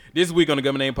This week on the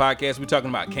Government Name Podcast, we're talking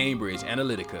about Cambridge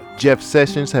Analytica. Jeff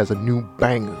Sessions has a new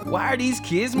banger. Why are these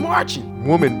kids marching?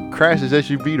 Woman crashes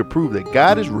SUV to prove that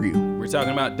God is real. We're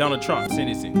talking about Donald Trump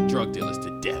sentencing drug dealers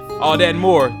to death. All that and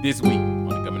more this week on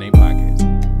the Government Name Podcast.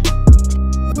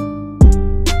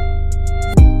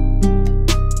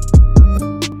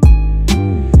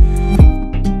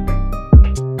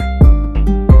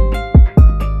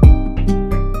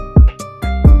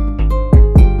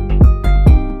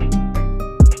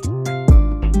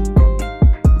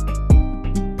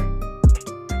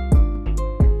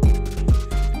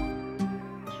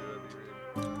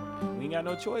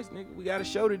 Choice, nigga. We got a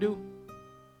show to do.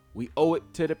 We owe it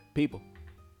to the people.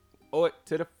 Owe it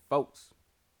to the folks.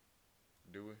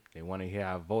 Do we? They want to hear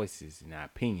our voices and our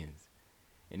opinions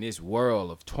in this world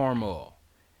of turmoil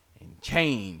and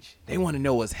change. They want to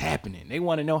know what's happening. They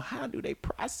want to know, how do they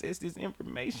process this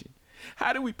information?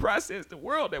 How do we process the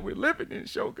world that we're living in,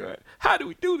 Shogun? How do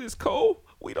we do this, Cole?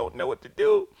 We don't know what to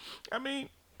do. I mean,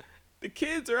 the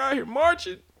kids are out here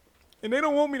marching and they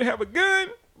don't want me to have a gun,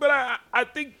 but I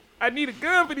think I need a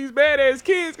gun for these badass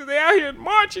kids because they out here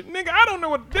marching. Nigga, I don't know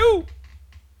what to do.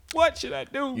 What should I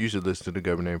do? You should listen to the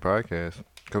Government Name Podcast.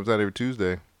 Comes out every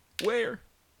Tuesday. Where?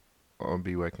 On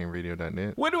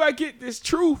BYKRadio.net. Where do I get this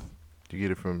truth? You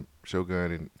get it from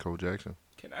Shogun and Cole Jackson.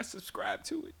 Can I subscribe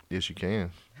to it? Yes, you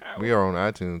can. How? We are on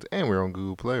iTunes and we're on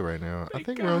Google Play right now. I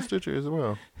think we're on Stitcher as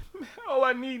well. All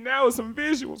I need now is some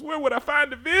visuals. Where would I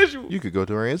find the visuals? You could go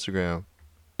to our Instagram.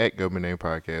 At Government Name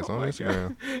Podcast on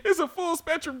Instagram. God. It's a full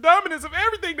spectrum dominance of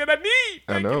everything that I need.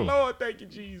 Thank you, Lord. Thank you,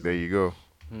 Jesus. There you go.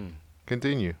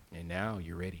 Continue. And now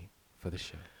you're ready for the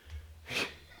show.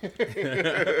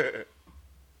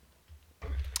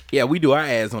 Yeah, we do our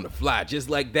ads on the fly just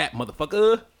like that,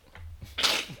 motherfucker.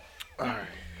 All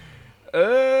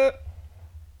right.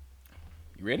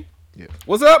 You ready? Yeah.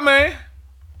 What's up, man?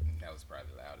 That was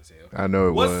probably loud as hell. I know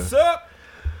it was. What's up?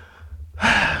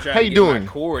 How you doing?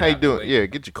 How you doing? Yeah,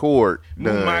 get your cord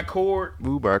done. Move my cord.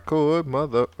 Move my cord,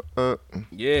 mother.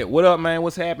 Yeah, what up, man?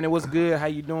 What's happening? What's good? How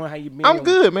you doing? How you been? I'm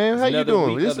good, man. How you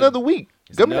doing? It's another week.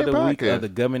 Government Name Podcast. Of the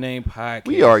Government Name Podcast.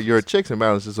 We are your checks and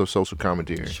balances of social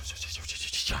commentary.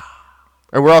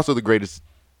 And we're also the greatest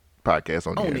podcast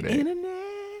on the internet.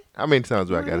 How many times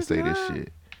do I gotta say this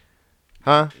shit?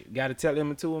 Huh? Gotta tell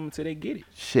them to them until they get it.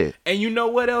 Shit. And you know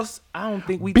what else? I don't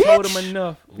think we told them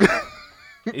enough.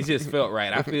 It just felt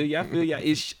right. I feel you.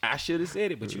 I should have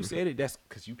said it, but you said it. That's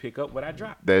because you pick up what I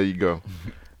drop. There you go.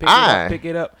 Pick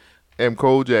it up. Am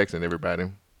Cole Jackson, everybody.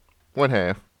 One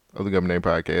half of the Government Name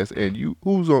Podcast. And you,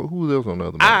 who's else on the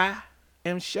other? I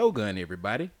am Shogun,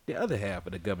 everybody. The other half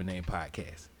of the Government Name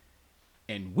Podcast.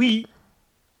 And we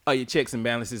are your checks and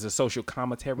balances of social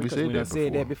commentary. Because we done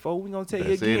said that before. We're going to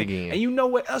tell you again. And you know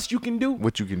what else you can do?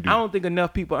 What you can do? I don't think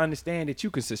enough people understand that you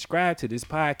can subscribe to this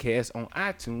podcast on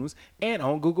iTunes and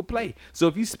on Google Play. So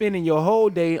if you spending your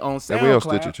whole day on SoundCloud. And we on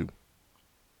Stitcher too.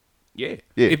 Yeah.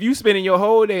 If you spending your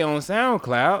whole day on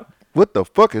SoundCloud. What the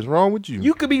fuck is wrong with you?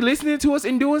 You could be listening to us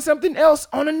and doing something else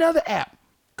on another app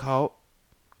called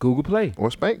Google Play. Or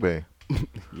SpankBang.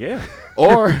 Yeah.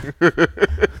 Or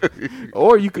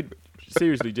you could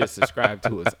seriously just subscribe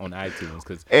to us on iTunes,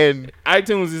 because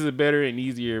iTunes is a better and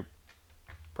easier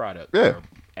product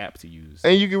app to use.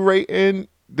 And you can rate, and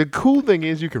the cool thing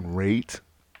is you can rate,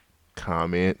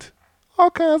 comment, all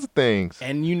kinds of things.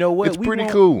 And you know what? It's pretty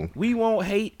cool. We won't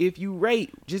hate if you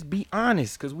rate. Just be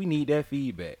honest, because we need that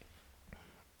feedback.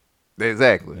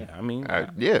 Exactly. Yeah, I mean,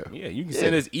 yeah, you can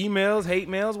send us emails, hate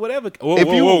mails, whatever.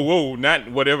 Whoa, not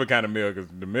whatever kind of mail, because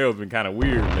the mail's been kind of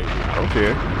weird lately.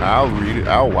 Okay, I'll read it.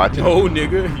 I'll watch it. Oh,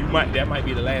 nigga, that might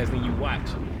be the last thing you watch.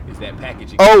 Is that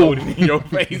package exploding in your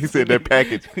face? He said that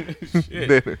package.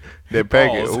 that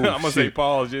package. Oh, I'm gonna say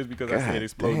pause just because I said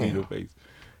exploding in your face.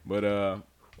 But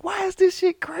why is this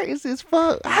shit crazy as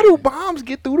fuck? How do bombs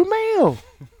get through the mail?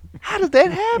 How does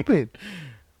that happen?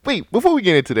 Wait, before we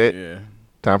get into that,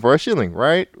 time for our shilling,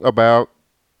 right about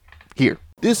here.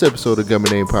 This episode of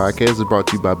Government Name Podcast is brought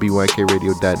to you by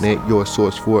BYKRadio.net, your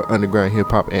source for underground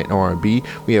hip-hop and R&B.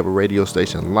 We have a radio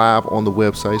station live on the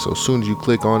website, so as soon as you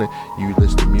click on it, you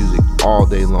listen to music all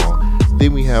day long.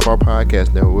 Then we have our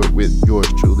podcast network with yours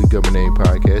truly, Government Name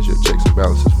Podcast, your checks and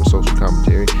balances for social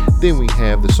commentary. Then we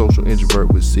have The Social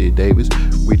Introvert with Sid Davis,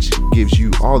 which gives you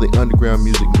all the underground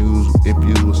music news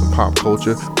infused with some pop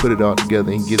culture, put it all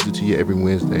together and gives it to you every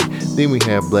Wednesday. Then we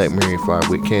have Black Mary and Fly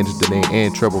with Candace Danae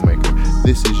and Troublemaker.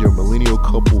 This is your millennial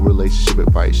couple relationship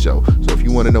advice show. So if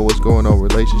you want to know what's going on in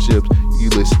relationships, you you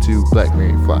listen to Black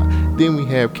Mary Fly. Then we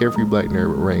have Carefree Black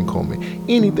Nerd with Rain Coleman.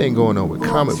 Anything going on with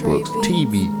comic books,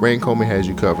 TV, Rain Coleman has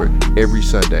you covered every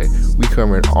Sunday. We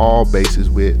covering all bases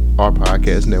with our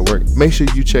podcast network. Make sure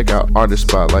you check out Artist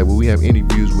Spotlight, where we have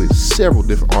interviews with several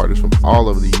different artists from all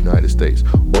over the United States.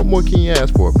 What more can you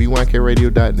ask for?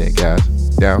 BYKRadio.net,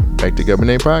 guys. Now, back to Government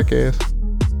Name Podcast.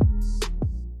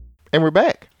 And we're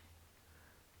back.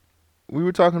 We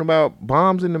were talking about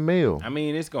bombs in the mail. I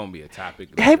mean, it's going to be a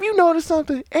topic. Have you noticed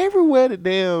something? Everywhere the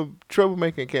damn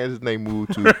troublemaker in Kansas they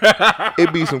moved to,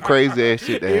 it be some crazy ass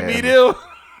shit that It be them.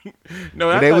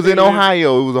 No, and they was in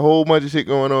Ohio. It was a whole bunch of shit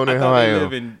going on in Ohio. They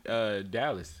live in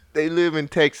Dallas. They live in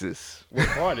Texas. What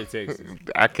part of Texas?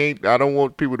 I don't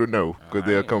want people to know because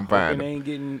they'll come find them. They ain't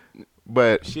getting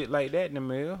but shit like that in the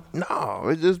mail. No,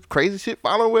 it's just crazy shit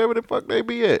following wherever the fuck they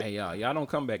be at. Hey, y'all don't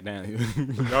come back down here.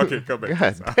 Y'all can't come back.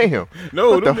 God damn.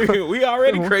 No, nigga, we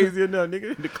already crazy enough,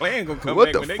 nigga. The Klan gonna come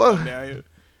back when they come down here.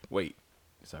 Wait,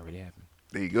 it's already happened.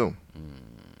 There you go.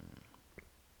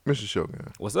 Mr.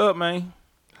 Shogun. What's up, man?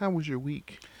 How was your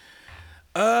week?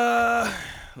 Let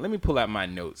me pull out my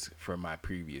notes for my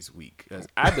previous week, because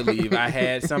I believe I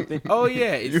had something. Oh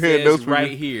yeah, it says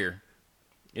right here.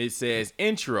 It says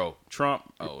intro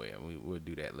Trump. Oh yeah, we'll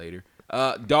do that later.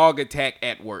 Dog attack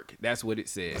at work. That's what it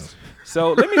says.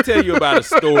 So let me tell you about a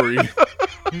story.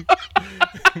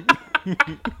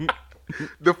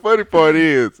 The funny part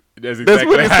is that's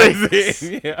what it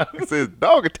says. Yeah. It says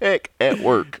dog attack at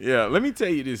work. Yeah, let me tell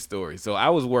you this story. So I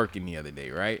was working the other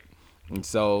day, right? And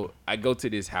so I go to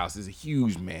this house. It's a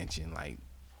huge mansion, like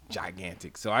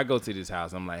gigantic. So I go to this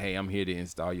house. I'm like, hey, I'm here to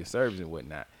install your service and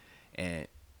whatnot. And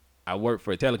I work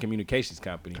for a telecommunications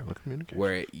company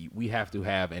where we have to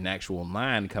have an actual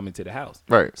line coming to the house.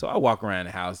 Right. So I walk around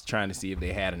the house trying to see if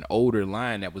they had an older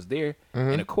line that was there.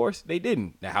 Mm-hmm. And of course they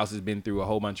didn't. The house has been through a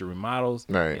whole bunch of remodels.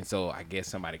 Right. And so I guess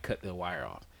somebody cut the wire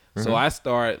off. Mm-hmm. So I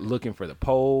start looking for the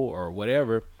pole or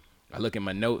whatever. I look at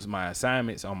my notes, my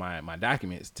assignments on my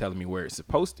documents telling me where it's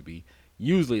supposed to be.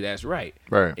 Usually that's right.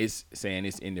 Right. It's saying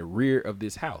it's in the rear of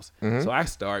this house. Mm-hmm. So I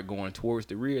start going towards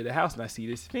the rear of the house and I see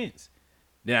this fence.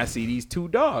 Then I see these two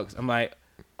dogs. I'm like,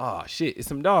 oh, shit, it's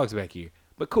some dogs back here.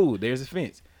 But cool, there's a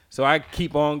fence. So I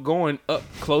keep on going up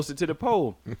closer to the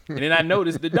pole. And then I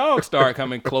notice the dogs start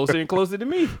coming closer and closer to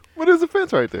me. But there's a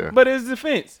fence right there. But there's the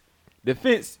fence. The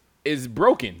fence is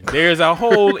broken. There's a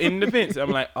hole in the fence. I'm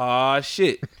like, oh,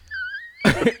 shit.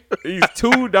 These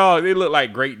two dogs, they look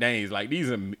like Great Danes. Like,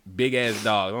 these are big-ass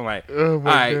dogs. I'm like, all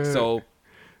right, God. So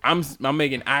I'm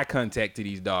making eye contact to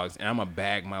these dogs, and I'm going to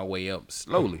bag my way up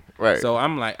slowly. Right. So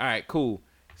I'm like, all right, cool.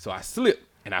 So I slip,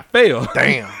 and I fell.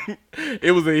 Damn.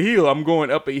 It was a hill. I'm going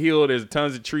up a hill. There's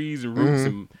tons of trees and roots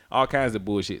and all kinds of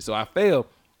bullshit. So I fell.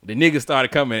 The niggas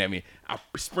started coming at me. I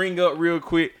spring up real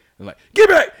quick. I'm like, get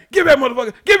back,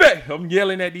 motherfucker, get back. I'm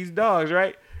yelling at these dogs,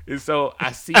 right? And so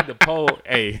I see the pole.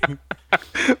 Hey,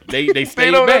 they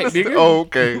stay back, nigga. Oh,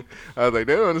 okay. I was like,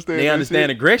 they don't understand. They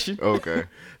understand aggression. Okay.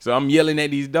 So I'm yelling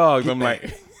at these dogs. I'm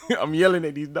like, I'm yelling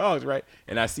at these dogs, right?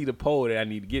 And I see the pole that I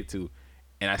need to get to.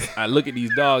 And I look at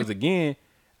these dogs again.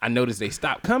 I notice they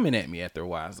stop coming at me after a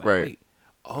while. I was like, right. Wait,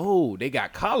 oh, they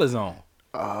got collars on.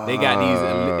 They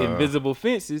got these invisible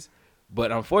fences.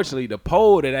 But unfortunately, the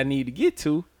pole that I need to get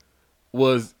to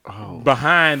was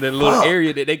behind the little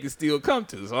area that they could still come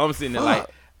to. So I'm sitting there like,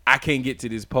 I can't get to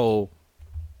this pole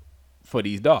for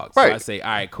these dogs. Right. So I say, all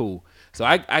right, cool. So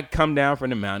I come down from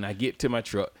the mountain. I get to my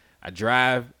truck. I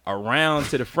drive around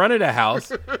to the front of the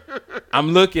house.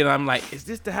 I'm looking. I'm like, is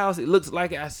this the house? It looks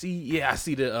like it. I see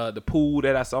the pool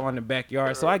that I saw in the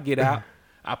backyard. So I get out.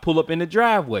 I pull up in the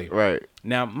driveway. Right.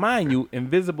 Now, mind you,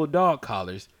 invisible dog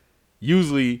collars,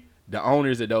 usually the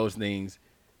owners of those things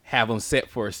have them set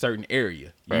for a certain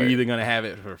area. You're either going to have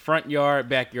it for the front yard,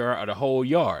 backyard, or the whole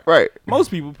yard. Right.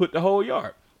 Most people put the whole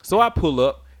yard. So I pull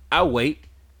up. I wait.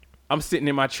 I'm sitting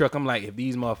in my truck. I'm like, if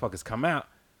these motherfuckers come out,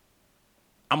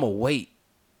 I'm going to wait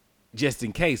just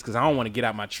in case because I don't want to get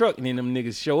out my truck and then them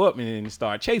niggas show up and then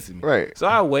start chasing me. Right. So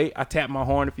I wait. I tap my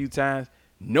horn a few times.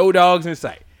 No dogs in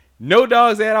sight. No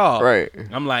dogs at all. Right.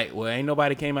 I'm like, well, ain't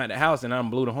nobody came out the house and I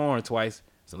blew the horn twice.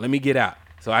 So let me get out.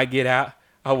 So I get out.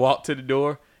 I walk to the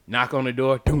door. Knock on the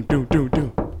door. Doom, doom, doom,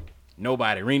 doom.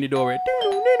 Nobody. Ring the door.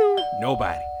 Doom, doom, doom.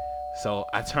 Nobody. So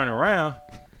I turn around.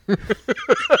 I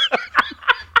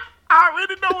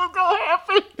already know what's going to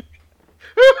happen.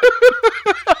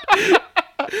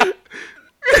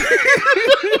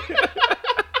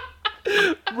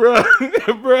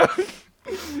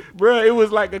 Bruh, it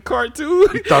was like a cartoon.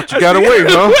 You thought you got away,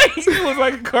 huh? It was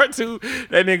like a cartoon.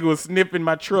 That nigga was sniffing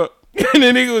my truck. And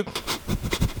the nigga was...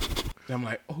 I'm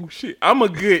like, oh shit. I'm a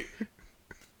good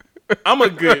I'm a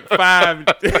good 5,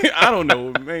 I don't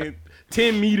know, man,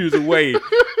 10 meters away.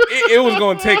 It was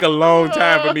going to take a long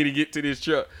time for me to get to this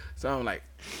truck. So I'm like,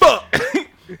 fuck.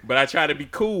 But I try to be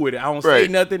cool with it. I don't say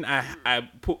nothing.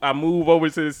 I move over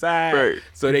to the side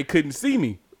so they couldn't see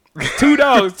me. 2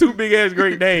 dogs, 2 big-ass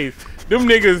Great Danes. Them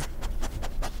niggas,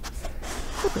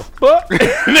 fuck.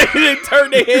 They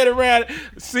turned their head around,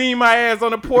 seen my ass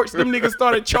on the porch. Them niggas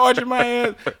started charging my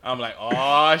ass. I'm like,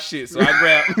 oh shit. So I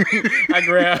grab.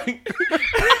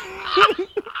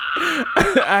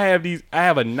 I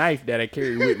have a knife that I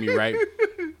carry with me, right?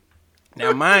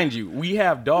 Now, mind you, we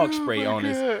have dog spray on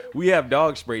us. We have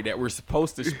dog spray that we're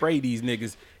supposed to spray these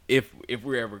niggas if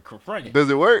we're ever confronted. Does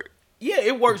it work? Yeah,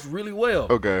 it works really well.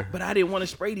 Okay. But I didn't want to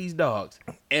spray these dogs.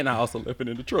 And I also left it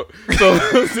in the truck. So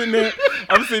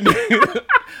I'm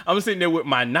sitting there with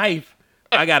my knife.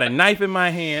 I got a knife in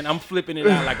my hand. I'm flipping it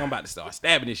out like I'm about to start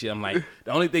stabbing this shit. I'm like,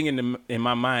 the only thing in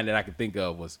my mind that I could think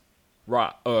of was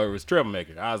it was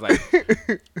Troublemaker. I was like,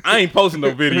 I ain't posting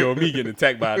no video of me getting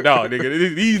attacked by a dog,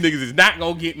 nigga. These niggas is not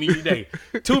gonna get me today.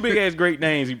 2 big ass Great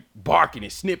Danes, he barking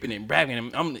and snipping and bragging.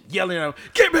 And I'm yelling at him,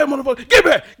 get back, motherfucker, get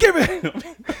back.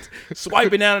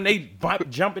 Swiping out and they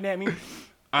jumping at me.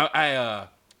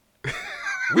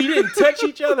 We didn't touch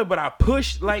each other, but I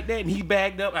pushed like that and he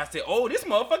bagged up. I said, oh, this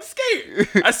motherfucker's scared.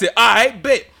 I said, all right,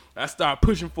 bet. I start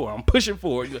pushing forward. I'm pushing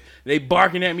forward. They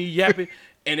barking at me, yapping.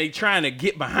 And they trying to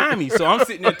get behind me. So I'm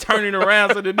sitting there turning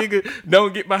around so the nigga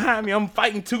don't get behind me. I'm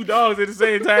fighting 2 dogs at the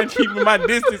same time, keeping my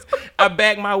distance. I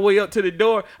back my way up to the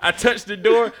door. I touched the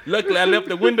door. Luckily, I left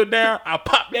the window down. I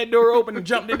popped that door open and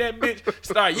jumped in that bitch.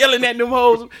 Started yelling at them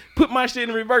hoes. Put my shit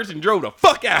in reverse and drove the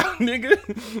fuck out, nigga.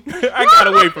 I got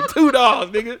away from 2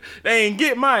 dogs, nigga. They ain't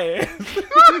get my ass.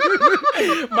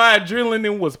 My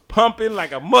adrenaline was pumping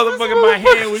like a motherfucker. My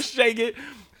hand was shaking.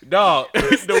 Dog,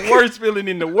 the worst feeling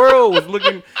in the world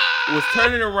was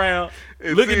turning around,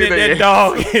 looking at that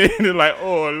dog, and like,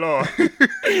 oh Lord,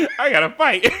 I gotta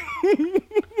fight,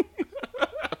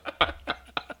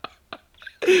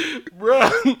 bro.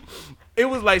 It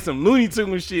was like some Looney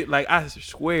Tunes shit. Like, I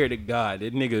swear to God,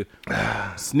 that nigga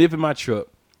sniffing my truck,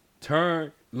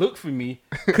 turned, looked for me,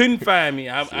 couldn't find me.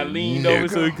 I leaned over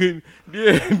so he couldn't.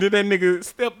 Yeah, then that nigga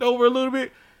stepped over a little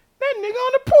bit. That nigga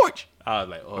on the porch. I was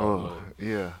like, oh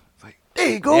yeah. It's like, there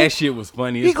you go. That shit was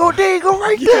funny. There you go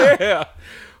right there. Yeah.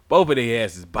 Both of their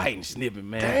asses biting, snipping,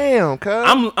 man. Damn,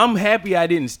 cuz. I'm happy I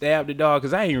didn't stab the dog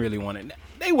because I ain't really want it.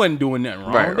 They wasn't doing nothing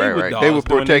wrong. Right. They were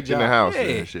protecting the house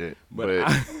and shit. But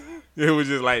it was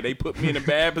just like they put me in a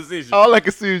bad position. All I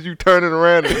could see is you turning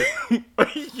around.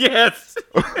 Yes.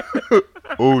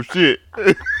 Oh shit.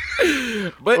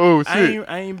 But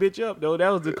I ain't bitch up though. That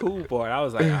was the cool part. I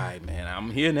was like, all right, man, I'm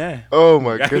here now. Oh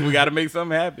my god, we got to make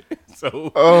something happen.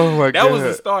 So that was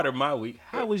the start of my week.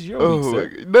 How was your week,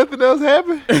 sir? Nothing else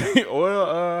happened.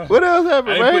 Well, what else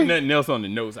happened? I didn't put nothing else on the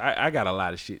notes. I got a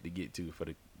lot of shit to get to for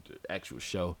the actual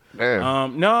show.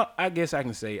 Damn. No, I guess I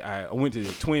can say I went to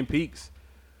the Twin Peaks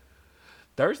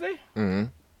Thursday.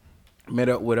 Mm-hmm. Met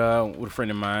up with a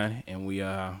friend of mine, and we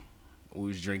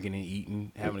was drinking and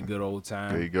eating, having a good old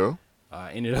time. There you go.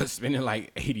 Ended up spending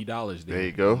like $80 there. There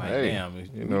you go. Like, hey,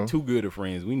 damn, we're too good of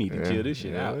friends. We need to chill this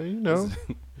shit out. You know.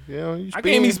 I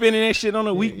can't be spending that shit on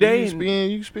a weekday.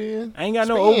 You spend. I ain't got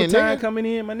no overtime coming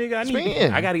in, my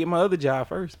nigga. I got to get my other job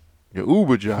first. Your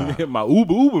Uber job. My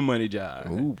Uber money job.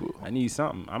 Uber. I need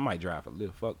something. I might drive for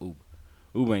Lyft. Fuck Uber.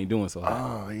 Uber ain't doing so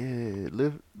hot. Oh yeah,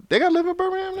 They got Lyft in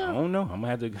Birmingham now. I don't know. I'm gonna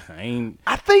have to.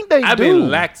 I think they do. I've been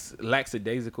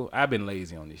lackadaisical. I've been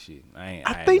lazy on this shit.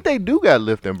 I think they do got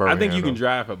Lyft in Birmingham. I think you can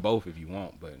drive for both if you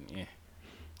want, but yeah,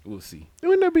 we'll see.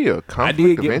 Wouldn't there be a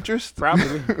conflict of interest?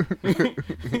 Probably.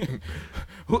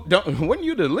 Wasn't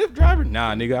you the Lyft driver?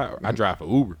 Nah, nigga, I drive for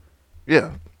Uber.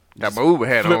 Yeah. Got my Uber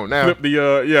hat on now. Flip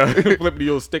the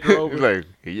old sticker over. Like,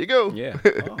 here you go. Yeah.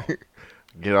 Oh.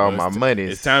 Get all my money.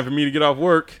 It's time for me to get off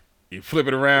work. You flip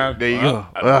it around. There you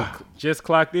go. Just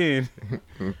clocked in.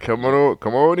 Come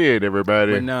on in,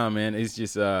 everybody. But nah, man, it's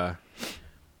just I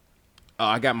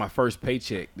got my first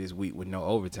paycheck this week with no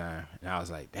overtime, and I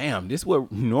was like, damn, this what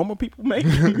normal people make?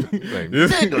 Like,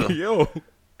 nigga.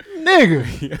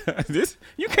 Nigga, this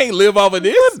you can't live off of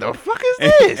this. What the fuck is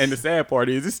this? And the sad part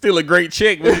is, it's still a great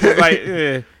check, but it's just like,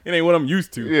 it ain't what I'm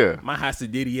used to. Yeah, my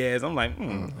Hasididdy ass. I'm like,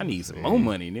 I need some more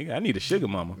money, nigga. I need a sugar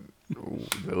mama.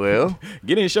 Well,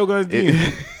 get in Shogun's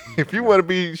DM. If you want to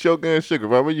be Shogun Sugar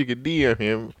Mama, you can DM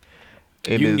him.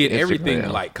 You can get everything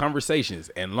like conversations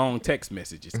and long text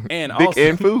messages, and dick also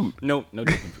and food. No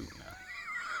dick and food.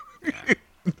 No.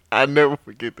 I never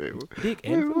forget that. Dick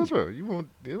and food. What's wrong?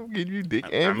 They don't give you dick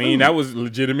and food. I mean, that was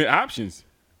legitimate options.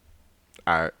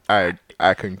 I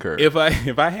concur. If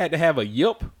I had to have a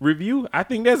Yelp review, I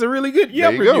think that's a really good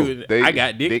Yelp review. I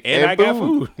got dick and I got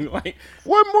food. Like,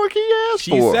 what more can you ask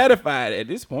for? She's satisfied at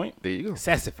this point. There you go.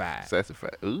 Satisfied.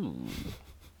 Ooh.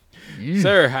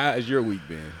 Sir, how has your week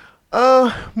been?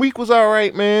 Week was all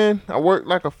right, man. I worked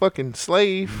like a fucking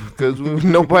slave because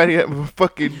nobody had a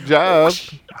fucking job,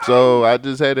 so I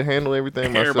just had to handle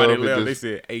everything myself. Everybody left. They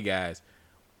said, "Hey guys,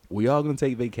 we all gonna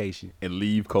take vacation and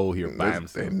leave Cole here by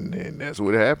himself." And that's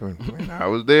what happened. And I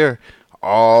was there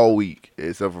all week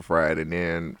except for Friday. And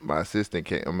then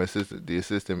the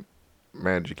assistant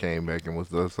manager came back and was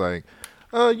just like,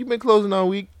 "You've been closing all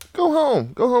week. Go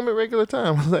home at regular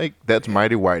time." I was like, "That's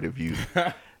mighty white of you."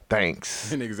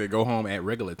 Thanks. Niggas say go home at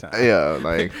regular time. Yeah,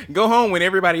 like go home when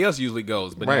everybody else usually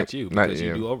goes, but not you because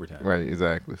you do overtime. Right,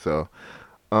 exactly. So,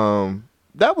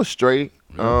 that was straight.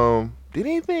 Did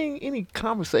any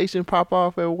conversation pop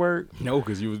off at work? No,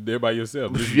 because you was there by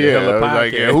yourself. Who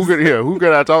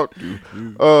could I talk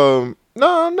to?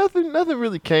 No, nothing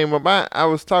really came up. I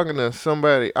was talking to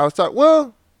somebody.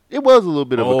 Well, it was a little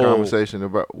bit of a conversation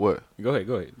about what? Go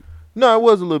ahead. No, it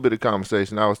was a little bit of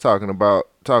conversation. I was talking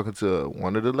to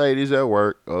one of the ladies at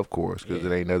work, of course, because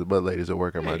it ain't nothing but ladies at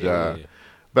work at my job. Yeah.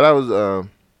 But I was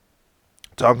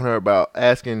talking to her about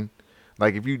asking,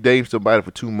 like, if you date somebody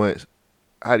for 2 months,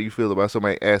 how do you feel about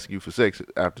somebody asking you for sex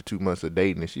after 2 months of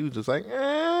dating? And she was just like,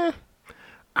 I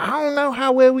don't know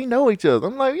how well we know each other.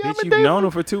 I'm like, yeah, you've known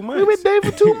them for 2 months. We've been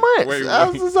dating for 2 months. wait. I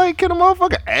was just like, can a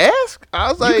motherfucker ask? I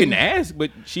was like, you can ask,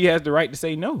 but she has the right to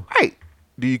say no. Right.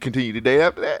 Do you continue to date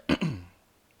after that?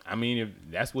 I mean, if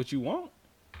that's what you want.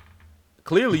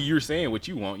 Clearly, you're saying what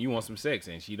you want. You want some sex,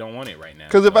 and she don't want it right now.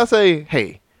 Because if I say,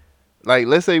 hey, like,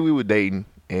 let's say we were dating,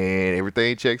 and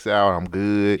everything checks out, I'm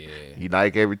good. Yeah. You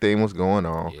like everything what's going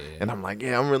on. Yeah. And I'm like,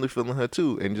 yeah, I'm really feeling her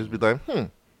too. And just be like,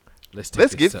 let's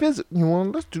get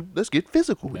physical. Let's get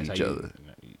physical with each other.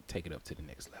 You take it up to the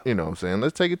next level. You know what I'm saying?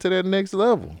 Let's take it to that next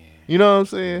level. Yeah. You know what I'm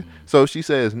saying? So she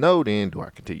says no, then do I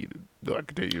continue?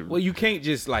 Well, you can't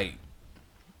just like.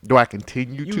 Do I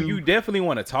continue to? You definitely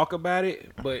want to talk about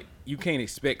it, but you can't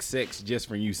expect sex just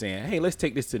from you saying, hey, let's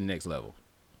take this to the next level.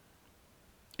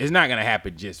 It's not going to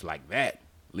happen just like that.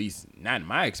 At least not in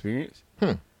my experience.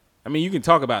 I mean, you can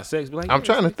talk about sex, but like, I'm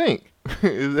trying to think.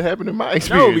 Is it happening in my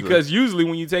experience? No, because usually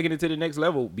when you're taking it to the next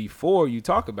level, before you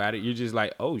talk about it, you're just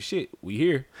like, oh shit, we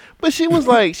here. But she was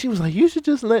like, you should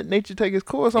just let nature take its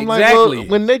course. I'm like, well,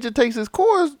 when nature takes its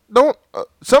course,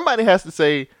 somebody has to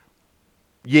say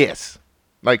yes.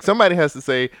 Like somebody has to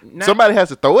say, somebody has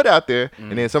to throw it out there,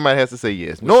 and then somebody has to say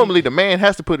yes. Well, normally the man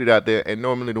has to put it out there, and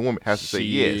normally the woman has to say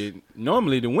yes.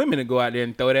 Normally the women will go out there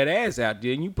and throw that ass out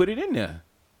there, and you put it in there.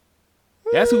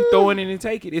 That's who throwing it and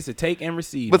take it. It's a take and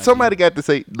receive. But somebody got to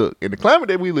say, look, in the climate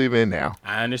that we live in now,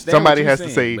 I understand. Somebody has to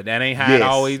say, but that ain't how it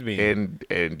always been.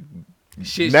 And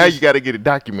now you got to get it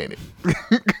documented.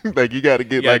 Like you got to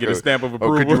get a stamp of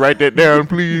approval. Could you write that down,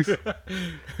 please?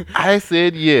 I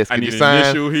said yes. Could you sign?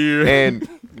 Initial here. And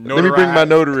let me bring my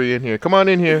notary in here. Come on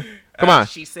in here. Come on.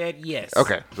 She said yes.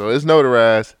 Okay, so it's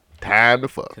notarized. Time to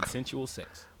fuck. Consensual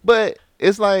sex. But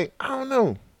it's like, I don't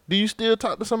know. Do you still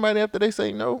talk to somebody after they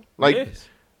say no? Like, yes.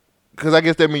 Because I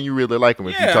guess that means you really like them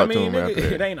if you talk to them after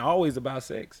that. It ain't always about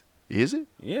sex. Is it?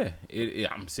 Yeah.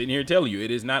 I'm sitting here telling you,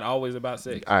 it is not always about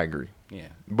sex. I agree. Yeah.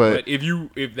 But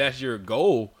if that's your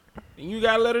goal, then you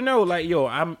gotta let her know, like, yo,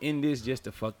 I'm in this just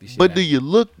to fuck this shit. But do you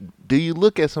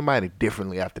look at somebody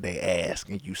differently after they ask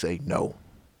and you say no?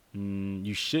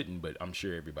 You shouldn't, but I'm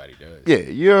sure everybody does. Yeah,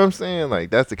 you know what I'm saying? Like,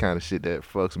 that's the kind of shit that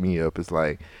fucks me up. It's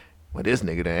like, well, this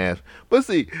nigga done asked. But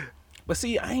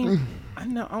see, I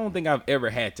don't think I've ever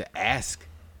had to ask.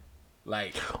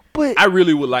 Like, but I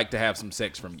really would like to have some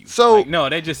sex from you. So like, no,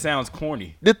 that just sounds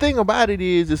corny. The thing about it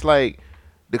is, it's like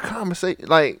the conversation.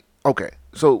 Like, okay,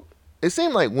 so it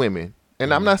seems like women,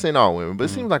 and I'm not saying all women, but it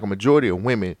seems like a majority of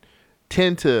women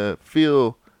tend to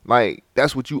feel like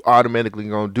that's what you automatically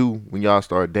gonna do when y'all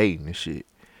start dating and shit.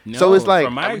 No, so it's like,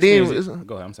 from my experience,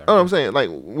 go ahead, I'm sorry. Oh, I'm saying, like,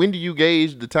 when do you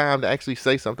gauge the time to actually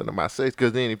say something about sex?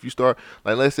 Because then if you start,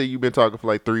 like, let's say you've been talking for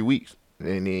like 3 weeks,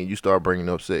 and then you start bringing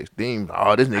up sex, then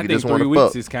this nigga just want to fuck. 3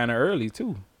 weeks is kind of early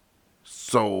too.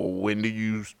 So when do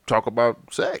you talk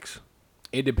about sex?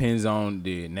 It depends on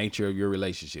the nature of your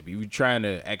relationship. If you're trying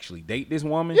to actually date this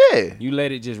woman, you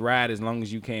let it just ride as long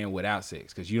as you can without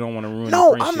sex, because you don't want to ruin.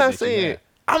 No, the friendship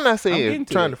I'm not saying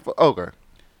trying to fuck. Okay.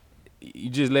 You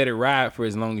just let it ride for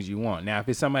as long as you want. Now, if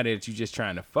it's somebody that you just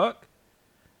trying to fuck,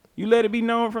 you let it be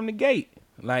known from the gate.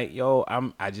 Like, yo,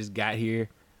 I just got here.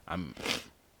 I'm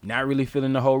not really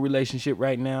feeling the whole relationship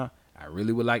right now. I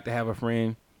really would like to have a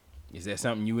friend. Is that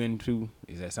something you into?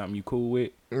 Is that something you cool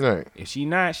with? Right. If she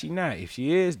not, she not. If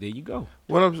she is, there you go.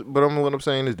 What I'm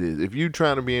saying is this: if you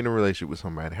trying to be in a relationship with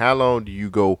somebody, how long do you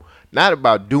go? Not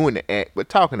about doing the act, but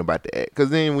talking about the act. Because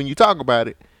then when you talk about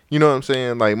it, you know what I'm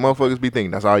saying? Like motherfuckers be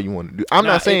thinking that's all you want to do. I'm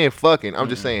not saying fucking. I'm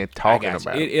just saying talking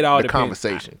about it. It all the depends.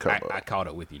 Conversation. I caught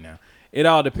up with you now. It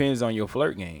all depends on your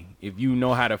flirt game. If you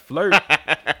know how to flirt,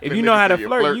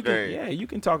 you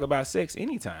can talk about sex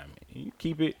anytime. You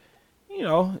keep it,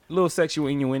 a little sexual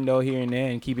innuendo here and there,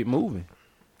 and keep it moving.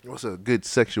 What's a good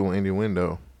sexual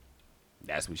innuendo?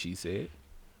 That's what she said.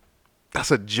 That's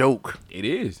a joke. It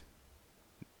is.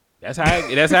 That's how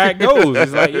it goes.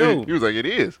 It's like, yo. He was like, it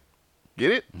is.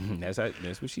 Get it?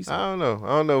 That's what she said. I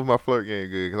don't know if my flirt game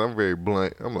good because I'm very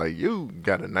blunt. I'm like, you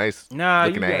got a nice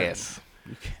looking ass.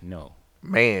 No.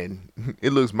 Man,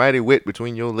 it looks mighty wet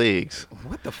between your legs.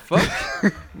 What the fuck?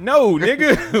 No,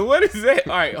 nigga. What is that?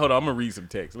 All right, hold on. I'm going to read some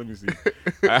text. Let me see.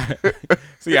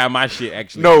 See how my shit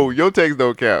actually. No, your text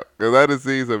don't count because I done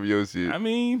seen some of your shit. I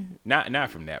mean, not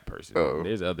from that person. Oh.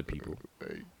 There's other people.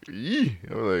 I'm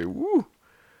like, woo.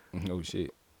 Oh,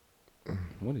 shit.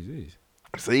 What is this?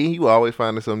 See, you always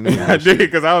finding some new shit. I did,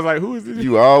 because I was like, who is this?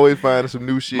 You always finding some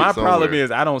new shit My somewhere. problem is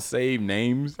I don't save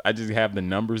names. I just have the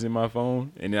numbers in my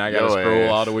phone, and then I got to scroll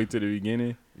all the way to the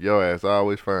beginning. Your ass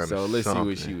always finding something. So let's see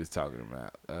what she was talking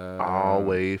about.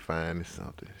 Always finding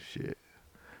something. Shit.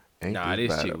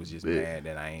 This chick was just mad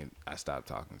that I stopped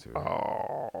talking to her.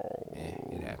 Oh.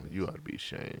 Yeah, it happened. You ought to be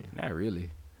ashamed. Not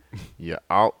really. You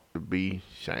ought to be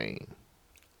ashamed.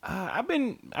 I've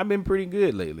been pretty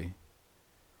good lately.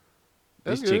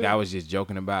 This chick I was just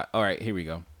joking about. All right, here we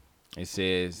go. It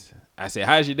says, I said,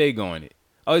 how's your day going?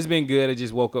 Oh, it's been good. I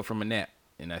just woke up from a nap.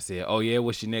 And I said, oh, yeah,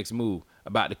 what's your next move?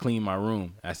 About to clean my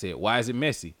room. I said, why is it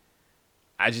messy?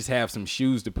 I just have some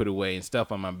shoes to put away and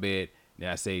stuff on my bed. Then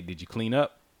I say, did you clean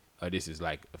up? This is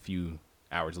like a few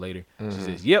hours later. Mm-hmm. She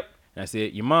says, yep. And I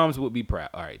said, your moms would be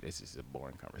proud. All right, this is a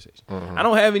boring conversation. Mm-hmm. I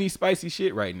don't have any spicy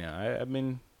shit right now. I've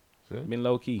been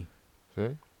low key.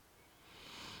 See?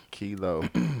 Key low.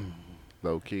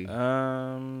 Low key.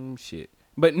 Shit.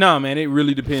 But no, man, it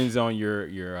really depends on your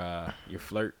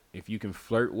flirt. If you can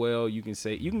flirt well, you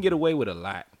can get away with a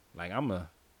lot. Like I'm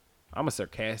a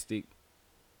sarcastic,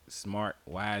 smart,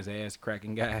 wise ass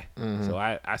cracking guy. Mm-hmm. So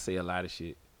I say a lot of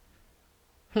shit.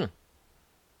 Well,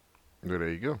 there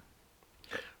you go.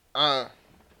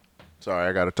 Sorry,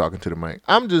 I got to talk into the mic.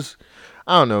 I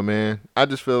don't know, man. I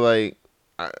just feel like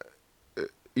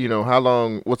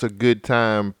what's a good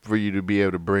time for you to be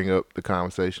able to bring up the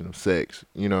conversation of sex?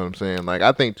 You know what I'm saying? Like,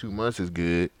 I think 2 months is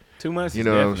good. 2 months is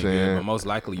definitely good, but most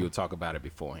likely you'll talk about it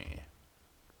beforehand.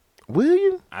 Will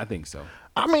you? I think so.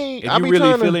 I mean, if you're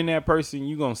really feeling that person,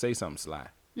 you're going to say something sly.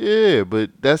 Yeah,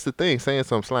 but that's the thing. Saying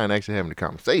something sly and actually having the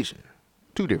conversation.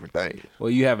 2 different things. Well,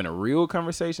 you having a real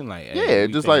conversation? Like, hey,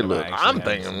 just like, look, I'm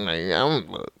thinking,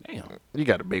 look, damn, you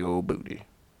got a big old booty.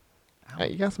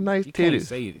 Hey, you got some nice titties. Can't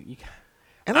say it.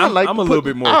 And I would like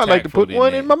to put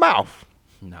one in my mouth.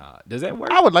 Nah, does that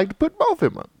work? I would like to put both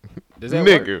in my. Does that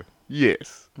work?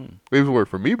 Yes. It's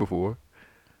worked for me before,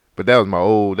 but that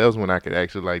was when I could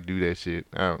actually like do that shit.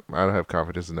 I don't have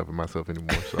confidence enough in myself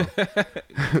anymore. So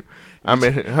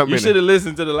you should have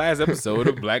listened to the last episode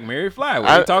of Black Married Fly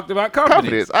where we talked about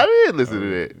confidence. I did listen to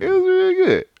that. It was really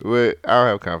good, but I don't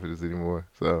have confidence anymore.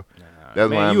 So. That's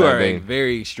why I'm you are a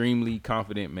very extremely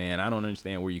confident man. I don't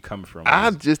understand where you're coming from. I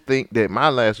just think that my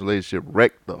last relationship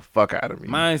wrecked the fuck out of me.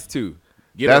 Mine's too.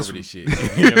 Over this shit.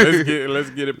 Let's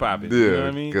get it popping. Yeah, you know what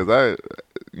I mean?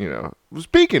 Because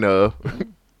speaking of,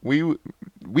 we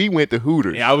went to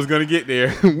Hooters. Yeah, I was gonna get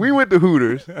there. We went to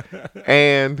Hooters,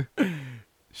 and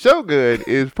Shogun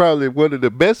is probably one of the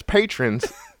best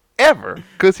patrons ever,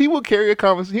 because he will carry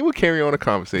on a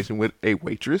conversation with a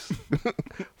waitress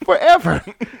forever,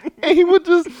 and he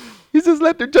just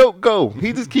let the joke go.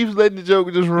 He just keeps letting the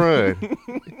joke just run.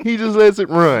 He just lets it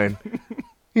run.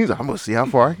 He's like, I'm gonna see how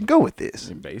far I can go with this.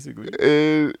 Basically,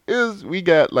 we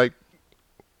got like,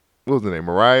 what was her name?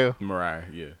 Mariah,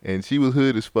 yeah, and she was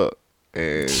hood as fuck,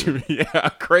 and yeah,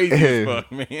 crazy as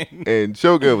fuck, man. And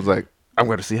Shogun was like, I'm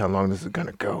gonna see how long this is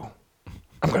gonna go.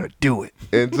 I'm gonna do it.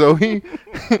 And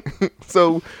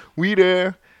so we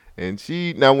there, and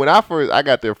when I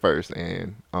got there first,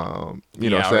 and sat down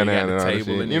and all that shit.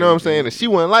 You know what I'm saying? And she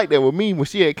wasn't like that with me when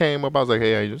she had came up. I was like,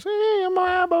 hey, how you just hey, I'm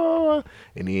blah, blah, blah.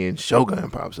 And then Shogun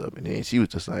pops up, and then she was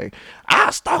just like, I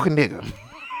stalk a nigga.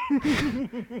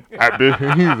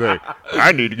 He's like,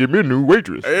 I need to get me a new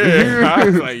waitress. Yeah, I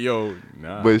was like, yo,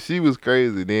 nah. But she was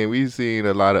crazy. Then we seen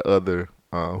a lot of other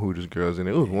Hooters girls, and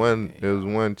it was there was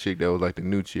one chick that was like the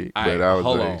new chick, but right, I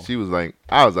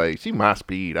was like, she my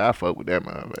speed. I fuck with that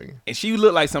motherfucker. And she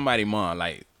looked like somebody's mom,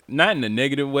 like not in a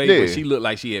negative way, Yeah. but she looked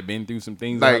like she had been through some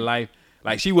things Like- in her life.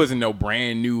 Like she wasn't no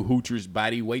brand new Hooters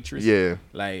body waitress. Yeah.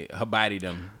 Like her body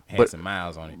done had But- some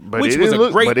miles on it, but which it was didn't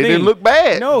a great but thing. it didn't look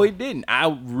bad. No, it didn't. I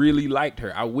really liked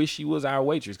her. I wish she was our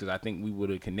waitress because I think we would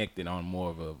have connected on more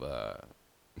of a.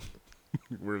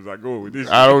 Where's I going with this?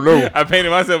 I don't know. I painted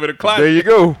myself in a closet. There you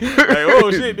go. Like, oh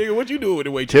shit, nigga, what you doing with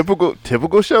the waitress?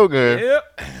 Typical Shogun.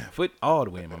 Yep, foot all the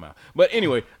way in my mouth. But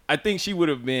anyway, I think she would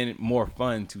have been more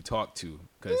fun to talk to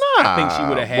because I think she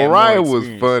would have had. Mariah more was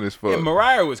experience. fun as fuck. Yeah,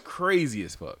 Mariah was crazy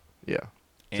as fuck. Yeah.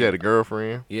 She And- had a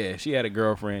girlfriend. Yeah, she had a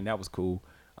girlfriend. That was cool.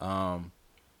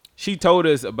 She told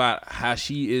us about how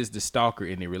she is the stalker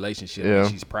in the relationship Yeah.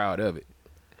 and she's proud of it.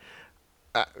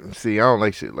 I don't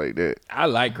like shit like that. I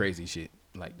like crazy shit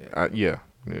like that.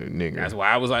 Nigga. That's why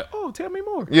I was like, oh, tell me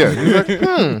more. Yeah. He's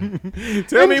like,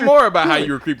 Tell me more about how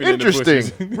you were creeping in the bushes.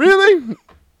 interesting. Really?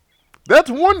 That's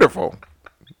wonderful.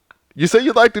 You say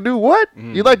you like to do what?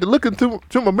 You like to look into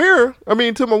my mirror? I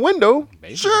mean, to my window?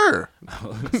 Basically. Sure.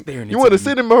 Staring You into want to the-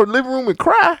 sit in my living room and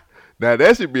cry? Now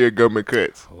that should be a government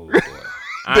cut. Oh, boy.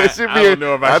 That should be. I don't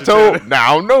know if I should tell told. that.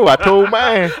 Now I don't know. I told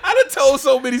mine. I done told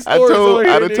so many stories.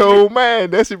 I done told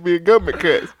mine. That should be a government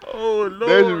cut. Oh, Lord.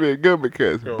 That should be a government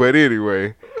cut. But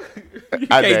anyway, You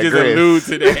I can't just digress. allude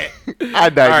to that. I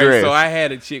digress. All right, so I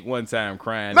had a chick one time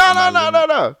crying. No. in my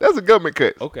living- That's a government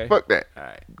cut. Okay. Fuck that. All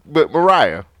right. But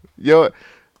Mariah,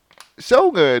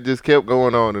 Shogun just kept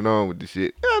going on and on with the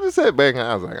shit. I just sat back and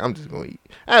I was like, I'm just gonna eat.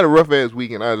 I had a rough ass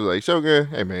weekend. I was like, Shogun,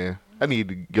 hey man, I need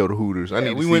to go to Hooters.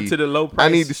 We went to the low price.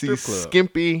 I need to see strip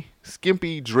club.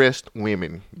 skimpy dressed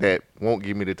women that won't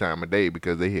give me the time of day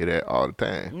because they hear that all the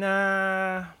time.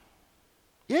 Nah,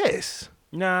 Yes.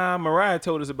 Mariah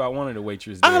told us about one of the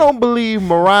waitresses. I don't believe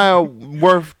Mariah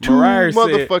worth two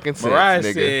motherfucking cents, Mariah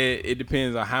nigga. said it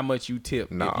depends on how much you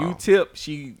tip. No. If you tip,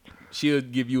 she'll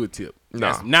give you a tip.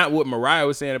 That's not what Mariah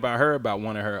was saying about her, about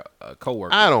one of her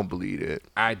coworkers. I don't believe that.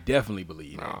 I definitely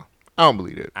believe that. No, I don't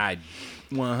believe that. I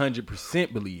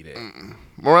 100% believe that.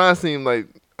 Mariah seemed like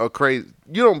a crazy.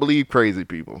 You don't believe crazy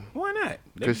people Why not?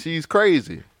 because she's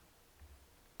crazy.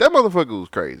 That motherfucker was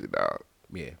crazy, dog.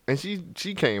 Yeah. And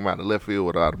she came out of left field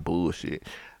with a lot of bullshit.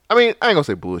 I mean, I ain't gonna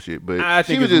say bullshit, but I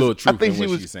think she was there's a little just. truth I think in she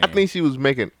what was. she's I saying. think she was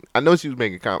making. I know she was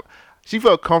making. She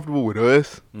felt comfortable with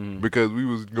us Mm-hmm. because we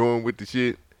was going with the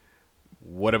shit.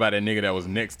 What about that nigga that was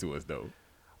next to us though?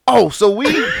 Oh, so we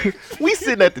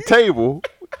sitting at the table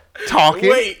talking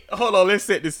Wait, hold on. Let's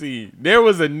set the scene. There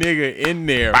was a nigga in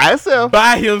there by herself.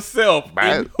 by himself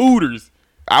By- in Hooters.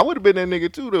 I would have been that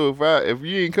nigga too though if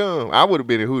you ain't come. I would have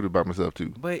been in Hooters by myself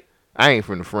too. But I ain't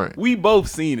from the front. we both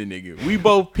seen the nigga. We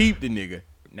both peeped the nigga.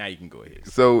 Now you can go ahead.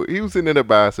 So he was sitting in there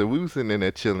by himself. We was sitting in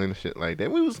there chilling and shit like that.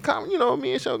 We was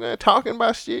me and Shogun talking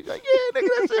about shit. Like, yeah, nigga,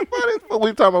 that shit funny. as fuck.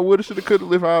 We talking about woulda, shoulda, coulda,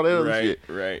 lift all that other Right, shit.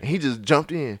 right. And he just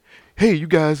jumped in. Hey, you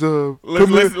guys,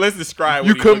 Let's describe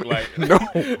You what he come- looked like. No.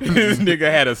 This nigga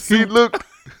had a he suit. looked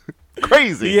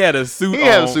crazy. He had a suit. He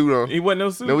had a suit on. He wasn't no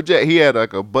suit. No jacket. He had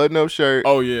like a button-up shirt,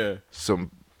 Oh yeah,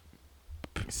 some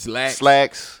slacks.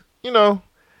 slacks. You know.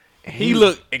 And He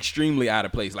looked extremely out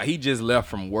of place. Like he just left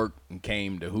from work and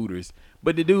came to Hooters.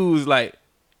 But the dude was like,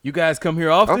 "You guys come here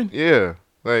often?" Yeah.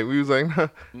 Like we was like,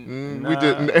 we Nah,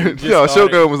 just, we just Shogun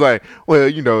started. was like, well,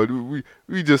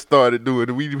 we just started doing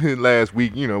it. We did last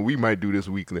week, we might do this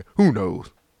weekly. Who knows?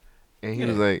 And he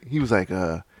was like,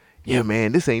 yeah,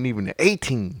 man, this ain't even the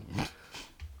 18.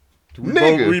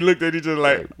 Nigga, We looked at each other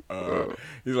like,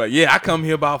 he's like, "Yeah, I come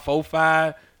here about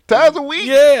 4-5 times a week.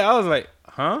 Yeah, I was like,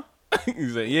 "Huh?"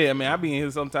 He's like, "Yeah, man, I be in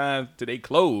here sometimes till they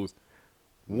close."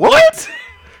 What?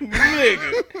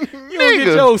 Nigga, you don't Nigga.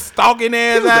 get your stalking He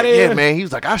ass was out like, here. yeah, man. He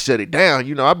was like, I shut it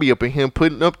down. I be up in here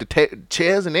putting up the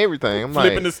chairs and everything. I'm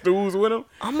Flipping like, the stools with him.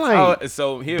 I'm like, Oh,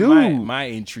 so here dude. my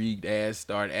intrigued ass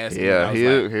started asking. yeah, I was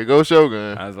here, like, here goes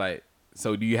Shogun. I was like,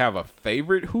 so do you have a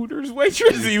favorite Hooters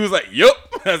waitress? He was like, yup.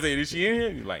 I said, is she in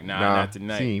here? He's like, nah, not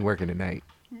tonight. She ain't working tonight.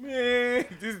 Man,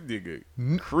 this nigga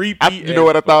creepy. You know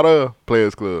what I thought of?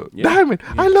 Players Club. Yeah. Diamond,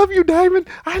 I love you, Diamond.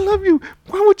 I love you.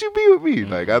 Why would you be with me?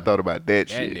 Like, I thought about that That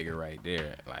shit. nigga right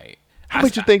there. Like, How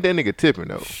much you think that nigga tipping,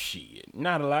 though? Shit,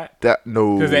 not a lot.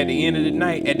 No. Because at the end of the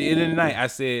night, I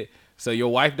said, so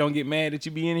your wife don't get mad that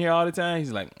you be in here all the time?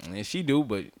 He's like, she do,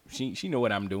 but she know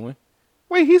what I'm doing.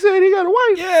 Wait, he said he got a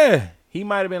wife? Yeah. He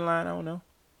might have been lying. I don't know.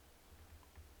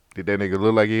 Did that nigga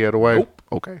look like he had a wife? Nope.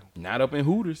 Okay. Not up in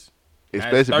Hooters.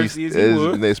 Especially thirsty as he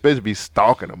would. especially be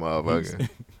stalking a motherfucker.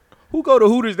 Who go to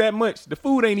Hooters that much? The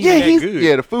food ain't even that good.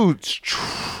 Yeah, the food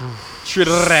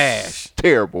Trash.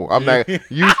 terrible. I'm not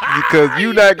because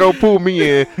you not gonna pull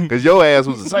me in because your ass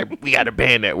was just like, we gotta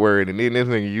ban that word, and then this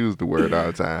nigga used the word all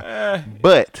the time.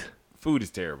 But food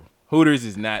is terrible. Hooters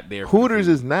is not there. Hooters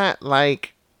is not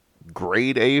like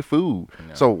grade A food.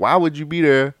 No. So why would you be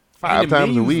there 5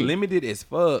 times a week? Limited as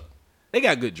fuck. They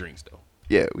got good drinks though.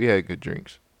 Yeah, we had good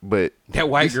drinks. But that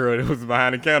white girl that was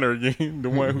behind the counter again, the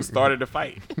one who started the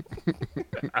fight.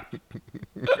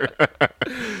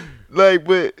 Like,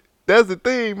 but that's the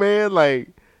thing, man. Like,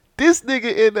 this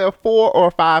nigga in there 4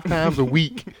 or 5 times a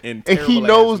week, and he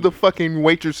knows the fucking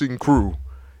waitressing crew.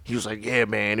 He was like, yeah,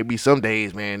 man, it be some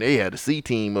days, man, they had a C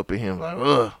team up in him. Like,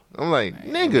 ugh. I'm like,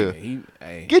 nigga,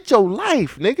 get your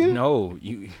life, nigga. No,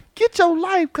 get your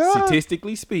life, cuz.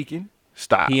 Statistically speaking,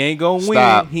 stop. He ain't gonna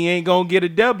win. He ain't gonna get a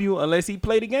W unless he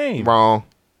play the game. Wrong.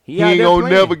 He ain't gonna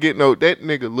never get no. That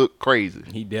nigga look crazy.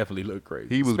 He definitely looked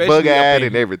crazy. He was bug-eyed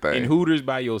and everything. In Hooters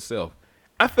by yourself.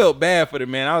 I felt bad for the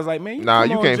man. I was like, man, you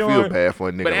can't feel bad for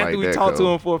a nigga like that. But after we talked to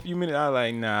him for a few minutes, I was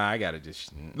like, nah, I gotta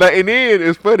just. Like, and then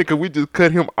it's funny because we just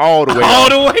cut him all the way all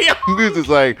the way out. We was just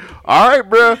like, all right,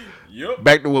 bro. Yep.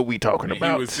 Back to what we talking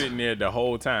about. He was sitting there the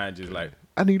whole time just like,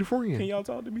 I need a friend. Can y'all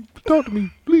talk to me? Talk to me,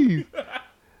 please.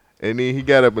 And then he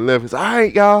got up and left. He's like, all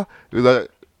right, y'all. He was like,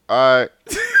 all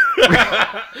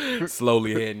right.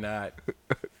 Slowly head nod.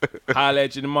 Holla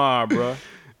at you tomorrow, bro.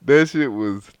 That shit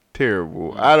was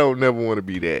terrible. I don't never want to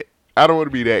be that. I don't want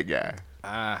to be that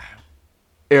guy.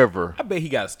 Ever. I bet he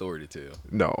got a story to tell.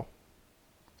 No.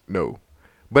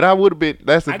 But I would have been.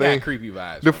 That's the thing. I got creepy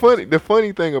vibes. The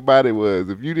funny thing about it was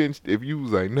if you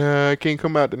was like, nah, I can't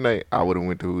come out tonight, I would have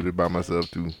went to Hooters by myself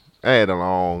too.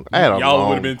 Y'all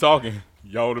would have been talking.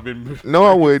 Y'all would have been. No,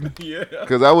 I wouldn't. Yeah.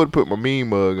 Because I would put my mean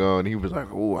mug on. He was like,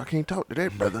 oh, I can't talk to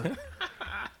that brother.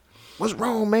 What's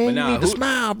wrong, man? You need to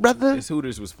smile, brother. This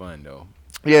Hooters was fun, though.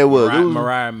 Yeah, it was.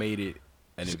 Mariah made it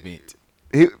an event.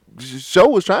 Show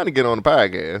was trying to get on the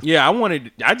podcast. Yeah,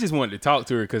 I just wanted to talk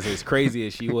to her because as crazy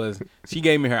as she was, she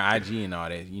gave me her IG and all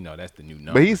that. You know, that's the new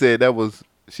number. But she said that was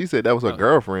her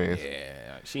girlfriend.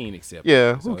 Yeah, she ain't accept.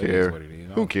 Yeah, who cares?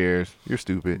 Who cares? You're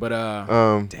stupid. But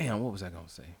damn, what was I gonna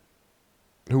say?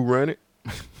 Who run it?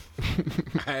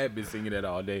 I had been singing that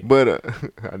all day. But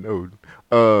I know.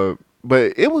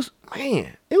 But it was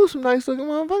some nice looking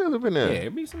motherfuckers up in there. Yeah,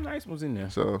 it be some nice ones in there.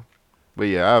 So, but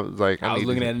yeah, I was like, I was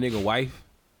looking at a nigga wife.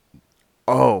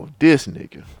 Oh, this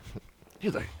nigga. He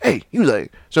was like, hey,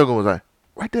 Shogun was like,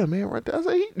 right there, man, right there. I was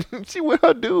like, she with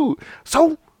her dude.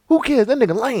 So, who cares? That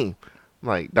nigga lame. I'm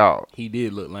like, dog. He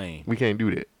did look lame. We can't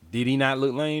do that. Did he not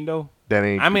look lame, though? That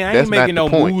ain't. I mean, I ain't making no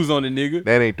moves on the nigga.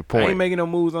 That ain't the point. I ain't making no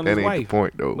moves on his wife. That ain't the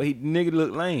point, though. But nigga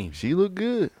look lame. She look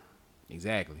good.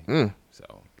 Exactly. So,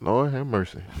 Lord have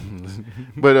mercy.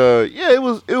 But yeah, it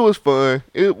was fun.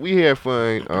 We had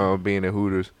fun being at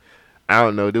Hooters. I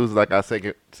don't know. It was like our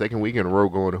second week in a row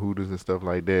going to Hooters and stuff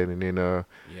like that, and then it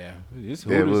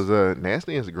was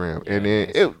nasty Instagram, yeah, and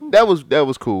then that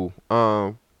was cool.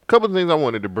 Couple of things I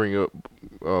wanted to bring up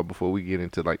before we get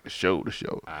into like the show.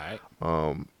 All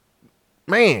right.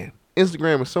 Man,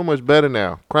 Instagram is so much better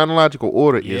now. Chronological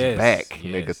order is back,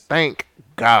 nigga. Thank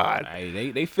God.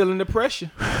 Hey, they feeling the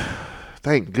pressure.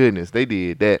 Thank goodness they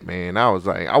did that, man. I was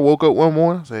like, I woke up one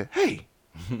morning, I said, hey.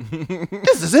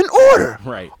 This is in order.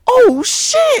 Right. Oh,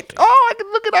 shit. Oh, I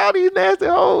can look at all these nasty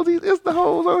hoes, these Insta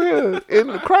hoes on here in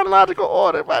the chronological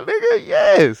order, my nigga.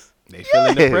 Yes. They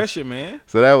feeling the pressure, man.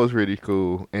 So that was really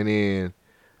cool. And then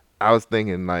I was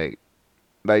thinking, like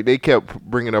they kept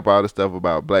bringing up all the stuff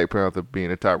about Black Panther being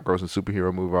the top grossing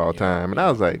superhero movie of all time. And I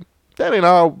was like, that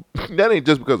ain't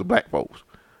just because of black folks.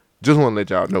 Just want to let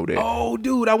y'all know that. Oh,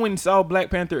 dude, I went and saw Black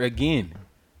Panther again.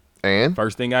 And?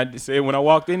 First thing I said when I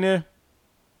walked in there,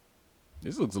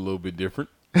 this looks a little bit different.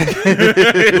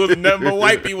 It was nothing but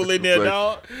white people in there,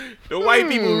 dog. The white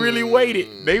people really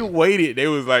waited. They waited. They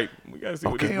was like, we got to see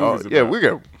what this movie's about.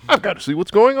 Yeah, I've got to see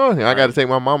what's going on here. Right. I got to take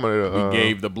my mama to... we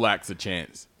gave the blacks a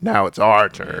chance. Now it's our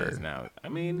turn. Yes, now, I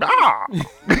mean...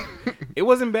 It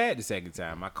wasn't bad the second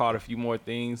time. I caught a few more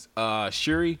things.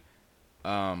 Shuri,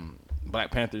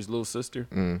 Black Panther's little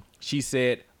sister, she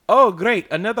said, oh, great,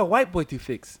 another white boy to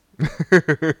fix.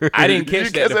 I didn't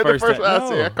catch that the first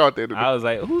time. I caught that. I was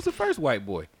like, who's the first white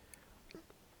boy?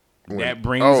 That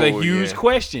brings a huge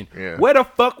question. Yeah. Where the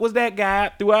fuck was that guy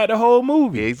throughout the whole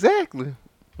movie? Exactly.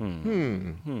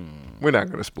 We're not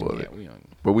going to spoil it.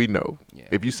 But we know. Yeah.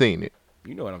 If you've seen it,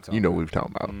 you know what I'm talking about. You know what we're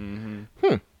talking about.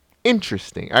 Mm-hmm.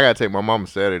 Interesting. I got to take my mama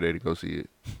Saturday to go see it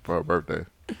for her birthday.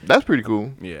 That's pretty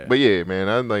cool. Yeah. But yeah, man,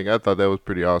 I thought that was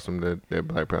pretty awesome that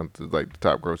Black Panther is like the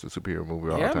top grossing superhero movie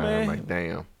all the time. Man. I'm like,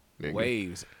 damn. Nigga.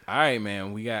 Waves. All right,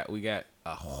 man. We got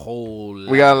a whole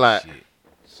lot. We got a lot. Of shit.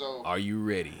 So, are you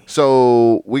ready?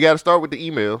 So we got to start with the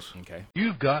emails. Okay.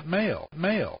 You've got mail.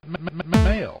 Mail. Mail.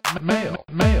 Mail. Mail.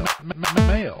 Mail.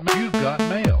 You've got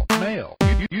mail. Mail.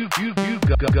 You've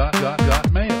got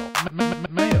mail.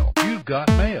 Mail. You've got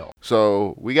mail.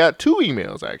 So we got 2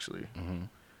 emails actually.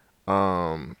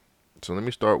 So let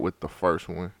me start with the first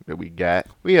one that we got.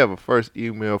 We have a first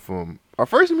email from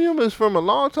a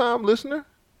longtime listener,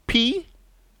 P.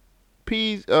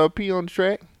 P's P on the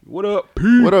track. What up,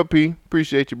 P? What up, P?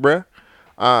 Appreciate you, bruh.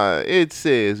 It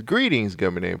says, "Greetings,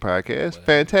 Gummy Name Podcast.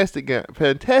 Fantastic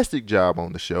job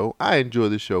on the show. I enjoy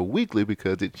the show weekly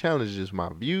because it challenges my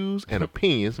views and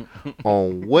opinions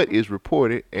on what is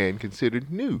reported and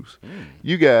considered news.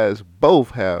 You guys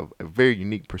both have a very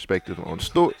unique perspective on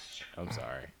story." I'm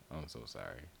sorry. I'm so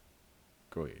sorry.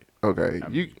 Go ahead. Okay,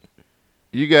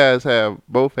 you guys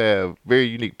both have very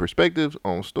unique perspectives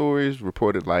on stories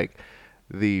reported, like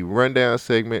the rundown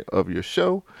segment of your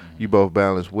show. You both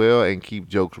balance well and keep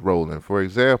jokes rolling. For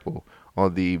example,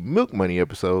 on the Milk Money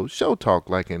episode, Show talked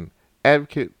like an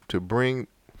advocate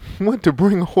went to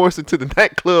bring a horse into the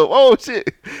nightclub. Oh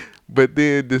shit! But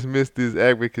then dismissed his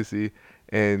advocacy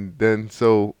and done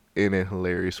so in a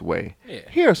hilarious way. Yeah.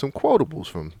 Here are some quotables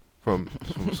from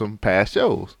some past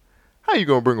shows. How you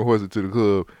gonna bring a horse into the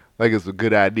club like it's a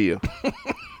good idea?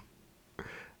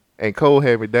 And Cole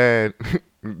had me dying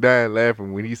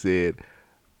laughing when he said,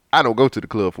 "I don't go to the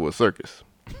club for a circus."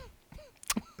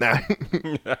 Now,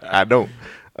 I don't.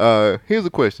 Here's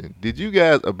a question. Did you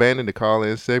guys abandon the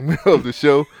call-in segment of the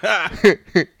show?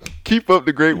 Keep up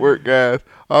the great work, guys.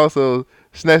 Also,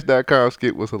 Snatch.com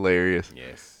skit was hilarious.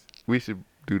 Yes. We should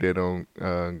do that on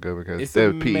Government. It's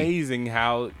amazing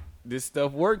how this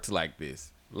stuff works like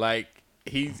this. Like,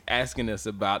 he's asking us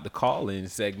about the call-in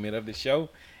segment of the show,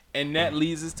 and that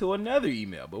leads us to another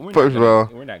email. But we're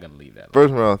not gonna leave that alone.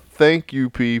 First of all, thank you,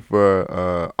 P,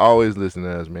 for always listening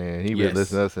to us, man. He been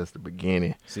listening to us since the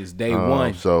beginning, since day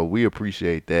one. So we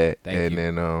appreciate that. Thank you.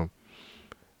 Then,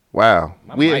 wow,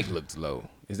 my mic looks low.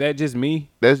 Is that just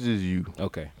me? That's just you.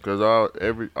 Okay. Because all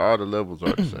the levels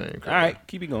are the same. All right,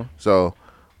 keep it going. So,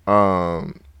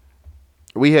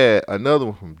 we had another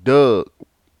one from Doug.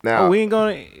 Now, we ain't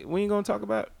gonna talk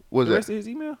about the rest of his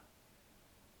email.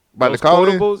 About the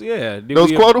quotables? Yeah.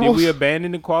 Quotables? Did we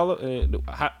abandon the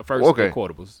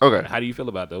quotables? Okay. How do you feel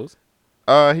about those?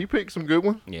 He picked some good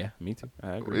ones. Yeah, me too.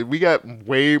 I agree. We got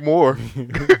way more.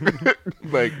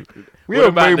 Like, we what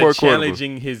have about way more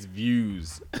challenging his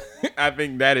views? I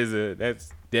think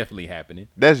that's definitely happening.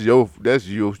 That's your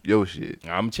shit.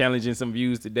 I'm challenging some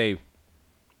views today.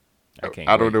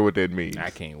 I don't know what that means. I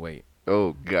can't wait.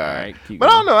 Oh God! Right, but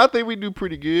I don't know. I think we do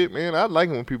pretty good, man. I like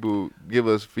when people give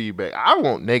us feedback. I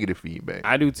want negative feedback.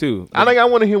 I do too. I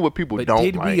want to hear what people don't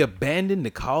like. Did we abandon the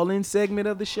call-in segment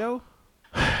of the show?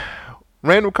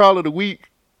 Random call of the week?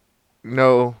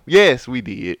 No. Yes, we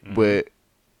did. But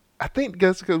I think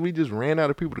that's because we just ran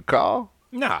out of people to call.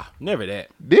 Nah, never that.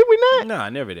 Did we not? Nah,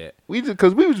 never that. We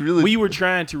were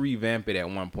trying to revamp it at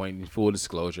one point. In full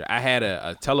disclosure, I had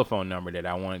a telephone number that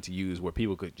I wanted to use where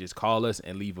people could just call us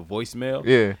and leave a voicemail.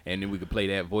 Yeah, and then we could play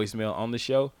that voicemail on the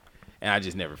show. And I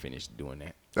just never finished doing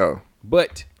that. Oh,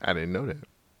 but I didn't know that.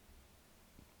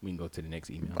 We can go to the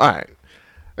next email. All right.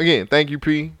 Again, thank you,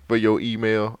 P, for your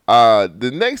email.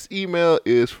 The next email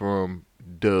is from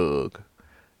Doug,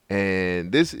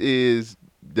 and this is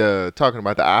talking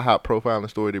about the IHOP profiling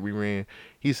story that we ran.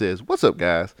 He says, "What's up,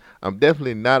 guys? I'm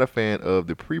definitely not a fan of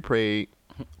the prepaid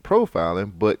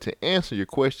profiling, but to answer your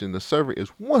question, the server is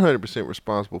 100%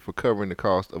 responsible for covering the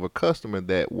cost of a customer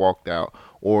that walked out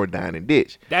or dined and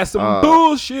ditch. That's some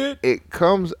bullshit. It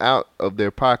comes out of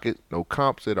their pocket, no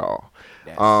comps at all."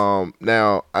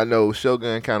 Now I know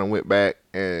Shogun kind of went back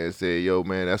and said, "Yo,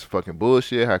 man, that's fucking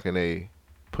bullshit. How can they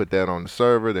put that on the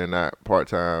server? They're not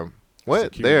part-time."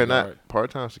 What? They're not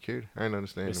part-time security? I didn't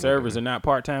understand. The servers are not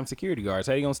part-time security guards.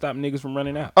 How you gonna stop niggas from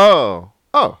running out? Oh.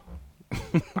 I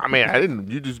mean, I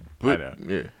didn't. You just put.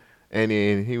 Yeah. And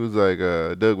then he was like,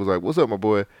 Doug was like, "What's up, my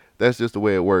boy? That's just the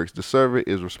way it works. The server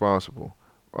is responsible.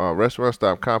 Restaurants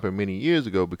stopped comping many years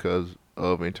ago because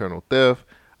of internal theft.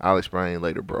 I'll explain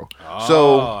later, bro."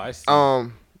 I see.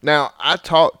 Now I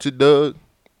talked to Doug.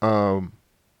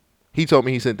 He told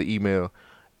me he sent the email,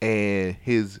 and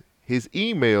his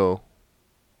email.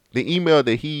 The email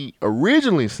that he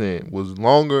originally sent was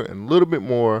longer and a little bit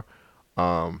more,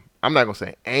 I'm not going to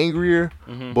say angrier,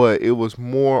 but it was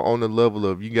more on the level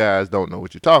of, you guys don't know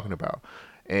what you're talking about.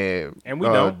 And we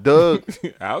don't. Doug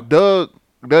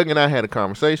and I had a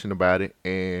conversation about it,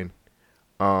 and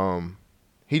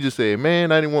he just said,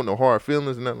 "Man, I didn't want no hard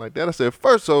feelings and nothing like that." I said,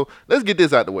 so let's get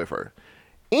this out the way first.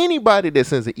 Anybody that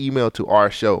sends an email to our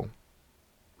show,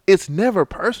 it's never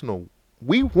personal.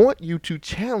 We want you to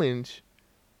challenge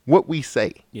what we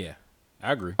say. Yeah,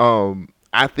 I agree.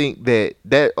 I think that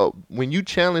when you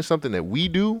challenge something that we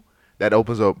do, that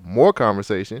opens up more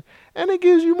conversation and it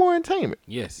gives you more entertainment.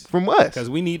 Yes, from us, because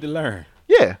we need to learn.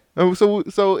 Yeah.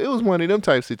 So it was one of them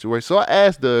type situations. So I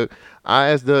asked Doug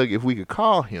if we could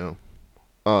call him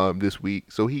this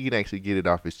week so he can actually get it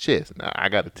off his chest. Now I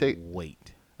got to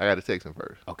text him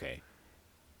first. Okay.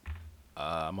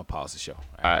 I'm gonna pause the show.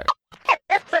 All right.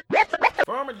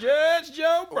 Former Judge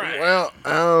Joe Brown.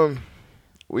 Well,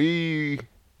 we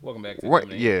welcome back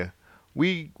to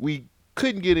we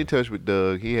couldn't get in touch with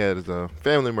Doug. He had his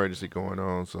family emergency going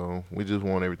on, so we just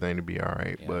want everything to be all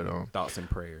right. Yeah, but thoughts and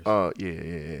prayers.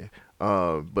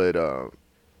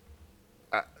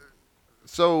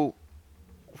 So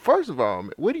first of all,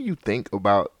 what do you think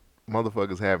about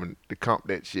motherfuckers having to comp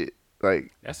that shit?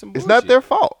 Like, that's some it's bullshit. not their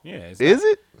fault. Yeah, is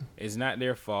it? It's not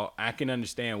their fault. I can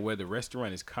understand where the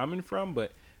restaurant is coming from,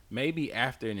 but maybe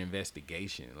after an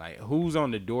investigation, like who's on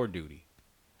the door duty?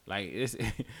 Like it's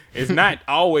not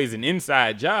always an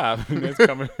inside job that's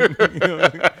coming.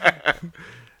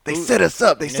 They set us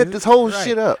up. They set this whole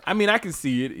shit up. I mean, I can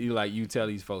see it. You tell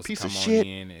these folks Piece to of come shit.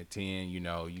 on in at 10. You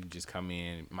just come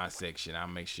in my section. I'll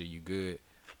make sure you good.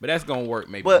 But that's gonna work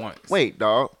maybe once. Wait,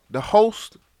 dog. The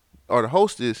host or the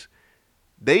hostess,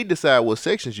 they decide what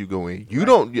sections you go in. You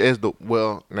don't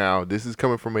now this is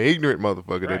coming from an ignorant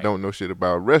motherfucker that don't know shit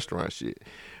about restaurant shit.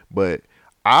 But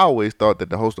I always thought that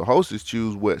the host or hostess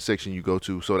choose what section you go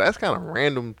to. So that's kind of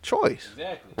random choice.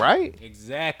 Exactly. Right?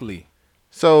 Exactly.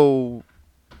 So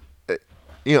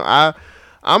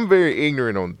I'm very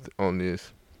ignorant on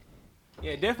this.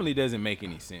 Yeah, it definitely doesn't make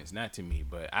any sense. Not to me,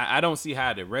 but I don't see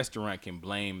how the restaurant can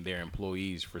blame their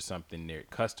employees for something their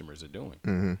customers are doing.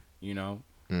 Mm-hmm. You know?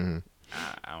 Mm-hmm.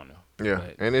 I don't know. Yeah,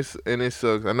 and it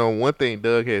sucks. I know one thing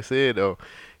Doug had said though.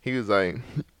 He was like,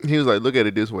 look at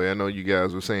it this way. I know you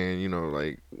guys were saying,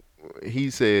 like,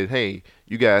 he said, hey,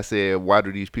 you guys said, why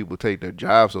do these people take their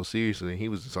job so seriously? And he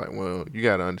was just like, well, you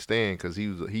got to understand, because he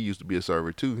used to be a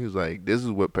server too. He was like, this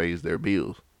is what pays their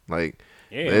bills. Like,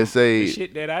 let's say the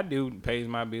shit that I do pays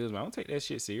my bills, but I don't take that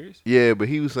shit serious. Yeah, but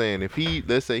he was saying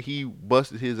let's say he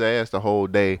busted his ass the whole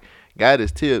day, got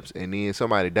his tips, and then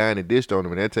somebody dined and dished on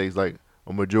him, and that takes like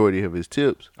a majority of his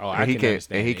tips. Oh, and I he can can't,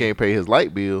 understand. And he can't pay his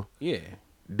light bill. Yeah.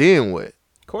 Then what?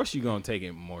 Of course you're gonna take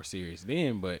it more serious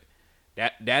then, but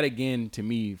that again to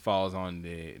me falls on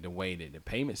the way that the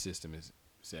payment system is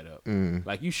set up.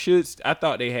 Like you should. I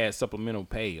thought they had supplemental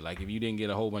pay. Like if you didn't get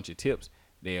a whole bunch of tips,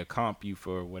 they'll comp you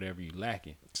for whatever you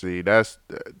lacking. See, that's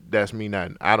me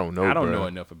not. I don't know. I don't know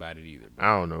enough about it either. Bro.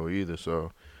 I don't know either.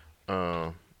 So,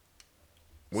 we'll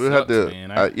Sucks, have to.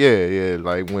 Man. Yeah.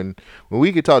 Like when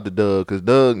we could talk to Doug, because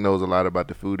Doug knows a lot about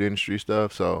the food industry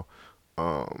stuff. So,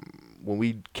 when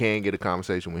we can get a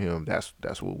conversation with him, that's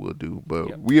what we'll do.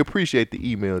 But we appreciate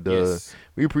the email, Doug. Yes.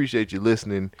 We appreciate you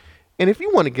listening. And if you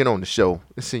want to get on the show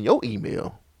and send your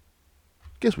email,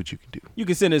 guess what you can do? You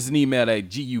can send us an email at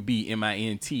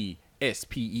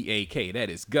GUBMINTSPEAK. That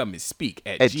is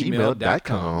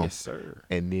governmentspeak@gmail.com. Yes, sir.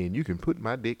 And then you can put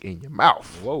my dick in your mouth.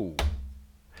 Whoa.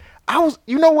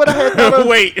 You know what I had thought of?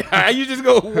 Wait, you just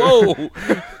go, whoa. Whoa.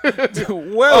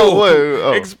 Oh, wait,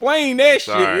 oh. Explain that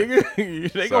shit,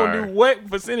 nigga. They gonna do what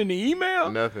for sending the email?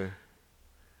 Nothing.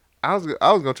 I was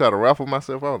gonna try to raffle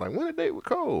myself. I was like, win a date with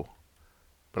Cole.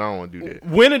 But I don't want to do that.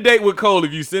 Win a date with Cole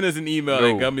if you send us an email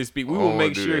at Government Speak. We will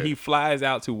make sure he flies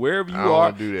out to wherever you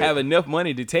are, have enough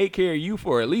money to take care of you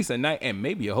for at least a night and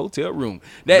maybe a hotel room.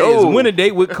 That is Win a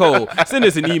Date with Cole. Send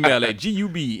us an email at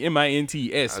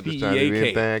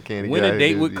GUBMINTSPEAK. Win a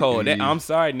date with Cole. I'm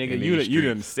sorry, nigga. You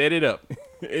done set it up.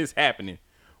 It's happening.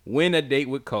 Win a date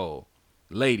with Cole.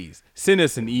 Ladies, send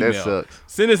us an email. That sucks.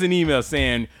 Send us an email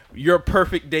saying your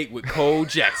perfect date with Cole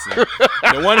Jackson.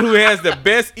 The one who has the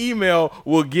best email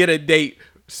will get a date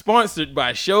sponsored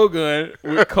by Shogun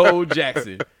with Cole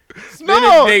Jackson. You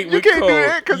can't do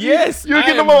that because you're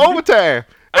getting more overtime.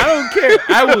 I don't care.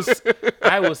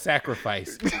 I will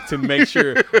sacrifice to make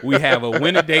sure we have a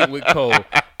win a date with Cole.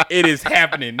 It is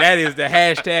happening. That is the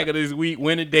hashtag of this week.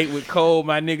 Win a date with Cole,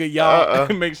 my nigga. Y'all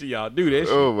make sure y'all do that shit.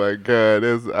 Oh my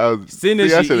God. Send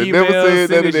us I your email. Never said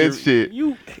none of that shit.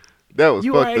 That was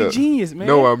you fucked are a up. genius, man.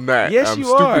 No, I'm not. Yes, I'm you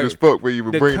stupid are. as fuck for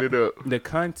even bringing it up. The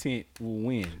content will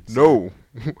win. So.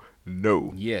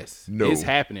 No. Yes. No. It's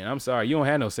happening. I'm sorry. You don't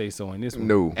have no say-so in this one.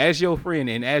 No. As your friend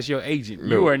and as your agent,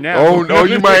 no. you are now. Oh, no,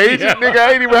 you my agent? Nigga,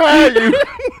 I ain't even hired you.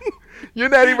 You're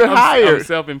not even hired. I'm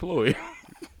self-employed.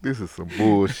 This is some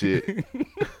bullshit.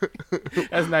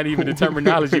 That's not even the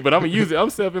terminology, but I'm going to use it. I'm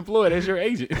self-employed as your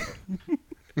agent.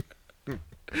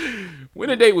 Win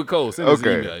a date with Cole. Send us an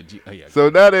Okay. email. Oh, yeah. So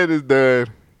now that it's done,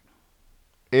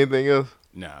 anything else?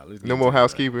 Nah, let's get No into more this,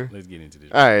 housekeeping? Let's get into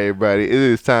this. All right, everybody. It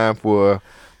is time for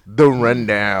the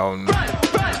rundown.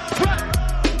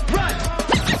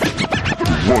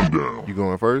 You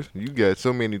going first? You got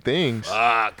so many things.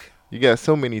 Fuck. You got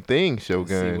so many things, Let's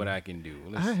see Shogun. what I can do.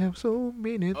 I have so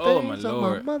many Oh, my things on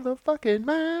Lord. my motherfucking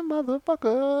mind,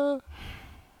 motherfucker.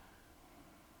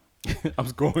 I'm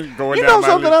going You down know my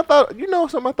something list. I thought? You know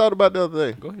something I thought about the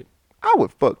other day? Go ahead. I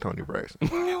would fuck Tony Braxton.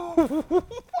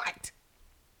 What?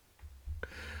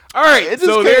 All right. It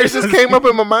so just came up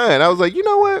in my mind. I was like, you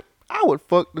know what? I would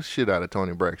fuck the shit out of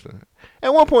Tony Braxton.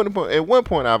 At one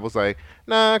point, I was like,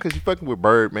 nah, because you fucking with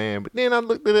Birdman. But then I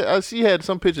looked at it. She had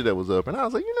some picture that was up, and I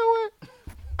was like, you know what?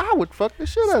 I would fuck the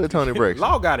shit out of Tony Braxton.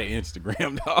 Log out of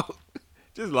Instagram, dog.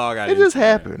 Just log out. It just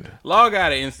happened. Log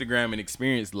out of Instagram and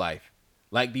experience life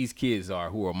like these kids are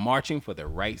who are marching for their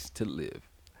rights to live.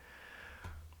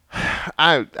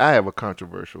 I have a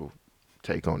controversial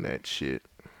take on that shit.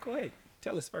 Go ahead.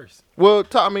 Tell us first. Well,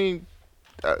 I mean,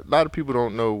 a lot of people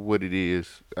don't know what it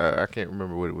is. I can't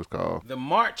remember what it was called. The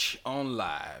March on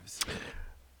Lives.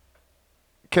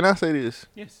 Can I say this?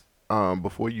 Yes.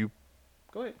 Before you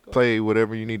Go ahead. play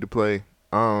whatever you need to play.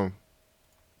 I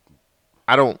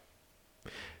don't.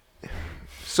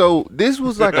 So this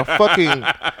was like a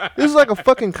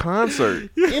fucking concert.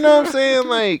 You know what I'm saying?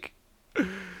 Like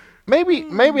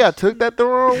maybe I took that the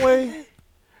wrong way.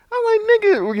 I'm like,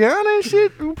 nigga, Rihanna and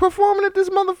shit performing at this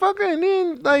motherfucker, and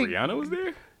then like Rihanna was there?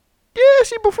 yeah,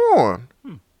 she performed.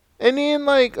 And then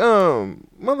like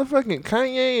motherfucking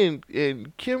Kanye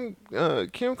and Kim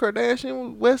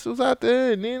Kardashian West was out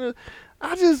there, and then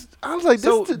I was like,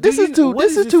 So, this is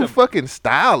this too a- fucking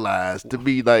stylized to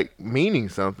be like meaning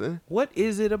something. What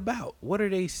is it about? What are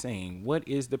they saying? What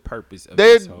is the purpose of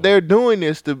this whole... They're doing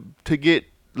this to get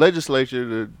legislature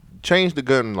to change the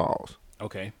gun laws.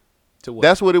 Okay. To what?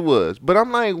 That's what it was. But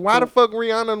I'm like, why the fuck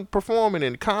Rihanna performing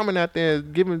and Common out there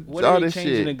giving What all are they this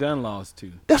changing the shit? gun laws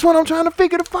to? That's what I'm trying to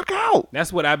figure the fuck out.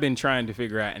 That's what I've been trying to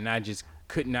figure out, and I just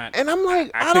could not. And I'm like,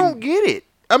 I I don't couldn't- get it.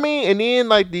 I mean, and then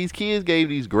like these kids gave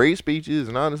these great speeches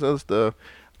and all this other stuff.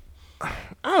 I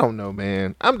don't know,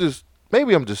 man.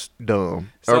 Maybe I'm just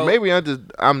dumb, or So- maybe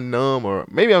I'm numb, or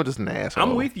maybe I'm just an asshole.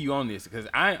 I'm with you on this because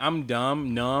I'm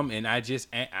dumb, numb, and I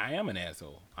am an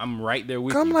asshole. I'm right there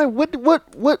with I'm you. like,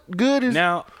 what good is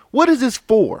Now- What is this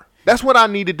for? That's what I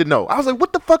needed to know. I was like,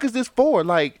 what the fuck is this for?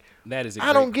 Like, That is a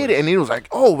I don't great get it. And it was like,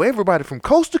 oh, everybody from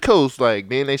coast to coast. Like,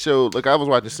 then they showed, like, I was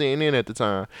watching CNN at the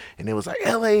time, and it was like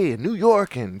LA and New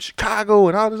York and Chicago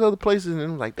and all these other places. And it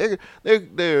was like,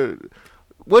 they're,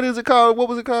 what is it called? What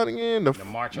was it called again? The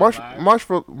March on Lives?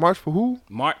 March for who?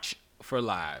 March for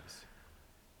Lives.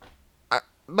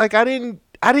 I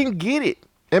didn't get it.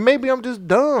 And maybe I'm just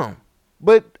dumb.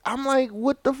 But I'm like,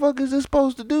 what the fuck is this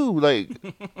supposed to do? Like,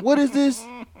 what is this?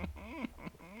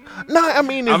 No, I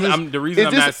mean, the reason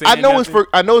I'm not saying I know nothing-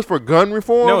 I know it's for gun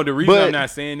reform. No, the reason but I'm not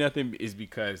saying nothing is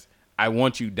because I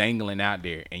want you dangling out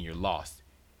there and you're lost,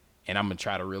 and I'm gonna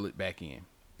try to reel it back in.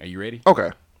 Are you ready?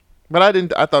 Okay, but I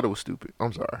didn't. I thought it was stupid.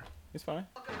 I'm sorry. It's fine.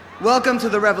 Welcome to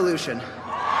the revolution.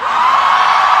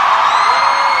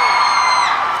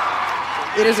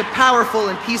 It is a powerful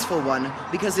and peaceful one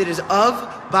because it is of,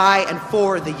 by, and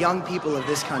for the young people of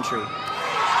this country.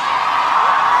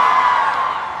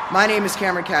 My name is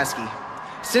Cameron Kasky.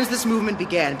 Since this movement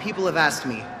began, people have asked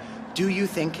me, do you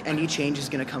think any change is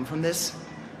going to come from this?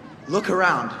 Look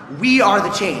around. We are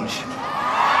the change.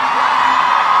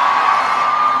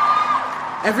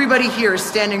 Everybody here is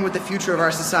standing with the future of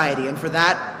our society, and for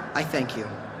that, I thank you.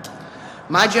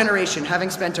 My generation, having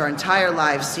spent our entire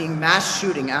lives seeing mass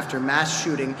shooting after mass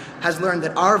shooting, has learned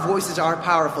that our voices are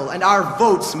powerful and our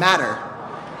votes matter.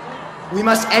 We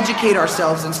must educate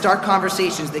ourselves and start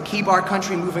conversations that keep our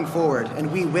country moving forward, and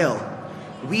we will.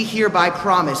 We hereby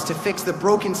promise to fix the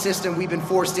broken system we've been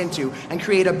forced into and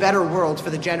create a better world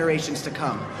for the generations to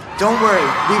come. Don't worry,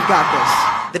 we've got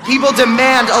this. The people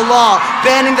demand a law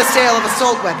banning the sale of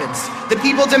assault weapons. The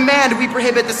people demand we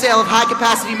prohibit the sale of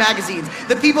high-capacity magazines.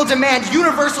 The people demand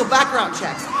universal background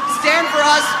checks. Stand for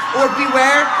us or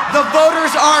beware, the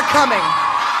voters are coming.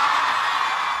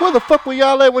 Where the fuck were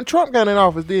y'all at when Trump got in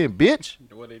office then, bitch?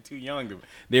 Well, they're too young to.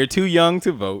 They're too young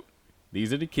to vote.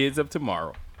 These are the kids of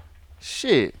tomorrow.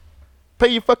 Shit. Pay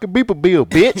your fucking beeper bill,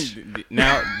 bitch.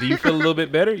 Now, do you feel a little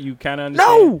bit better? You kind of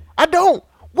understand? No, I don't.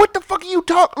 What the fuck are you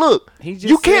talk? Look, He just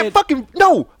you can't said- fucking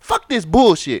no. Fuck this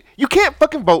bullshit. You can't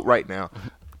fucking vote right now.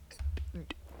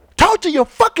 Talk to your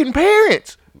fucking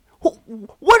parents.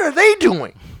 What are they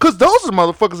doing? Cause those are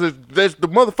motherfuckers that's the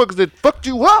motherfuckers that fucked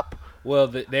you up.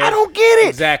 Well, I don't get it.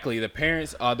 Exactly. The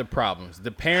parents are the problems. The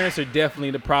parents are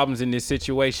definitely the problems in this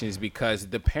situation, is because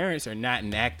the parents are not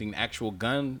enacting actual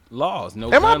gun laws.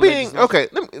 No. Am I gun being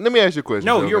legislation. okay? Let me ask you a question.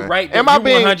 No, Joe, you're man. right. Am I You're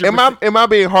being 100%. am I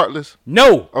being heartless?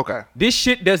 No. Okay. This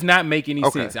shit does not make any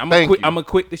Okay. sense. I'm Thank gonna quit. you. I'm gonna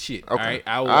quit the shit. Okay.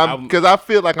 All right. Because I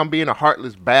feel like I'm being a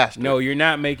heartless bastard. No, you're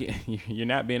not making. You're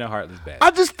not being a heartless bastard. I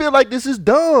just feel like this is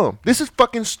dumb. This is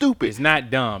fucking stupid. It's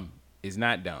not dumb. It's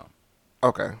not dumb.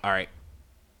 Okay. All right.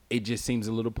 It just seems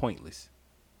a little pointless.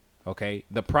 Okay.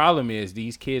 The problem is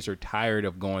these kids are tired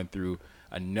of going through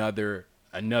another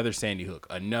Sandy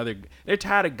Hook. They're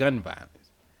tired of gun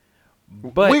violence.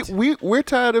 But we're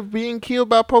tired of being killed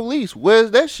by police.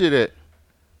 Where's that shit at?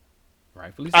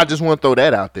 rightfully so. I just want to throw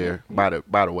that out there. By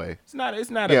the way. It's not. A Yeah,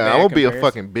 bad I'm gonna be a comparison.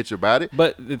 fucking bitch about it.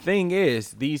 But the thing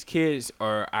is, these kids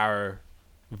are our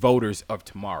voters of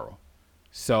tomorrow.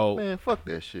 So Man, fuck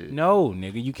that shit. no,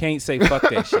 nigga, you can't say fuck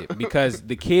that shit because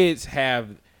the kids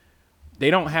they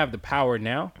don't have the power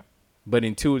now, but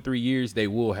in 2 or 3 years they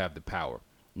will have the power.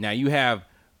 Now you have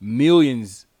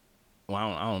millions. Well,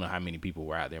 I don't know how many people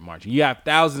were out there marching. You have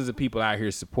thousands of people out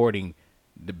here supporting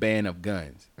the ban of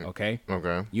guns. Okay.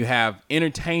 Okay. You have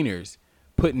entertainers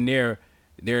putting their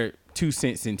 2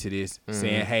 cents into this,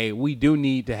 saying, "Hey, we do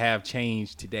need to have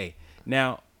change today."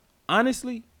 Now,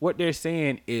 honestly, what they're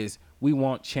saying is we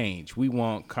want change. We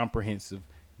want comprehensive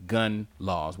gun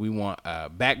laws. We want a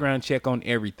background check on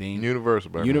everything.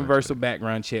 Universal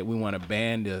Background check. We want to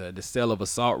ban the sale of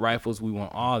assault rifles. We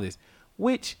want all this,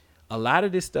 which a lot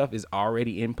of this stuff is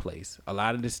already in place. A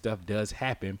lot of this stuff does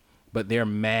happen, but they're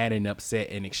mad and upset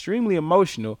and extremely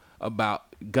emotional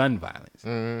about gun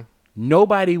violence.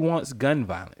 Nobody wants gun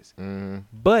violence.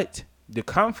 But the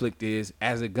conflict is,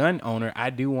 as a gun owner,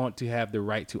 I do want to have the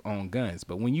right to own guns.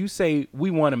 But when you say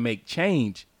we want to make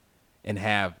change and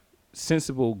have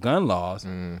sensible gun laws,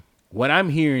 what I'm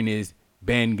hearing is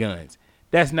ban guns.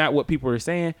 That's not what people are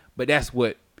saying, but that's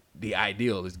what the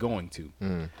ideal is going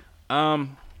to.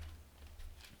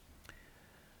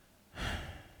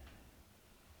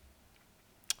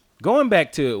 Going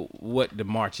back to what the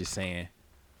march is saying,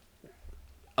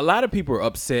 a lot of people are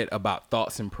upset about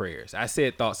thoughts and prayers. I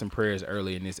said thoughts and prayers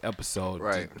earlier in this episode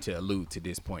to allude to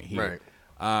this point here.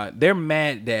 They're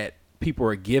mad that people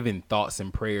are giving thoughts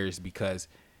and prayers because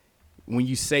when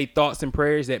you say thoughts and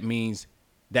prayers, that means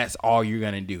that's all you're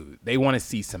going to do. They want to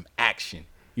see some action.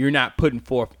 You're not putting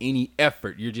forth any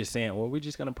effort. You're just saying, well, we're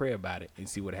just going to pray about it and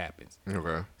see what happens.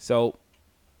 Okay. So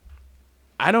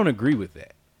I don't agree with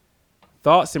that.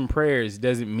 Thoughts and prayers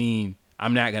doesn't mean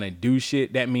I'm not going to do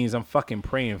shit. That means I'm fucking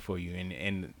praying for you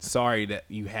and sorry that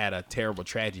you had a terrible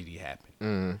tragedy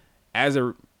happen.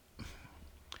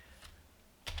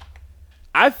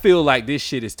 I feel like this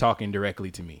shit is talking directly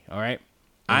to me, all right?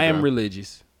 I am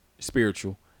religious,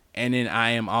 spiritual, and then I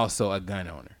am also a gun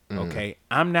owner, okay?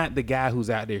 I'm not the guy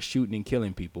who's out there shooting and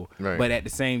killing people, but at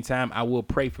the same time, I will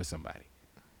pray for somebody.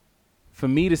 For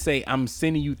me to say I'm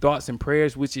sending you thoughts and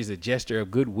prayers, which is a gesture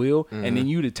of goodwill, and then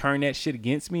you to turn that shit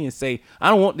against me and say, I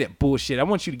don't want that bullshit. I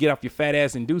want you to get off your fat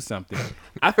ass and do something.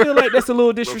 I feel like that's a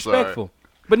little disrespectful.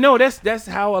 But no, that's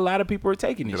how a lot of people are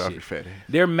taking this shit. Off your fat ass.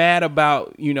 They're mad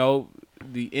about,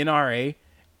 the NRA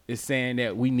is saying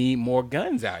that we need more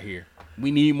guns out here. We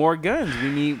need more guns. We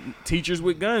need teachers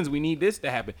with guns. We need this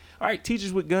to happen. All right,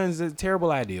 teachers with guns is a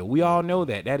terrible idea. We all know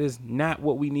that. That is not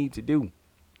what we need to do.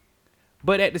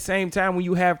 But at the same time, when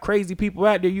you have crazy people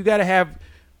out there, you got to have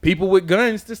people with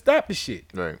guns to stop the shit.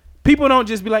 Right. People don't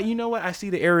just be like, you know what? I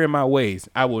see the error in my ways.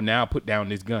 I will now put down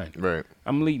this gun. Right.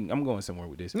 I'm leading. I'm going somewhere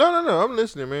with this. No. I'm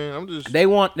listening, man. I'm just. They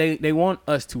want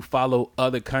us to follow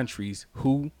other countries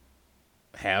who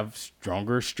have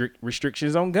stronger, strict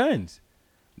restrictions on guns.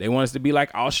 They want us to be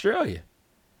like Australia.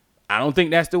 I don't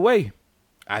think that's the way.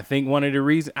 I think one of the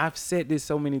reasons, I've said this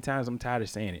so many times, I'm tired of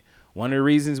saying it. One of the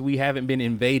reasons we haven't been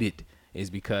invaded is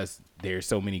because there's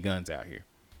so many guns out here.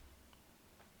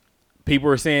 People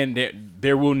are saying that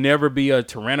there will never be a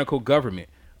tyrannical government.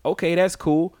 Okay, that's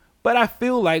cool. But I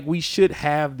feel like we should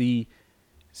have the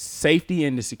safety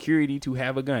and the security to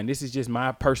have a gun. This is just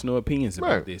my personal opinions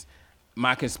about this.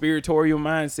 My conspiratorial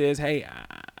mind says, hey,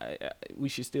 we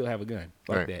should still have a gun.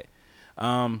 Fuck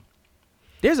that.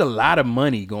 There's a lot of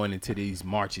money going into these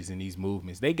marches and these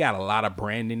movements. They got a lot of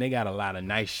branding. They got a lot of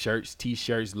nice shirts,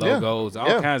 T-shirts, logos,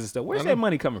 all kinds of stuff. Where's that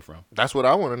money coming from? That's what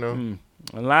I want to know.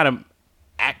 A lot of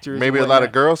actors. Maybe a lot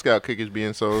of Girl Scout cookies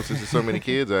being sold since there's so many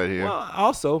kids out here. Well,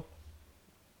 also.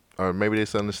 Or maybe they're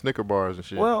selling the Snicker bars and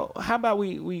shit. Well, how about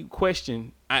we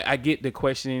question. I get the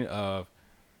questioning of,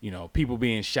 people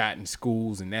being shot in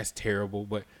schools, and that's terrible.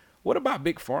 But what about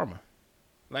Big Pharma?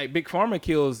 Like, Big Pharma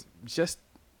kills just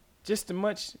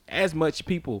as much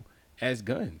people as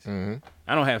guns. Mm-hmm.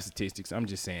 I don't have statistics. I'm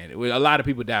just saying. A lot of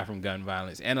people die from gun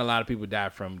violence, and a lot of people die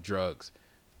from drugs,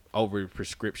 over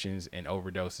prescriptions and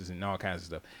overdoses and all kinds of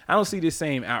stuff. I don't see the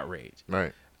same outrage.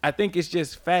 Right. I think it's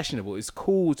just fashionable. It's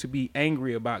cool to be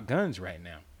angry about guns right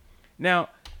now. Now,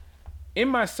 in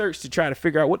my search to try to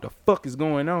figure out what the fuck is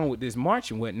going on with this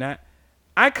march and whatnot,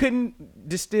 I couldn't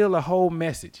distill a whole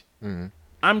message. Mm-hmm.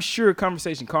 I'm sure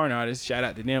Conversation Corner Artists, shout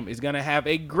out to them, is going to have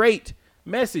a great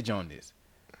message on this.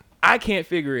 I can't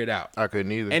figure it out. I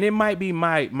couldn't either. And it might be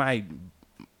my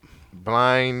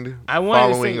blind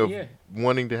following of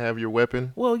wanting to have your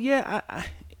weapon. Well, yeah, I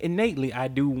innately I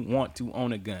do want to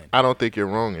own a gun. I don't think you're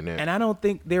wrong in that. And I don't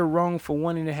think they're wrong for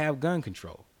wanting to have gun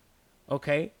control.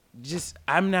 Okay? Just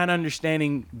I'm not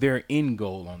understanding their end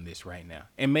goal on this right now.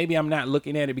 And maybe I'm not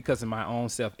looking at it because of my own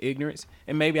self-ignorance.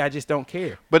 And maybe I just don't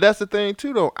care. But that's the thing,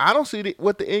 too, though. I don't see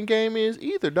what the end game is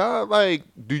either, dog. Like,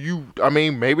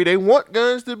 maybe they want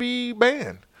guns to be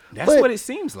banned. That's what it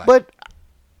seems like. But,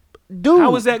 dude.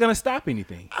 How is that going to stop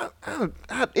anything?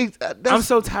 I'm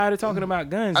so tired of talking about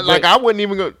guns. I wouldn't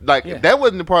even go. That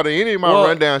wasn't a part of any of my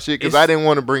rundown shit because I didn't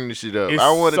want to bring the shit up.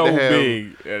 I wanted to have.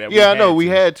 Big I know we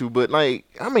had to, but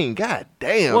god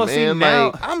damn, man.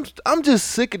 Now, I'm just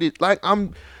sick of it.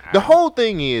 The whole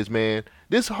thing is, man,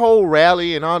 this whole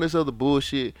rally and all this other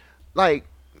bullshit.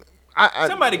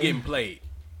 Somebody getting played.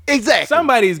 Exactly.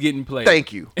 Somebody's getting played.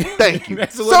 Thank you.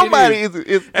 Somebody's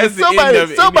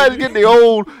getting the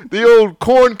old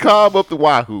corn cob up the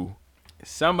wahoo.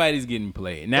 Somebody's getting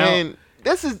played. Now, and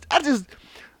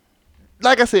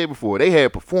like I said before, they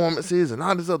had performances and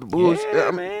all this other bullshit.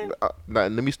 Yeah, man.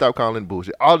 Let me stop calling it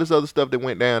bullshit. All this other stuff that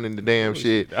went down in the damn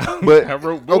shit. But I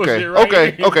wrote bullshit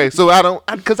okay. So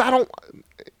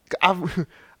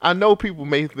I know people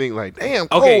may think like, damn,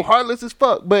 Cole, heartless as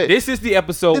fuck. But this is the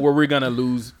episode where we're gonna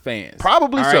lose fans.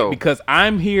 Probably so. Because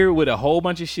I'm here with a whole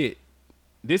bunch of shit.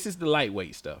 This is the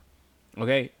lightweight stuff.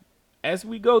 Okay? As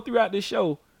we go throughout this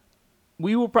show,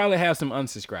 we will probably have some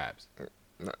unsubscribes.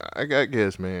 I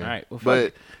guess, man. All right. Well,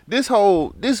 but this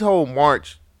whole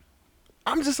march,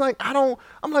 I'm just like, I'm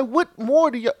like, what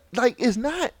more do you it's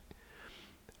not.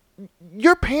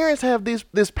 Your parents have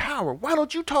this power. Why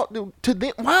don't you talk to them?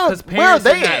 Because where are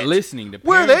they not listening.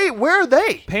 Where are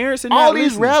they? Parents are not all listening.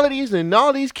 These rallies and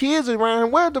all these kids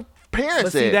around. Where are the parents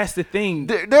but see, at? That's the thing.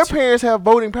 Their parents have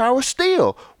voting power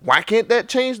still. Why can't that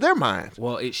change their minds?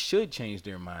 Well, it should change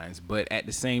their minds, but at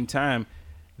the same time,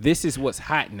 this is what's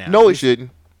hot now. No, it shouldn't.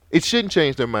 It shouldn't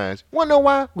change their minds. Want to know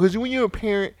why? Because when you're a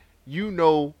parent, you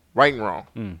know right and wrong.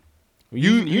 Mm.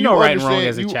 You know right and wrong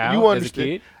as a child, as a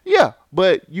kid. Yeah,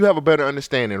 but you have a better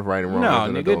understanding of right and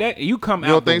wrong. No, nigga, you come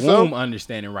out the womb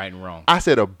understanding right and wrong. I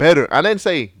said a better. I didn't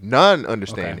say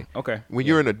non-understanding. Okay. When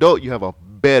you're an adult, you have a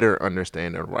better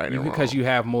understanding of right and wrong. Because you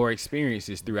have more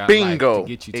experiences throughout life to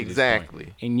get you to exactly.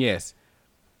 This point. And yes,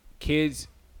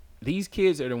 these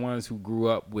kids are the ones who grew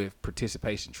up with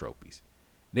participation trophies.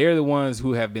 They're the ones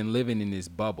who have been living in this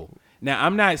bubble. Now,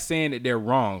 I'm not saying that they're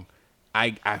wrong.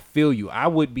 I feel you. I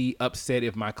would be upset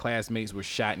if my classmates were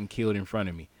shot and killed in front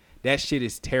of me. That shit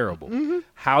is terrible. Mm-hmm.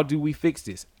 How do we fix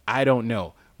this? I don't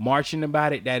know. Marching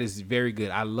about it, that is very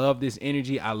good. I love this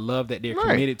energy. I love that they're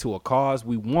committed to a cause.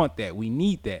 We want that. We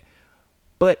need that.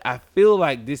 But I feel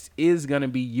like this is going to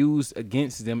be used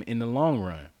against them in the long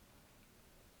run.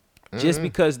 Mm-hmm. Just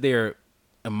because they're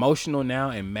emotional now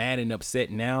and mad and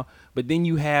upset now, but then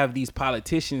you have these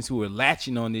politicians who are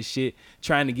latching on this shit,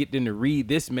 trying to get them to read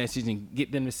this message and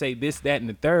get them to say this, that, and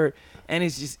the third, and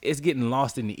it's getting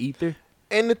lost in the ether.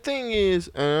 And the thing is,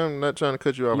 and I'm not trying to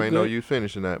cut you off, I know you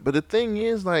finishing that, but the thing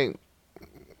is, I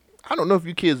don't know if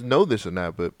you kids know this or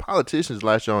not, but politicians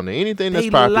latch on to anything that's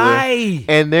popular,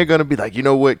 and they're gonna be like, you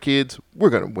know what, kids,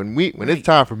 we're gonna when it's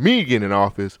time for me to get in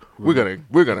office, we're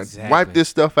gonna wipe this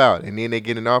stuff out, and then they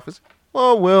get in office.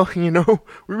 Oh, well,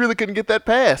 we really couldn't get that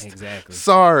passed. Exactly.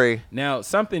 Sorry. Now,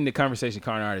 something the Conversation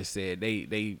Corner Artist said,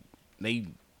 they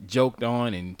joked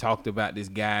on and talked about this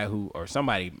guy or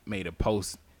somebody made a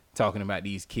post talking about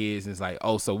these kids. And it's like,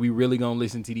 oh, so we really going to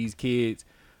listen to these kids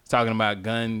talking about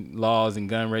gun laws and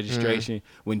gun registration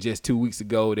when just 2 weeks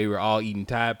ago they were all eating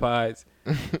Tide Pods?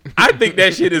 I think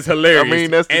that shit is hilarious. I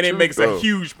mean, that's the and truth, it makes though. a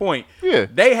huge point. Yeah.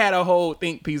 They had a whole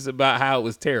think piece about how it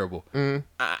was terrible. Mm.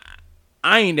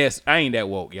 I ain't that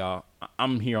woke, y'all.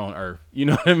 I'm here on Earth. You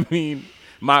know what I mean?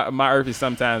 My Earth is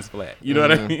sometimes flat. You know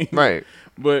what I mean? Right.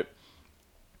 But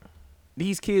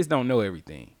these kids don't know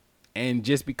everything. And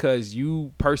just because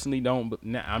you personally don't,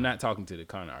 I'm not talking to the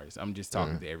con artists. I'm just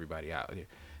talking to everybody out here.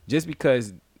 Just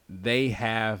because they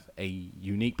have a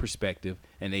unique perspective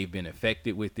and they've been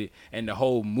affected with it, and the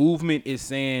whole movement is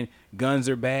saying guns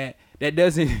are bad, that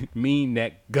doesn't mean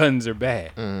that guns are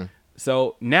bad.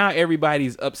 So now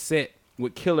everybody's upset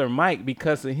with Killer Mike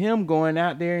because of him going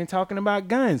out there and talking about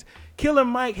guns. Killer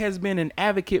Mike has been an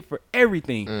advocate for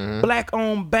everything.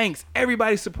 Black-owned banks,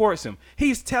 everybody supports him.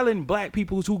 He's telling black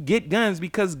people to get guns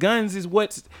because guns is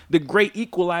what's the great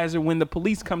equalizer when the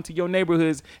police come to your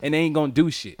neighborhoods and they ain't gonna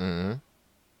do shit.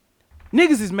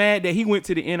 Niggas is mad that he went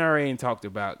to the NRA and talked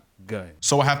about guns.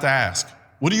 So I have to ask,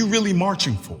 what are you really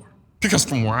marching for? Because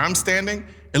from where I'm standing,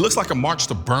 it looks like a march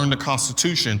to burn the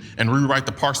Constitution and rewrite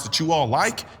the parts that you all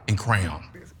like in crayon.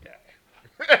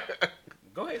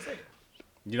 Go ahead, say it.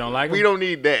 You don't like him? We don't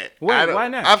need that. Why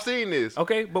not? I've seen this.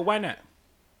 Okay, but why not?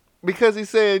 Because he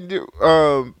said,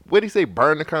 what did he say?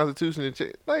 Burn the Constitution and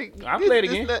shit. Like, I'll play it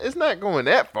again. It's not going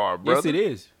that far, brother. Yes, it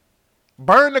is.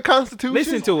 Burn the Constitution.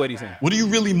 Listen to what he's saying. What are you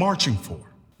really marching for?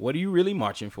 What are you really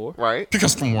marching for? Right.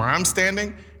 Because from where I'm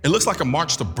standing, it looks like a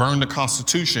march to burn the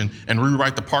Constitution and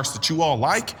rewrite the parts that you all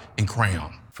like in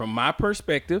crayon. From my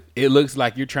perspective, it looks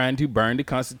like you're trying to burn the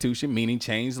Constitution, meaning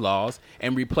change laws,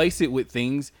 and replace it with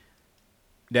things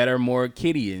that are more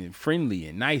kiddie and friendly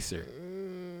and nicer.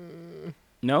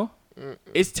 No?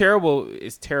 It's terrible.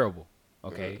 It's terrible.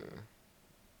 Okay?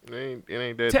 It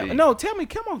ain't that deep. No, tell me.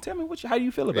 Come on. Tell me how do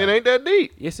you feel about it? It ain't that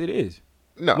deep. Yes, it is.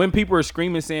 No. When people are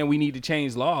screaming saying we need to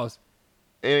change laws,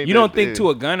 It ain't you don't that think deep. to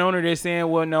a gun owner they're saying,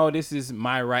 well, no, this is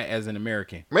my right as an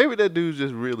American. Maybe that dude's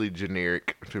just really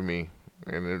generic to me.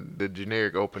 And the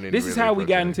generic opening. This is how we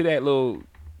got into that little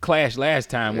clash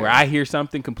last time where I hear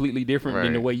something completely different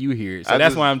than the way you hear it. So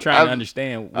that's why I'm trying to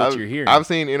understand what you're hearing. I've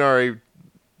seen NRA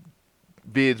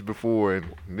bids before, and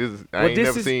I ain't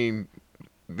never seen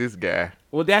this guy.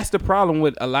 Well, that's the problem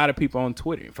with a lot of people on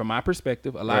Twitter. From my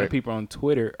perspective, a lot of people on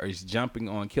Twitter are just jumping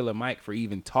on Killer Mike for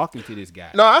even talking to this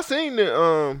guy. No, I seen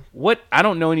the What? I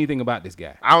don't know anything about this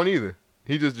guy. I don't either.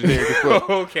 He just generic as fuck.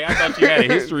 Okay, I thought you had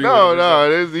a history.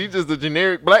 No, he's just a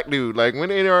generic black dude. Like, when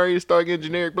the NRA start getting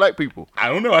generic black people? I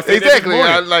don't know. I said exactly.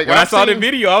 That when I saw the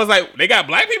video, I was like, they got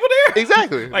black people there?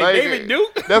 Exactly. like David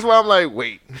Duke? That's why I'm like,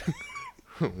 wait.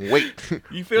 Wait.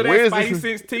 You feel that spidey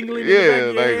sense tingling in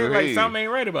the back of your head? Like something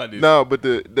ain't right about this. No, but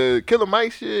the Killer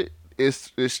Mike shit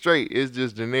is straight. It's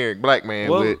just generic black man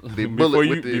with the bullet.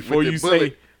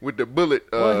 With the bullet.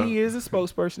 Well, he is a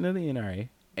spokesperson of the NRA.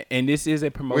 And this is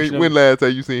a promotion. When last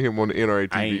time you seen him on the NRA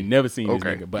TV? I ain't never seen this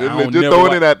nigga. But just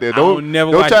throwing it out there. Don't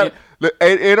try.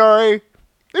 NRA.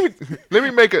 Let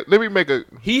me make a.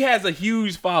 He has a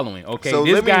huge following. Okay, So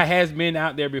this guy has been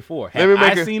out there before. Have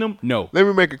I seen him? No. Let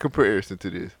me make a comparison to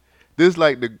this. This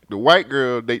like the white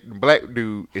girl dating the black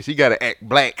dude, and she gotta act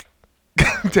black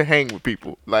to hang with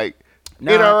people. Like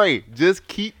NRA, just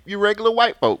keep your regular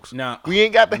white folks. We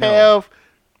ain't got to have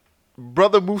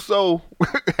Brother Musso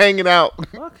hanging out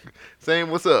saying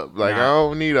what's up. Like, I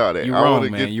don't need all that. You're wrong,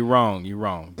 man. You're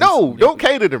wrong. No, don't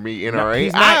cater to me, NRA. No,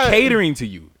 he's not catering to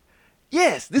you.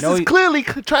 Yes, this is clearly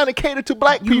trying to cater to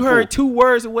black people. You heard 2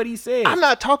 words of what he said. I'm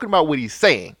not talking about what he's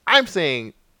saying. I'm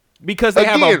saying because they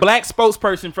have a black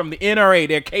spokesperson from the NRA,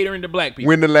 they're catering to black people.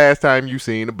 When the last time you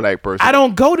seen a black person? I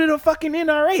don't go to the fucking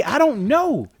NRA. I don't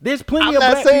know. There's plenty of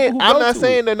black people who go to it. I'm not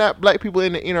saying they're not black people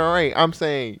in the NRA. I'm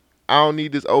saying I don't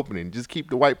need this opening. Just keep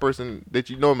the white person that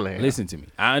you normally have. Listen to me.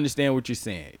 I understand what you're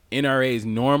saying. NRA is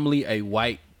normally a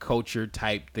white culture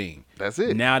type thing. That's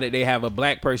it. Now that they have a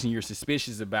black person, you're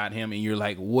suspicious about him, and you're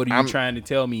like, "What are you trying to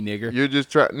tell me, nigga?" You're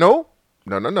just trying. No.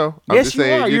 I'm yes, just you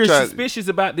saying are. You're suspicious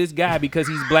about this guy because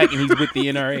he's black and he's with the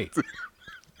NRA.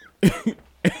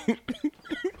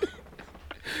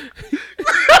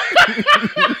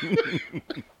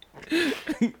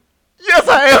 Yes,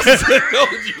 I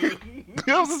am.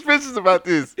 I'm suspicious about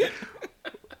this.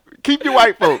 Keep your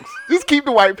white folks. Just keep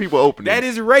the white people open. That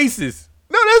is racist.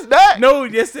 No, that's not. No,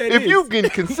 yes, that is. If you can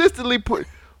consistently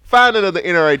find another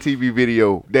NRA TV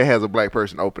video that has a black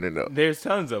person opening up. There's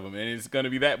tons of them, and it's going to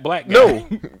be that black guy. No,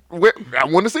 I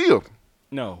want to see them.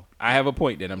 No, I have a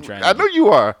point that I'm trying to I know you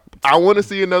are. I want to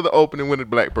see another opening with a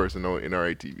black person on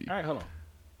NRA TV. All right, hold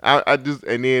on.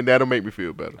 And then that'll make me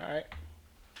feel better. All right.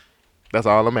 That's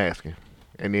all I'm asking.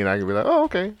 And then I can be like, oh,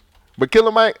 okay. But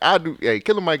Killer Mike,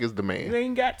 Killer Mike is the man. You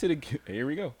ain't got to the. Here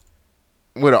we go.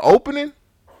 With an opening?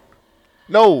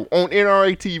 No, on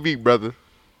NRA TV, brother.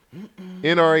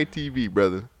 NRA TV,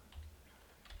 brother.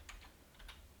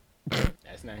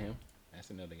 That's not him. That's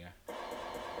another guy.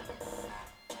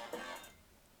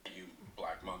 You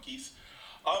black monkeys.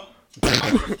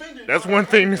 That's one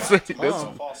thing to say.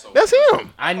 That's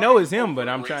him. I know it's him, but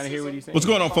I'm trying to hear what he's saying. What's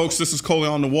going on, folks? This is Cole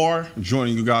on Noir,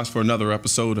 joining you guys for another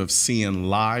episode of CN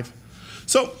Live.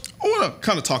 So I want to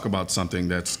kind of talk about something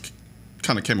that's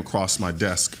kind of came across my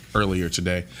desk earlier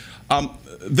today.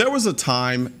 There was a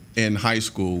time in high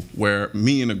school where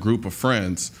me and a group of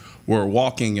friends were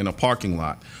walking in a parking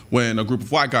lot when a group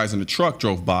of white guys in a truck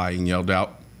drove by and yelled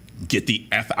out, "Get the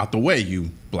F out the way,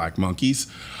 you black monkeys."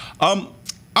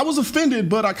 I was offended,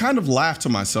 but I kind of laughed to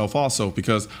myself also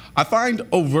because I find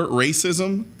overt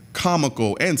racism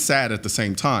comical and sad at the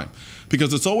same time,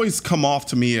 because it's always come off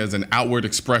to me as an outward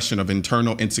expression of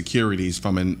internal insecurities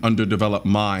from an underdeveloped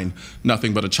mind,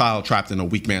 nothing but a child trapped in a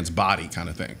weak man's body kind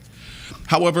of thing.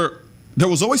 However, there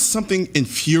was always something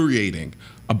infuriating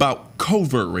about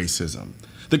covert racism,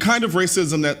 the kind of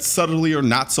racism that subtly or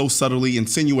not so subtly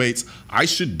insinuates I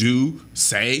should do,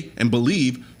 say, and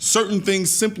believe certain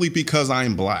things simply because I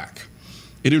am black.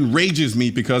 It enrages me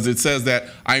because it says that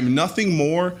I am nothing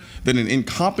more than an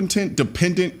incompetent,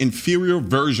 dependent, inferior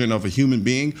version of a human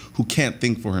being who can't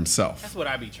think for himself. That's what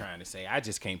I be trying to say. I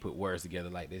just can't put words together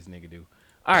like this nigga do.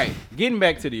 All right, getting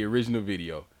back to the original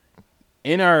video.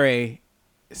 NRA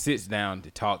sits down to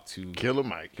talk to Killer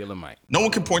Mike. No one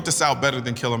can point this out better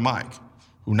than Killer Mike,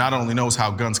 who not only knows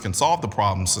how guns can solve the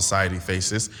problems society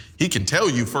faces, he can tell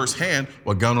you firsthand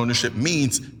what gun ownership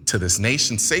means to this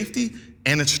nation's safety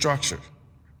and its structure.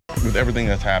 With everything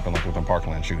that's happened, like with the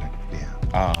Parkland shooting.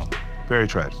 Yeah. Very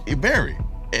tragic. Very.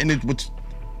 And what's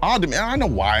odd to me, and I know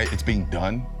why it's being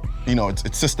done. You know,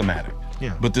 it's systematic.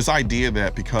 Yeah. But this idea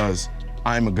that because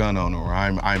I'm a gun owner or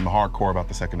I'm hardcore about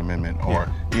the Second Amendment or,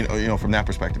 you know, from that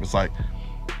perspective, it's like,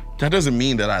 that doesn't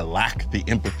mean that I lack the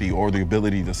empathy or the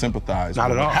ability to sympathize.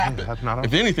 Not with at what all. happened. That's not at all.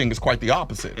 If anything, it's quite the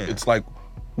opposite. Yeah. It's like,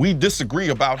 we disagree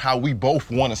about how we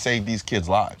both want to save these kids'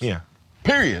 lives. Yeah.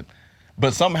 Period.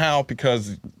 But somehow,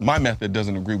 because my method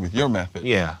doesn't agree with your method,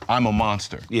 I'm a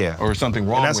monster. Yeah. Or something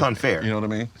wrong And that's with unfair. it. You know what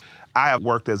I mean? I have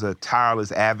worked as a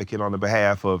tireless advocate on the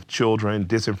behalf of children,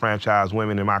 disenfranchised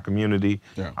women in my community.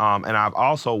 Yeah. And I've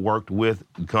also worked with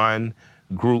gun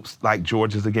groups like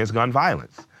Georgians Against Gun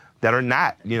Violence that are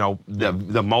not, you know,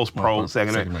 the most pro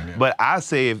Second Amendment. Yeah. But I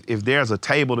say if there's a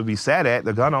table to be sat at,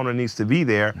 the gun owner needs to be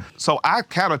there. So I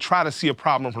kind of try to see a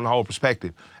problem from the whole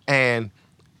perspective. And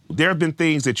there have been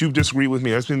things that you've disagreed with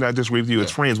me. There's been that I disagree with you. As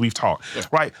friends, we've talked,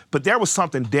 right? But there was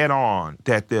something dead on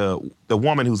that the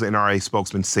woman who's the NRA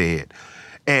spokesman said,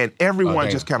 and everyone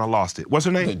just kind of lost it. What's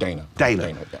her name? Dana.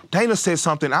 Dana said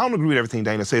something. I don't agree with everything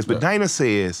Dana says, but Dana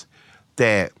says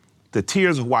that the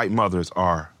tears of white mothers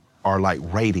are like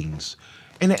ratings,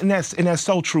 and that's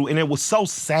so true. And it was so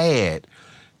sad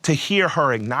to hear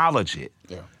her acknowledge it.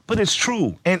 Yeah. But it's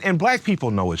true, and black people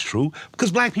know it's true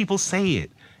because black people say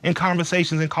it in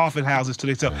conversations in coffin houses to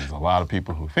themselves. There's a lot of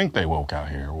people who think they woke out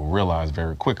here will realize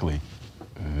very quickly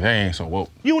they ain't so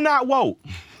woke. You not woke.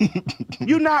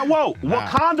 You not woke. Nah.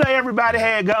 Wakanda, everybody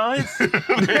had guns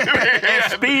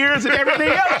and spears and everything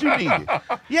else you needed.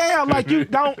 Yeah, like you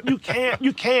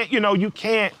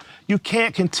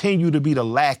can't continue to be the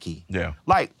lackey. Yeah.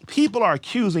 Like people are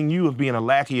accusing you of being a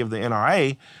lackey of the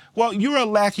NRA. Well, you're a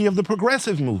lackey of the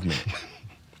progressive movement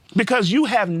because you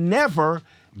have never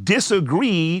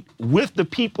disagreed with the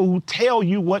people who tell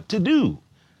you what to do.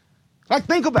 Like,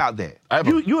 think about that.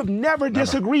 You have never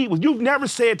disagreed with, you've never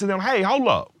said to them, hey, hold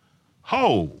up.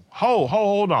 Hold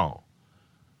on.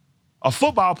 A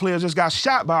football player just got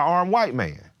shot by an armed white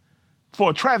man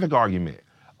for a traffic argument.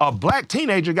 A black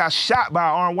teenager got shot by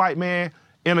an armed white man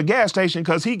in a gas station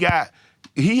because he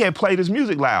had played his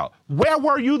music loud. Where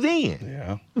were you then?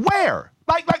 Yeah. Where?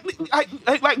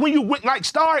 Like when you went, like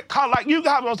start call, like you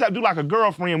got to do like a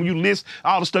girlfriend when you list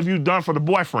all the stuff you've done for the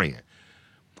boyfriend.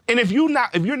 And if you're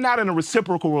not in a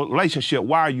reciprocal relationship,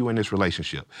 why are you in this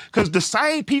relationship? Because the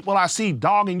same people I see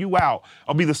dogging you out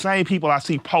will be the same people I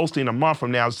see posting a month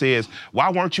from now says, why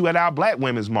weren't you at our Black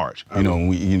Women's March? You know,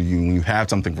 when you have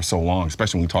something for so long,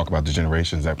 especially when we talk about the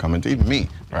generations that come into, even me,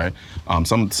 right?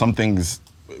 Some things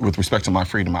with respect to my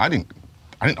freedom, I didn't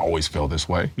always feel this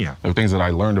way. Yeah. There were things that I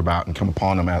learned about and come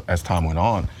upon them as time went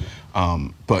on.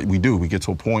 But we get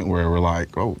to a point where we're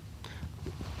like, oh,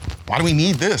 why do we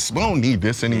need this? We don't need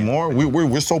this anymore. Yeah.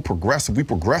 We're so progressive. We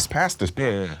progress past this.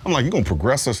 Yeah. I'm like, you're gonna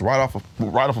progress us right off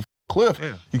a cliff.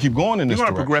 Yeah. You keep going in this direction. You're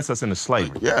gonna progress us into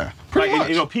slavery. Yeah, pretty much.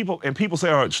 You know, people say,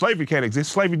 oh, slavery can't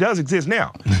exist. Slavery does exist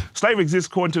now. Slavery exists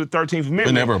according to the 13th Amendment.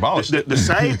 They never abolished it. The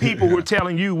same people who are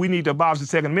telling you we need to abolish the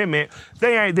Second Amendment,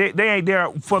 they ain't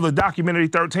there for the documentary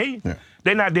 13. Yeah.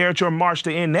 They're not there at your march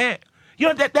to end that. You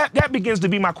know, that begins to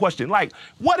be my question. Like,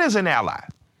 what is an ally?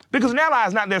 Because an ally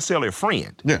is not necessarily a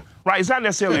friend. Yeah. Right? It's not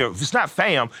necessarily, it's not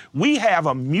fam. We have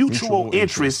a mutual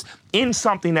interest in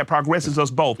something that progresses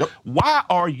us both. Yep. Why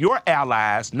are your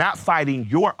allies not fighting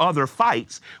your other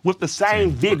fights with the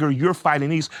same vigor you're fighting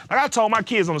these? Like I told my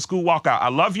kids on the school walkout, I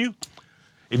love you.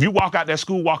 If you walk out that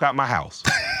school, walk out my house.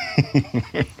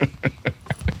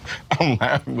 I'm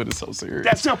laughing, but it's so serious.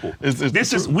 That's simple.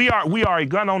 We are a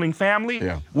gun-owning family.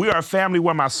 Yeah. We are a family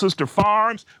where my sister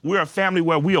farms. We're a family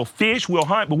where we'll fish, we'll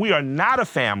hunt, but we are not a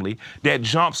family that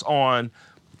jumps on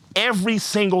every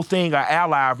single thing an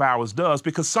ally of ours does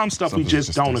because some stuff we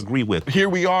just don't agree with. Here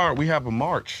we are. We have a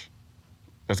march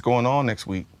that's going on next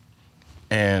week,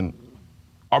 and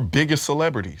our biggest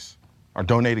celebrities are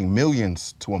donating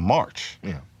millions to a march.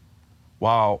 Yeah.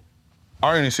 While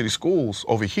our inner city schools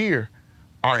over here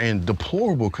are in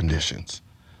deplorable conditions.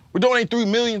 We're donating $3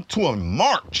 million to a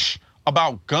march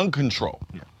about gun control.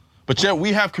 Yeah. But yet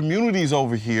we have communities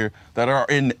over here that are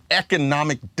in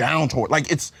economic downturn.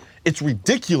 Like it's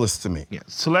ridiculous to me. Yeah.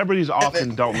 Celebrities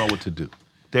often don't know what to do.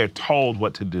 They're told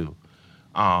what to do.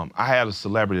 I had a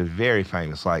celebrity that's very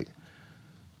famous, like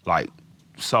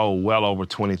sold well over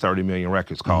 20, 30 million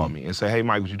records, called me and said, hey,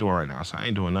 Mike, what you doing right now? I said, I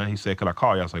ain't doing nothing. He said, could I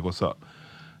call you? I was like, what's up?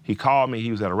 He called me.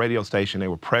 He was at a radio station. They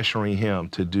were pressuring him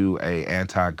to do a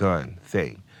anti-gun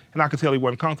thing. And I could tell he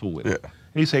wasn't comfortable with it.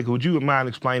 And he said, would you mind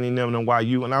explaining them and why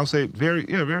you? And I would say, very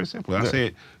simply. I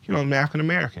said, I'm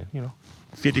African-American,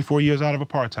 54 years out of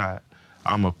apartheid.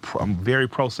 I'm very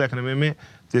pro-Second Amendment.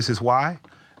 This is why.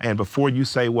 And before you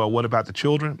say, well, what about the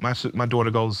children? My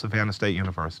daughter goes to Savannah State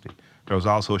University. There was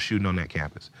also a shooting on that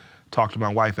campus. Talked to my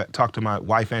wife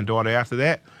and daughter after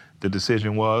that. The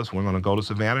decision was we're going to go to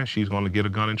Savannah. She's going to get a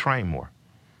gun and train more.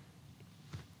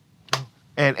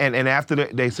 And after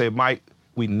that, they say, Mike,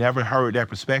 we never heard that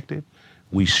perspective.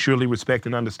 We surely respect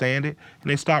and understand it.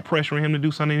 And they stopped pressuring him to do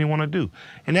something he didn't want to do.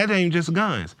 And that ain't just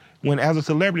guns. When, as a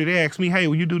celebrity, they ask me, hey,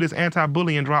 will you do this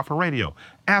anti-bullying drop for radio?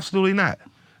 Absolutely not.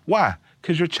 Why?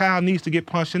 Because your child needs to get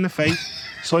punched in the face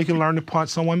so he can learn to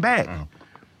punch someone back.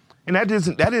 And that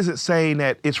isn't saying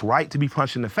that it's right to be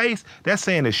punched in the face. That's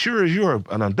saying as sure as you're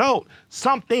an adult,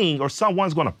 something or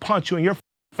someone's going to punch you in your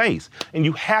face. And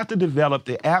you have to develop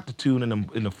the aptitude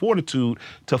and the fortitude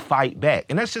to fight back.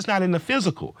 And that's just not in the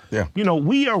physical. Yeah.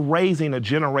 We are raising a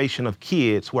generation of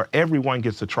kids where everyone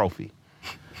gets a trophy.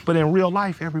 But in real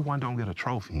life, everyone don't get a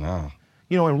trophy. No.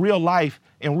 In real life,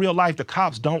 the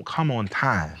cops don't come on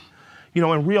time.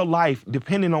 In real life,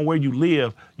 depending on where you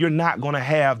live, you're not going to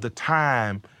have the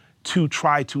time to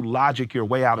try to logic your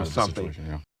way out of something.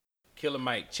 Killer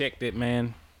Mike checked it,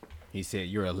 man. He said,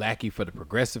 you're a lackey for the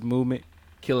progressive movement.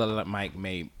 Killer Mike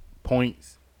made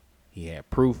points. He had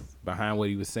proof behind what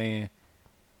he was saying.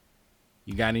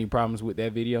 You got any problems with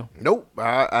that video? Nope.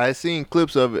 I seen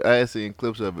clips of it. I had seen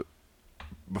clips of it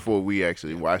before we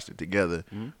actually watched it together.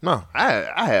 Mm-hmm. No,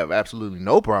 I have absolutely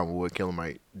no problem with what Killer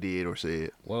Mike did or said.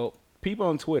 Well, people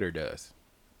on Twitter does.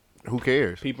 Who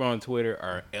cares? People on Twitter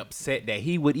are upset that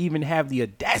he would even have the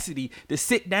audacity to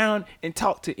sit down and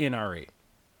talk to NRA.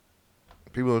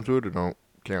 People on Twitter don't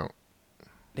count.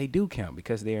 They do count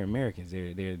because they're Americans.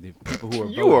 They're the people who are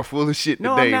You are full of shit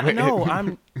today, man.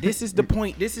 No, this is the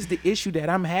point. This is the issue that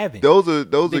I'm having. Those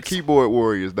are keyboard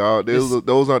warriors, dog.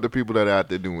 Those aren't the people that are out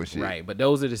there doing shit. Right, but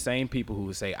those are the same people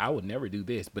who say, I would never do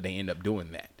this, but they end up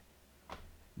doing that.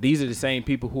 These are the same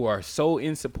people who are so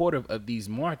in support of these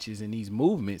marches and these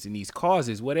movements and these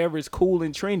causes, whatever is cool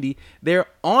and trendy, they're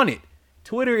on it.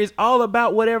 Twitter is all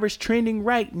about whatever's trending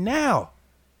right now.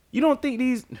 You don't think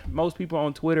most people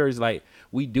on Twitter is like,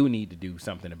 we do need to do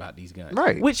something about these guns.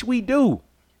 Right. Which we do.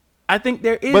 I think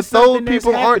there is but something those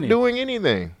people that's aren't happening. doing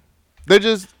anything. They're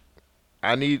just,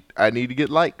 I need to get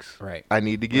likes. Right. I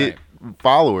need to get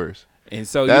followers. And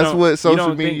so that's what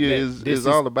social media is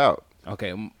all about.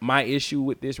 Okay, my issue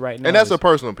with this right now, and that's a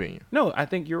personal opinion. No, I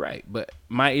think you're right. But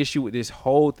my issue with this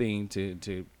whole thing,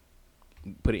 to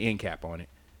put an end cap on it,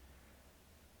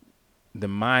 the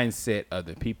mindset of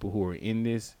the people who are in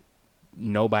this,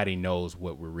 nobody knows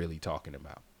what we're really talking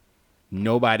about.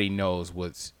 Nobody knows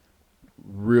what's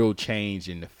real change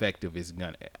and effective is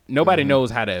gonna. Nobody knows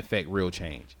how to affect real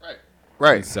change.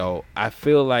 Right. And so I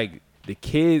feel like the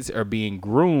kids are being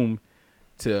groomed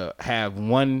to have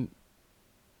one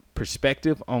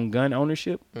perspective on gun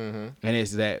ownership, and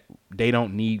it's that they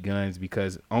don't need guns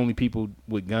because only people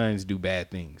with guns do bad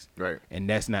things. Right. And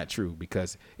that's not true,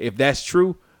 because if that's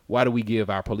true, why do we give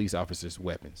our police officers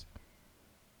weapons?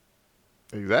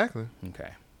 Exactly.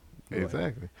 Okay.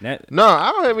 Exactly. No,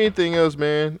 I don't have anything else,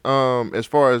 man. As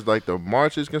far as like the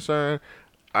march is concerned,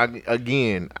 I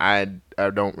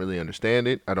don't really understand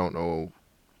it. I don't know.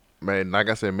 Man, like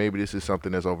I said, maybe this is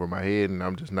something that's over my head, and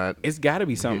I'm just not. It's got to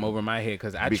be something over my head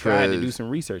because I tried to do some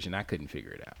research and I couldn't figure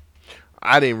it out.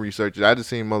 I didn't research it. I just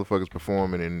seen motherfuckers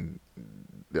performing and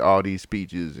all these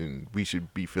speeches, and we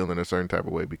should be feeling a certain type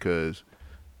of way because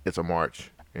it's a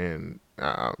march. And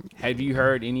have you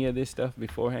heard any of this stuff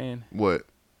beforehand? What?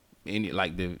 any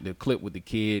like the clip with the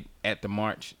kid at the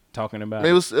march talking about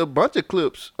It was a bunch of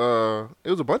clips. It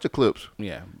was a bunch of clips.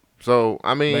 Yeah. So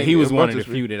I mean, But he was a one of bunch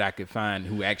the few that I could find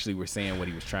who actually were saying what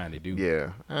he was trying to do.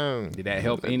 Yeah. Did that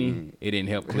help any? It didn't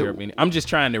help clear up any. I'm just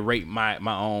trying to rate my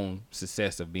own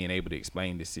success of being able to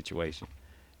explain this situation.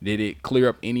 Did it clear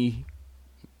up any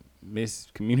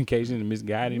miscommunication and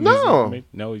misguiding? No.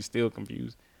 No, he's still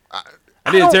confused.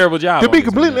 I did a terrible job. To on be this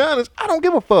one, completely though. honest, I don't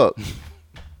give a fuck.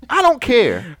 I don't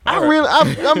care.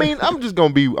 I mean, I'm just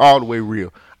gonna be all the way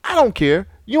real. I don't care.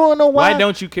 You wanna know why? Why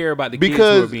don't you care about the kids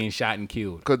who are being shot and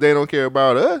killed? Because they don't care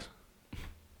about us.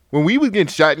 When we was getting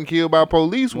shot and killed by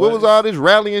police, what was all this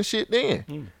rallying shit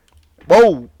then?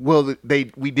 Oh, well,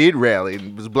 we did rally.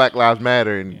 It was Black Lives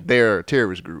Matter, and they're a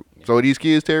terrorist group. Yeah. So are these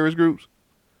kids terrorist groups?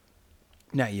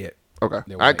 Not yet. Okay.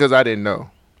 Because I didn't know.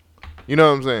 You know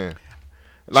what I'm saying?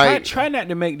 Like, try not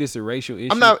to make this a racial issue.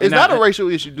 It's not a racial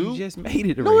issue, dude. You just made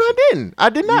it a no, racial I didn't. I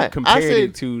did not. You compared I said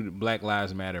it to the Black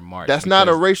Lives Matter march. That's not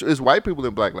a racial. It's white people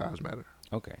in Black Lives Matter.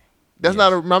 Okay. That's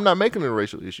not. I'm not making it a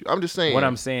racial issue. I'm just saying. What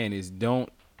I'm saying is don't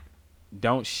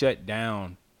shut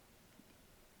down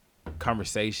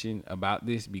conversation about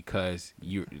this because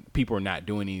people are not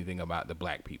doing anything about the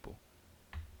black people.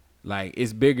 Like,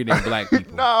 it's bigger than black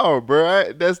people. No,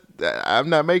 bro. I'm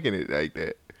not making it like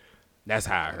that. That's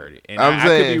how I heard it. And I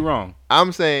could be wrong.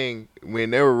 I'm saying when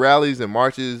there were rallies and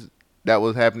marches that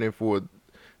was happening for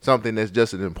something that's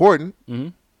just as important,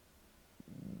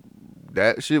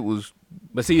 that shit was.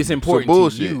 But see, it's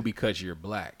important to you because you're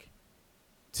black.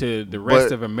 To the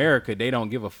rest of America, they don't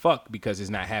give a fuck because it's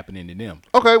not happening to them.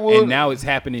 Okay, well. And now it's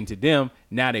happening to them.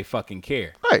 Now they fucking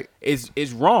care. Right.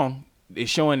 It's wrong. It's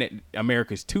showing that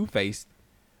America's two-faced.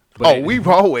 We've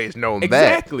always known that.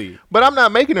 Exactly. But I'm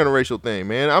not making it a racial thing,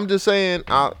 man. I'm just saying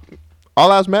all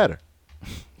lives matter.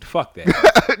 Fuck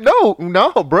that.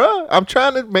 no, bro. I'm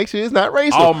trying to make sure it's not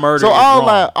racial. All murder is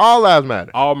wrong. All lives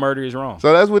matter. All murder is wrong.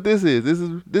 So that's what this is.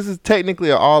 This is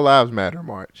technically an all lives matter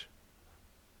march.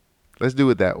 Let's do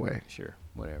it that way. Sure.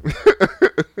 Whatever.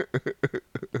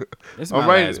 This is my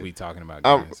last week talking about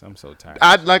guns. I'm so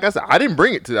tired. Like I said, I didn't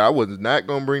bring it to. I was not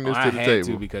gonna bring this to the table. I had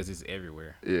to because it's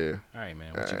everywhere. Yeah. All right,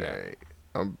 man. What you got?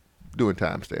 I'm doing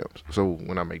timestamps, so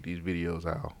when I make these videos,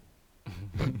 I'll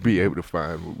be able to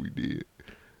find what we did.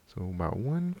 So about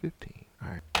 1:15. All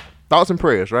right. Thoughts and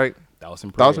prayers, right? Thoughts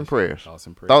and prayers.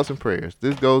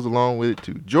 This goes along with it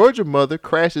too. Georgia mother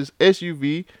crashes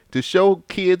SUV to show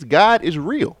kids God is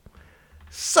real.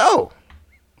 So,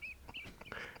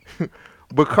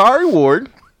 Bakari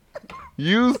Ward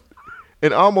used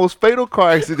an almost fatal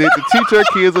car accident to teach her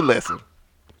kids a lesson.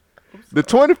 The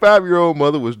 25-year-old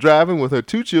mother was driving with her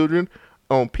two children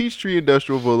on Peachtree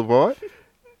Industrial Boulevard,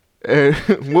 and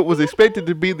what was expected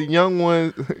to be the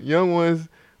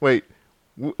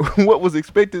what was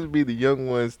expected to be the young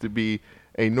ones to be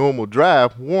a normal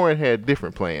drive, Warren had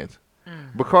different plans.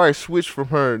 Bakari switched from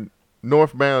her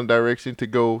northbound direction to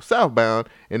go southbound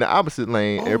in the opposite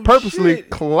lane and purposely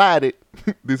collided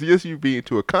this SUV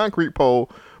into a concrete pole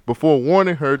before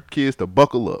warning her kids to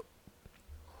buckle up.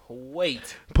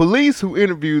 Wait. Police who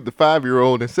interviewed the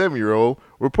 5-year-old and 7-year-old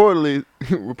reported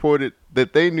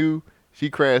that they knew she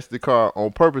crashed the car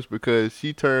on purpose because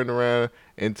she turned around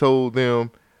and told them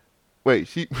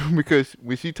because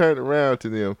when she turned around to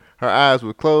them, her eyes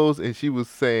were closed and she was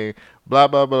saying, blah,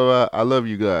 blah, blah, blah, I love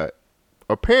you, God.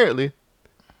 Apparently,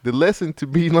 the lesson to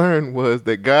be learned was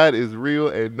that God is real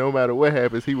and no matter what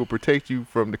happens, he will protect you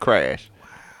from the crash. Wow.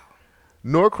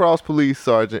 Norcross Police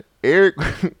Sergeant Eric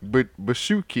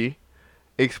Bashuki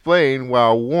explained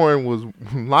while Warren was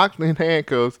locked in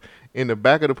handcuffs in the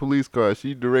back of the police car,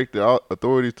 she directed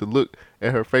authorities to look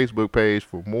at her Facebook page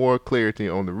for more clarity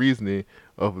on the reasoning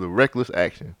of the reckless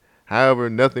action. However,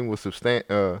 nothing of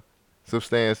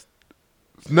substance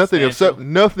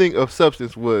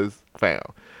was found.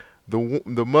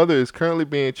 The mother is currently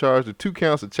being charged with 2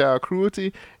 counts of child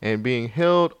cruelty and being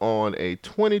held on a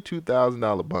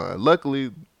 $22,000 bond.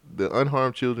 Luckily, the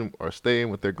unharmed children are staying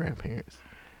with their grandparents.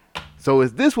 So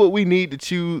is this what we need to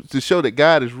choose to show that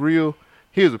God is real?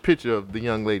 Here's a picture of the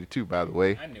young lady too, by the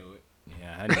way. I knew it.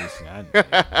 Yeah, I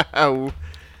knew it.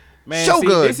 Man,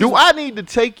 Shogun, do I need to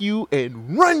take you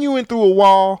and run you in through a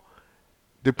wall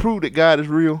to prove that God is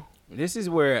real? This is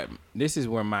where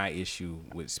my issue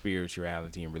with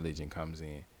spirituality and religion comes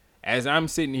in. As I'm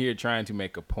sitting here trying to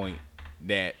make a point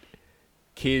that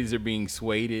kids are being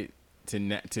swayed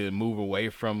to move away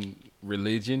from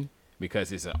religion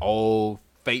because it's an old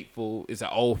fable. It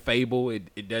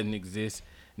doesn't exist.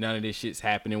 None of this shit's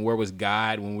happening. Where was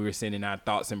God when we were sending our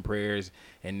thoughts and prayers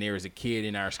and there was a kid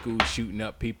in our school shooting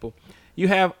up people? You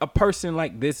have a person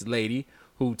like this lady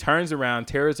who turns around,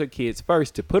 tells her kids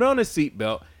first to put on a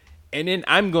seatbelt, and then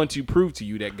I'm going to prove to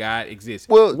you that God exists.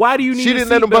 Well, why do you need? She didn't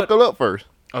let them buckle up first.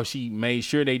 Oh, she made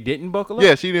sure they didn't buckle up?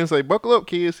 Yeah, she didn't say, buckle up,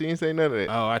 kids. She didn't say none of that.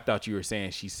 Oh, I thought you were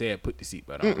saying she said put the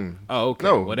seatbelt on. Oh, okay.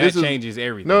 No, well, that changes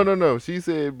everything. No. She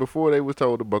said before they was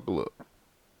told to buckle up.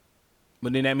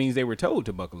 But then that means they were told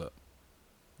to buckle up.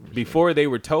 Before they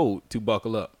were told to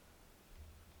buckle up.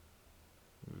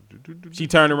 She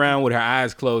turned around with her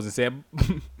eyes closed and said,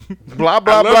 blah,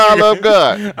 blah, blah, love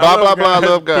God. Blah, blah, blah,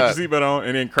 love God. Put your seatbelt on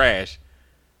and then crash.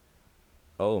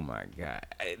 Oh my God.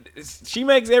 She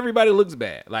makes everybody looks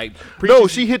bad. Like, no,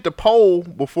 she hit the pole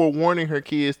before warning her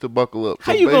kids to buckle up.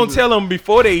 How you going to tell them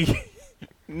before they...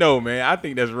 No, man, I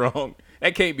think that's wrong.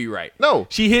 That can't be right. No.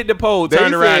 She hit the pole,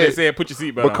 turned around and said, put your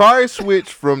seatbelt on. Bakari switched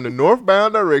from the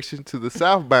northbound direction to the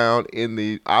southbound in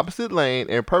the opposite lane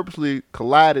and purposely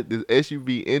collided the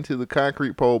SUV into the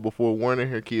concrete pole before warning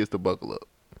her kids to buckle up.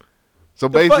 So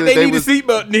basically, they need a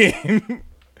seatbelt then.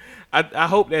 I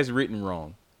hope that's written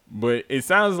wrong. But it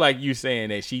sounds like you saying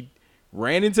that she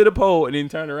ran into the pole and then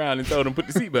turned around and told them put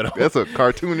the seatbelt on. That's a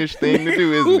cartoonish thing to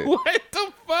do, isn't it? What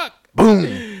the fuck?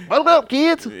 Boom. Buckle up,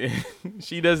 kids.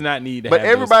 She does not need to but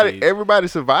have everybody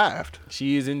survived.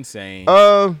 She is insane.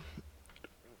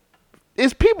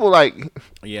 It's people like...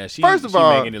 Yeah, she's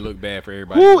making it look bad for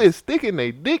everybody. Who is sticking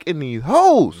their dick in these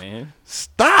holes? Man.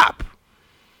 Stop.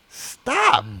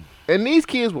 And these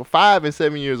kids were 5 and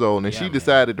 7 years old, and she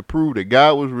decided to prove that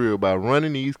God was real by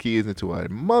running these kids into a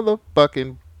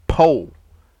motherfucking pole.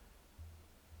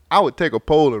 I would take a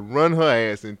pole and run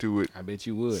her ass into it. I bet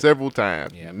you would. Several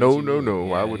times. Yeah, no.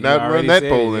 Yeah, I would not run that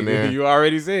pole in there. You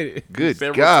already said it. Good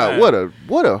God, times.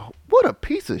 what a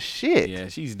piece of shit. Yeah,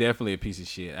 she's definitely a piece of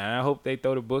shit. And I hope they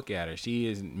throw the book at her. She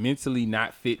is mentally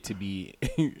not fit to be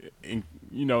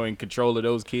in control of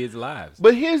those kids' lives.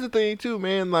 But here's the thing too,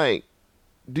 man, like,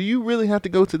 do you really have to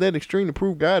go to that extreme to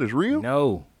prove God is real?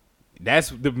 No.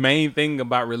 That's the main thing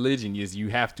about religion is you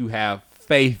have to have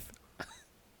faith.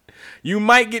 You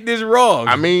might get this wrong.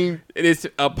 I mean, it's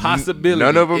a possibility.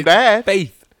 None of them died.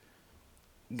 Faith.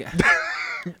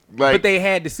 But they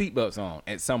had the seatbelts on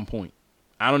at some point.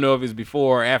 I don't know if it's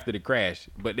before or after the crash,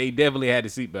 but they definitely had the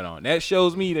seatbelt on. That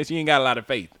shows me that she ain't got a lot of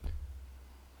faith.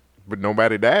 But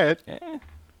nobody died. Yeah.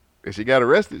 And she got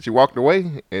arrested. She walked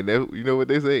away. And you know what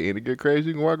they say? Any good crash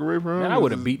you can walk away from? Man, I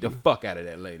would have beat the fuck out of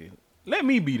that lady. Let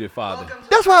me be the father.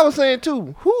 That's what I was saying,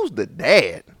 too. Who's the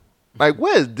dad? Like,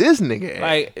 where's this nigga at?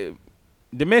 Like,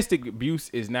 domestic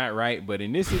abuse is not right, but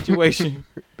in this situation...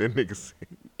 That nigga said...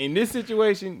 In this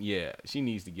situation, yeah, she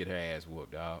needs to get her ass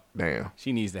whooped, dog. Damn.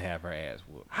 She needs to have her ass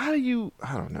whooped. How do you...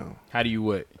 I don't know. How do you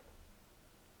what?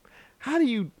 How do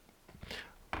you...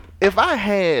 If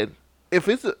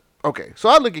it's a... Okay, so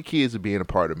I look at kids as being a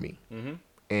part of me. Mm-hmm.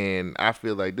 And I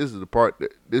feel like this is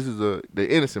the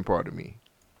innocent part of me.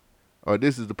 Or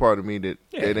this is the part of me that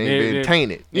ain't been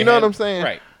tainted. You know what I'm saying?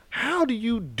 Right. How do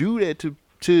you do that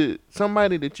to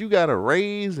somebody that you got to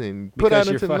raise and put out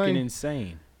into the Because you're fucking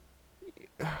insane.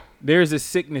 There's a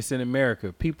sickness in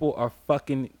America. People are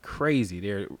fucking crazy.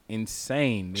 They're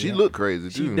insane. She look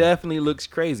crazy, too. She definitely looks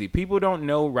crazy. People don't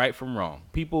know right from wrong.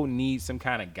 People need some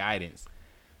kind of guidance.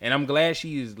 And I'm glad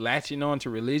she is latching on to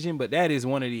religion, but that is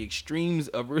one of the extremes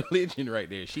of religion right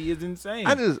there. She is insane.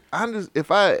 I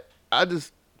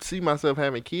just see myself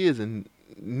having kids and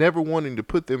never wanting to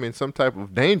put them in some type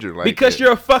of danger like because that.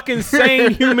 You're a fucking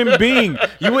sane human being.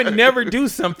 You would never do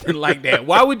something like that.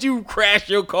 Why would you crash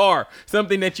your car?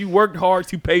 Something that you worked hard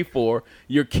to pay for.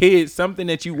 Your kids, something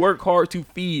that you work hard to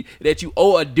feed, that you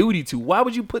owe a duty to. Why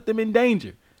would you put them in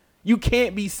danger? You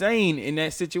can't be sane in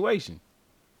that situation.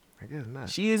 I guess not.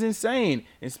 She is insane.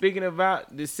 And speaking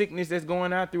about the sickness that's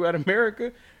going out throughout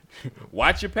America,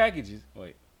 watch your packages.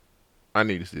 Wait. I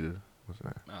need to see this. What's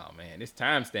that? Oh, man, this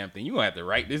timestamp thing. You going to have to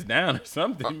write this down or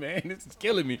something, man. This is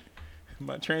killing me.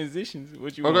 My transitions.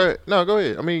 What you want? Go ahead. No, go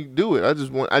ahead. I mean, do it. I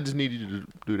just need you to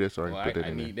do that so I can put that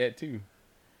in there. I need that, too.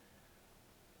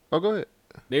 Oh, go ahead.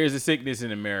 There's a sickness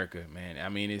in America, man. I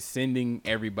mean, it's sending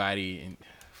everybody in.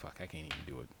 Fuck, I can't even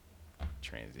do a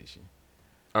transition.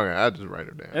 Okay, I'll just write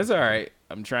it down. That's all right.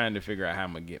 I'm trying to figure out how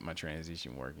I'm going to get my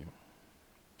transition working.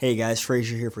 Hey guys,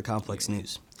 Frazier here for Complex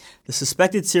News. The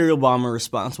suspected serial bomber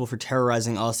responsible for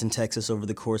terrorizing Austin, Texas over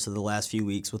the course of the last few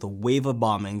weeks with a wave of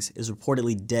bombings is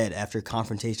reportedly dead after a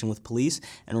confrontation with police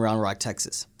in Round Rock,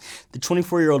 Texas. The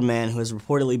 24-year-old man, who has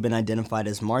reportedly been identified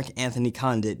as Mark Anthony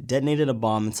Condit, detonated a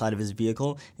bomb inside of his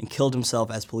vehicle and killed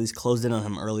himself as police closed in on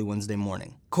him early Wednesday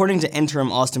morning. According to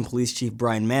interim Austin Police Chief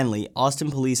Brian Manley, Austin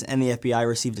Police and the FBI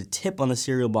received a tip on the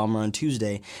serial bomber on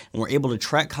Tuesday and were able to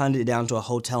track Condit down to a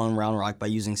hotel in Round Rock by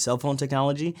using cell phone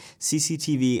technology,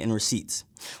 CCTV, ID, and receipts.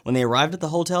 When they arrived at the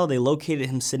hotel, they located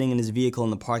him sitting in his vehicle in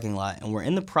the parking lot and were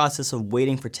in the process of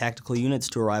waiting for tactical units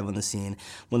to arrive on the scene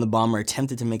when the bomber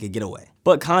attempted to make a getaway.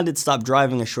 But Condit stopped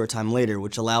driving a short time later,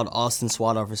 which allowed Austin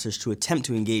SWAT officers to attempt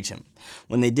to engage him.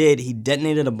 When they did, he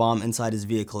detonated a bomb inside his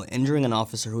vehicle, injuring an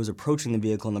officer who was approaching the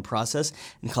vehicle in the process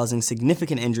and causing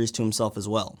significant injuries to himself as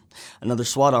well. Another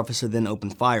SWAT officer then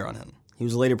opened fire on him. He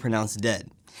was later pronounced dead.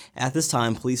 At this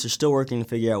time, police are still working to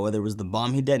figure out whether it was the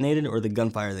bomb he detonated or the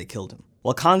gunfire that killed him.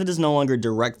 While Condit is no longer a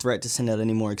direct threat to send out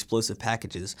any more explosive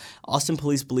packages, Austin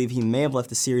police believe he may have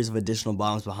left a series of additional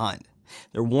bombs behind.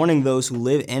 They're warning those who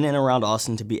live in and around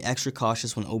Austin to be extra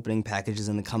cautious when opening packages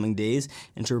in the coming days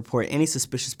and to report any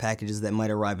suspicious packages that might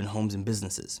arrive in homes and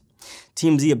businesses.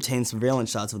 TMZ obtained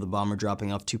surveillance shots of the bomber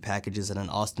dropping off 2 packages at an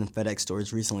Austin FedEx store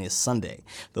as recently as Sunday,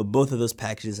 though both of those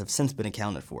packages have since been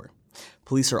accounted for.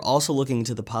 Police are also looking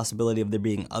into the possibility of there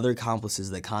being other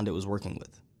accomplices that Condit was working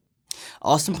with.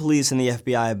 Austin police and the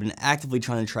FBI have been actively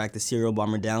trying to track the serial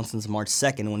bomber down since March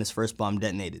 2nd when his first bomb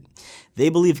detonated. They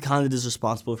believe Condit is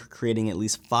responsible for creating at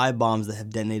least 5 bombs that have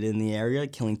detonated in the area,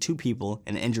 killing 2 people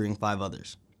and injuring 5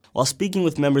 others. While speaking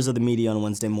with members of the media on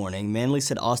Wednesday morning, Manley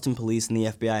said Austin police and the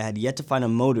FBI had yet to find a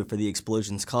motive for the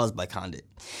explosions caused by Condit.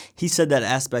 He said that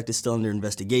aspect is still under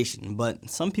investigation, but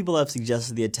some people have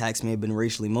suggested the attacks may have been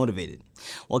racially motivated.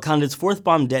 While Condit's 4th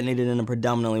bomb detonated in a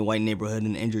predominantly white neighborhood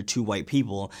and injured 2 white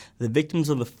people, the victims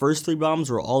of the first 3 bombs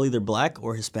were all either black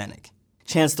or Hispanic.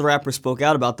 Chance the Rapper spoke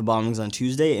out about the bombings on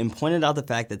Tuesday and pointed out the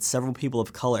fact that several people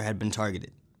of color had been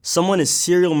targeted. Someone is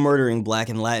serial murdering black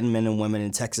and Latin men and women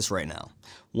in Texas right now.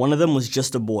 One of them was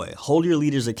just a boy. Hold your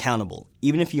leaders accountable.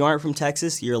 Even if you aren't from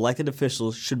Texas, your elected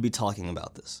officials should be talking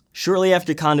about this. Shortly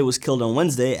after Condit was killed on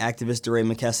Wednesday, activist DeRay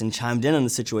McKesson chimed in on the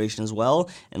situation as well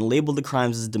and labeled the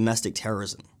crimes as domestic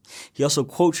terrorism. He also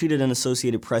quote-tweeted an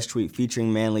Associated Press tweet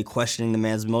featuring Manley questioning the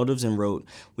man's motives and wrote,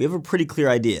 "We have a pretty clear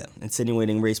idea,"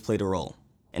 insinuating race played a role.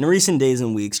 In recent days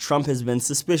and weeks, Trump has been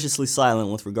suspiciously silent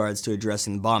with regards to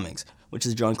addressing the bombings, which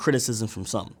has drawn criticism from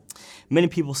some. Many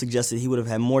people suggested he would have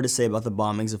had more to say about the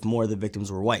bombings if more of the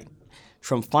victims were white.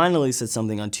 Trump finally said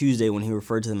something on Tuesday when he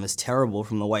referred to them as terrible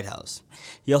from the White House.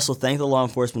 He also thanked the law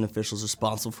enforcement officials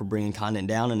responsible for bringing Condit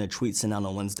down in a tweet sent out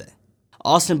on Wednesday.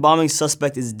 Austin bombing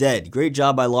suspect is dead. Great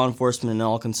job by law enforcement and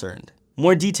all concerned.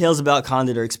 More details about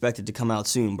Condit are expected to come out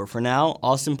soon, but for now,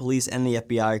 Austin police and the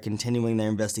FBI are continuing their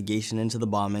investigation into the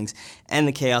bombings and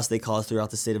the chaos they caused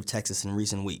throughout the state of Texas in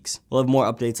recent weeks. We'll have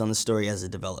more updates on the story as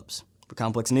it develops. For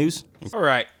Complex News. All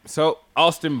right, so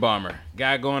Austin bomber,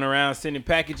 guy going around sending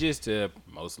packages to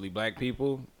mostly black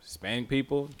people, Hispanic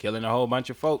people, killing a whole bunch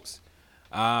of folks.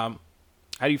 How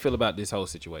do you feel about this whole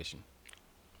situation?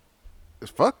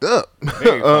 It's fucked up.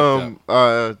 Very fucked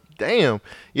up. Damn.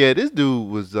 Yeah, this dude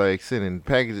was like sending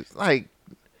packages like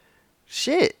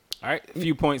shit. All right, a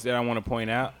few points that I want to point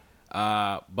out.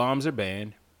 Bombs are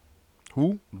banned.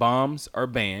 Who? Bombs are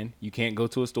banned. You can't go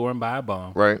to a store and buy a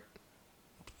bomb. Right.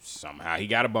 Somehow he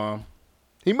got a bomb.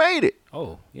 He made it.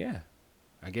 Oh, yeah.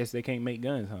 I guess they can't make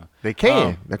guns, huh? They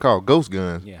can. They're called ghost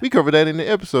guns. Yeah. We covered that in the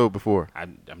episode before.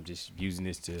 I'm just using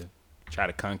this to try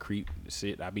to concrete the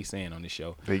shit I be saying on this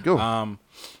show. There you go.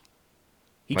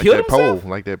 He like killed that himself?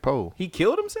 Like that pole. He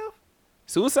killed himself?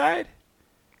 Suicide?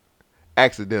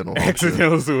 Accidental.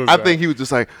 Accidental suicide. I think he was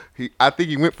just like, I think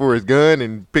he went for his gun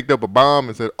and picked up a bomb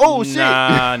and said, oh, shit.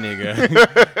 Nah,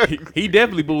 nigga. he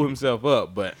definitely blew himself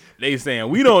up, but they saying,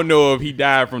 we don't know if he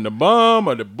died from the bomb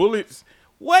or the bullets.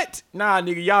 What? Nah,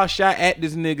 nigga, y'all shot at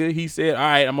this nigga. He said, all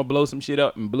right, I'm going to blow some shit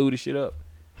up, and blew the shit up.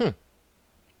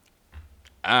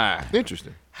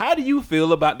 Interesting. How do you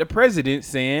feel about the president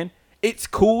saying it's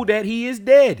cool that he is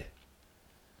dead?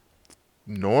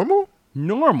 Normal?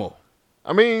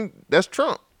 I mean, that's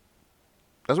Trump.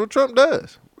 That's what Trump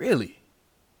does. Really?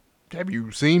 Have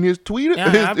you seen his tweeter?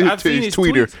 Yeah, I've seen his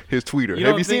tweets. His tweeter.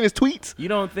 Have you seen his tweets? You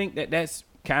don't think that that's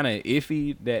kind of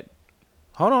iffy? That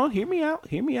hold on, hear me out.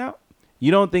 You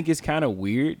don't think it's kind of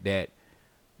weird that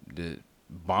the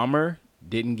bomber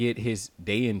didn't get his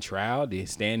day in trial to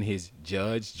stand his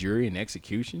judge, jury, and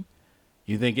execution?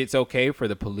 You think it's okay for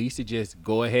the police to just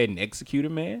go ahead and execute a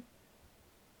man,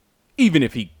 even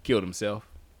if he killed himself?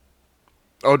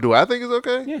 Oh, do I think it's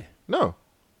okay? Yeah. No.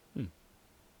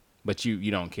 But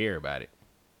you don't care about it.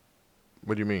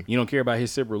 What do you mean? You don't care about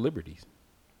his civil liberties.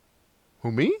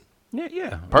 Who, me?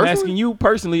 Yeah. I'm Personally? asking you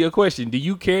personally a question. Do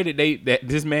you care that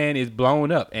this man is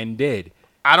blown up and dead?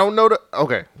 I don't know.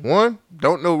 Okay. One,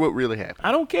 don't know what really happened.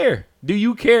 I don't care. Do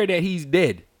you care that he's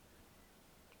dead?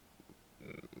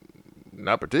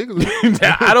 Not particularly.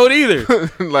 I don't either.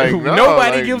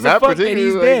 Nobody gives a fuck that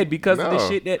he's dead because of the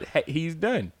shit that he's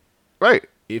done. Right.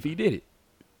 If he did it.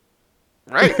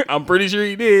 Right. I'm pretty sure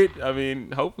he did. I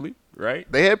mean, hopefully, right?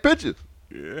 They had pictures.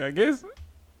 Yeah, I guess.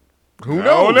 Who I knows?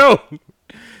 don't know.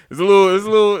 It's a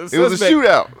little. It was a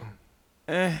shootout.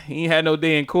 He ain't had no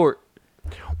day in court.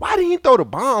 Why didn't he throw the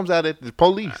bombs out at the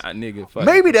police? Nigga, fuck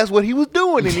Maybe that's what he was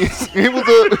doing. And it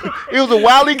was a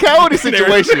Wile E. Coyote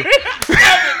situation.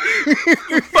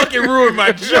 You fucking ruined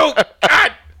my joke.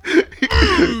 God.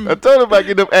 I told him about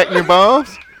getting them Acme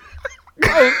bombs.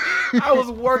 I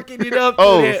was working it up.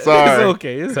 Oh, that. sorry. It's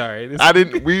okay. It's all right. I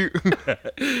didn't.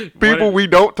 We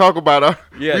don't talk about our.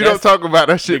 Yeah, we don't talk about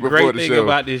our shit before the show. The great thing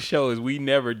about this show is we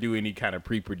never do any kind of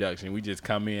pre-production. We just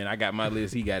come in. I got my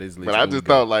list. He got his list. But I just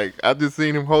thought, like, I just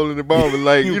seen him holding the bomb and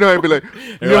like, you know, he'd be like,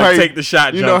 you know how take the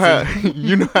shot. You know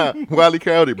how Wile E.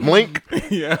 Coyote blink,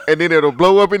 yeah, and then it'll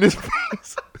blow up in his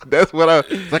face. That's what I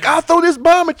like. I'll throw this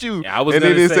bomb at you. Yeah, I was and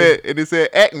then it said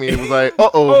Acme. It was like,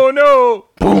 oh no,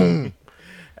 boom.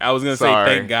 I was gonna say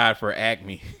thank God for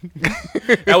Acme.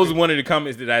 That was one of the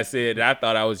comments that I said that I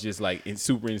thought I was just like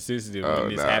super insensitive when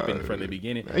this happened from the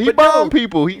beginning. He bombed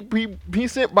people. He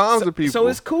sent bombs to people. So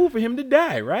it's cool for him to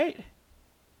die, right?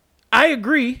 I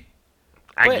agree.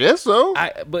 I guess so.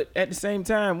 But at the same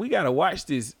time, we gotta watch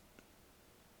this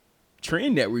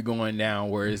trend that we're going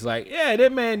down, where it's like, yeah,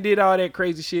 that man did all that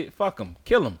crazy shit. Fuck him,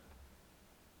 kill him.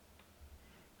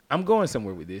 I'm going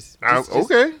somewhere with this.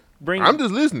 Okay. I'm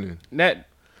just listening.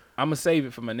 I'm gonna save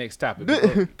it for my next topic.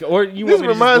 Or you want me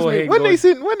to just go ahead? When they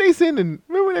sending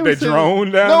the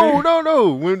drone down there?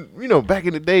 No. When back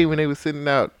in the day when they was sending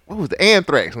out, what was the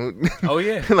anthrax? Oh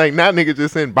yeah. Like now niggas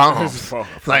just send bombs.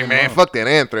 Like man, fuck that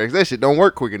anthrax. That shit don't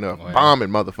work quick enough. Wow. Bombing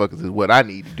motherfuckers is what I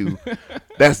need to do.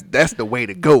 That's the way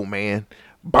to go, man.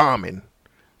 Bombing.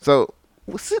 So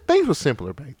things were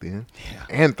simpler back then. Yeah.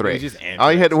 Anthrax.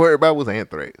 All you had to worry about was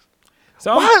anthrax.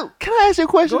 So can I ask you a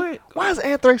question? Go ahead. Why is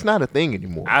anthrax not a thing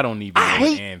anymore? I don't even know I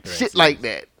hate anthrax shit like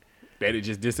that. That it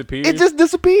just disappeared? It just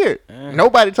disappeared.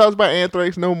 Nobody talks about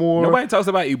anthrax no more. Nobody talks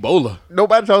about Ebola.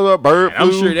 Nobody talks about bird flu.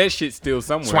 I'm sure that shit's still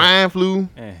somewhere. Swine flu.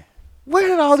 Where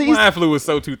did all these... Swine flu was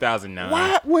so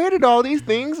 2009. Where did all these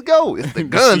things go? It's the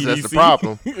guns that's the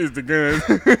problem. It's the guns.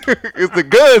 It's the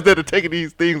guns that are taking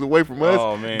these things away from us.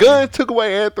 Oh, man. Guns took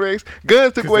away anthrax.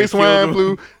 Guns took away swine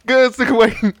flu. Guns took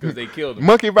away... Because they killed them.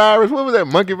 Monkey virus. What was that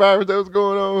monkey virus that was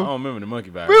going on? I don't remember the monkey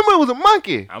virus. Remember it was a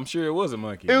monkey. I'm sure it was a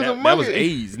monkey. It was a monkey. That was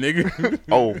AIDS, nigga.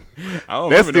 Oh. I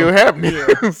don't That's still happening.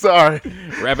 Yeah. Sorry.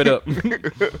 Wrap it up.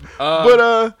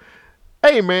 But,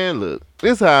 hey, man, look.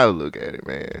 This is how I look at it,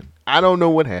 man. I don't know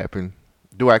what happened.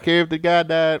 Do I care if the guy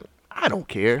died? I don't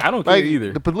care. I don't care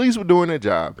either. The police were doing their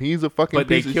job. He's a fucking But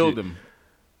they piece of killed shit. him.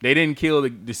 They didn't kill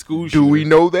the school shooter. Do we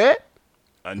know that?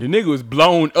 The nigga was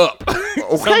blown up.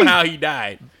 Okay. Somehow he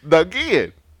died.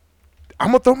 Again, I'm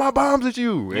going to throw my bombs at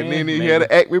you. And then he had an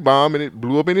Acme bomb and it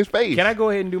blew up in his face. Can I go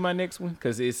ahead and do my next one?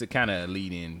 Because it's a kind of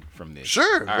lead in from this.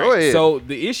 Sure. All go ahead. So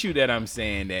the issue that I'm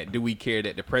saying that do we care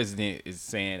that the president is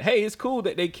saying, hey, it's cool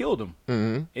that they killed him.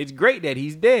 Mm-hmm. It's great that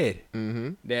he's dead.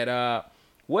 Mm-hmm. That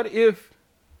what if,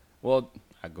 well,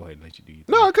 I'll go ahead and let you do your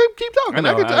thing. No, keep talking.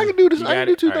 I can do this. I can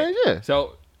do two things, yeah.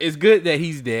 So it's good that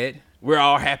he's dead. We're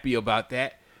all happy about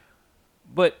that.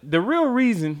 But the real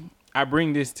reason I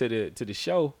bring this to the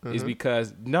show is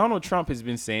because Donald Trump has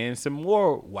been saying some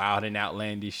more wild and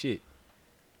outlandish shit.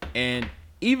 And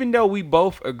even though we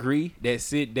both agree that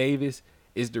Sid Davis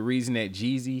is the reason that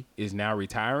Jeezy is now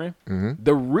retiring,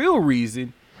 the real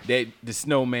reason that the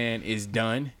snowman is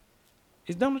done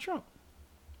is Donald Trump.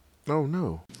 Oh,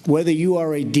 no. Whether you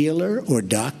are a dealer or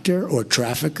doctor or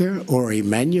trafficker or a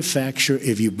manufacturer,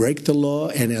 if you break the law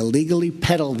and illegally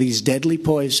peddle these deadly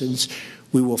poisons,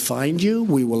 we will find you,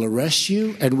 we will arrest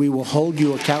you, and we will hold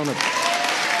you accountable.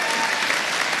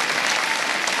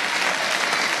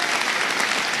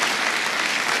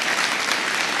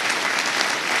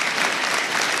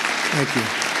 Thank you.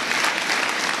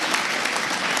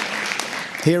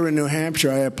 Here in New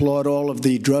Hampshire, I applaud all of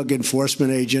the drug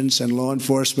enforcement agents and law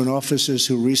enforcement officers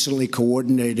who recently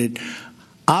coordinated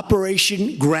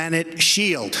Operation Granite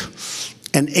Shield,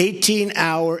 an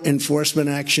 18-hour enforcement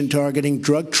action targeting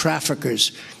drug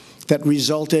traffickers that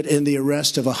resulted in the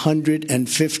arrest of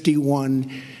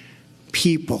 151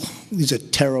 people. These are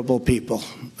terrible people,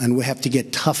 and we have to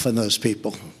get tough on those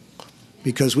people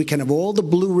because we can have all the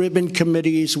blue ribbon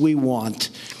committees we want,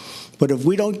 but if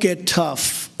we don't get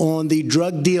tough on the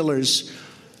drug dealers,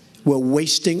 we're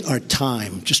wasting our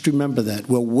time. Just remember that.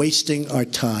 We're wasting our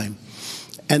time.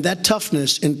 And that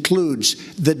toughness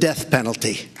includes the death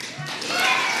penalty.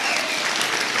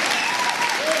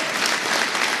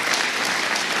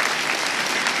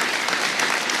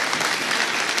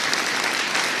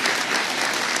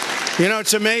 You know,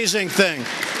 it's an amazing thing.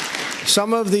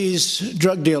 Some of these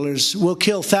drug dealers will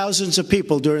kill thousands of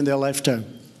people during their lifetime.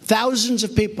 Thousands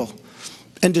of people.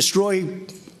 And destroy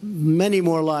many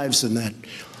more lives than that.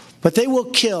 But they will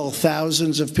kill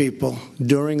thousands of people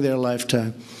during their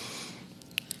lifetime.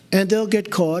 And they'll get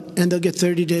caught and they'll get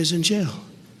 30 days in jail.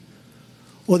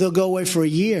 Or they'll go away for a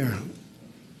year.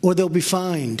 Or they'll be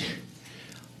fined.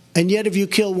 And yet if you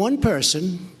kill one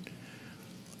person,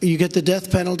 you get the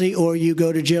death penalty or you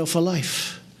go to jail for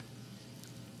life.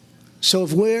 So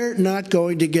if we're not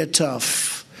going to get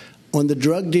tough on the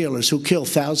drug dealers who kill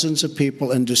thousands of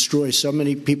people and destroy so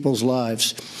many people's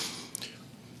lives,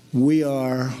 we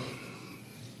are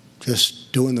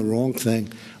just doing the wrong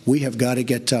thing. We have got to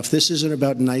get tough. This isn't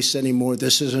about nice anymore.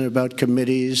 This isn't about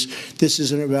committees. This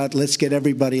isn't about let's get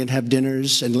everybody and have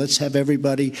dinners and let's have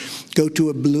everybody go to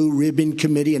a blue ribbon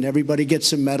committee and everybody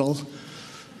gets a medal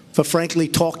for frankly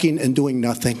talking and doing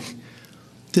nothing.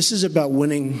 This is about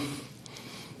winning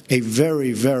a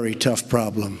very, very tough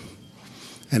problem.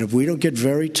 And if we don't get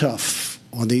very tough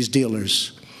on these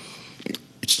dealers,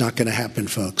 it's not going to happen,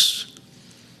 folks.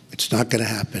 It's not going to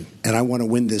happen. And I want to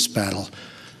win this battle.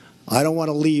 I don't want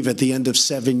to leave at the end of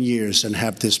 7 years and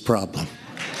have this problem.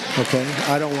 Okay?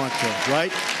 I don't want to,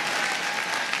 right?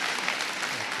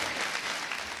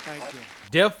 Thank you.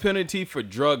 Death penalty for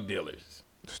drug dealers.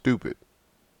 Stupid.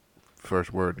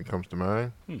 First word that comes to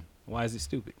mind. Why is it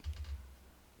stupid?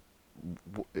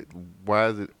 Why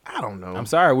is it? I don't know. I'm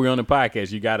sorry, we're on the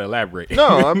podcast. You got to elaborate.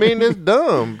 No, I mean, it's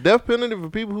dumb. Death penalty for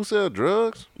people who sell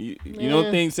drugs. You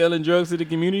don't think selling drugs to the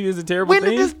community is a terrible Where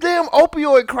thing? did this damn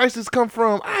opioid crisis come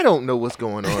from? I don't know what's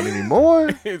going on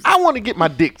anymore. I want to get my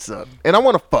dick sucked, and I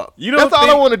want to fuck. That's all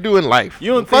I want to do in life.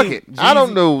 You don't fuck think it. I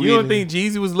don't know. You don't think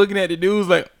Jeezy was looking at the dudes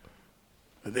like,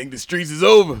 I think the streets is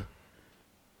over?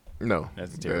 No.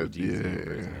 That's a terrible Jeezy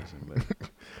impersonation.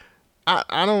 But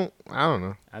I don't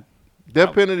know.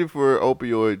 Death penalty for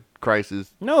opioid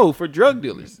crisis. No, for drug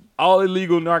dealers. All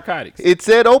illegal narcotics. It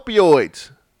said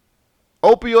opioids.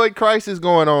 Opioid crisis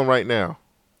going on right now.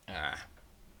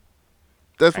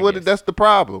 That's the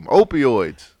problem.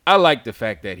 Opioids. I like the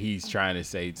fact that he's trying to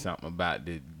say something about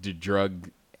the drug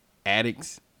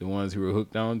addicts, the ones who are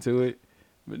hooked onto it.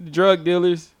 But the drug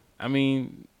dealers, I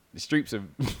mean, the streets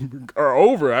are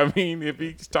over. I mean, if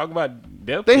he's talking about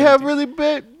death They penalty. have really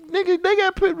bad nigga, they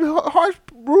got put harsh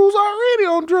rules already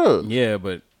on drugs. Yeah,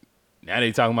 but now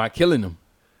they talking about killing them.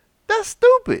 That's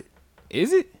stupid.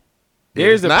 Is it?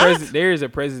 There's a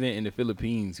president in the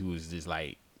Philippines who is just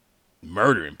like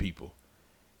murdering people.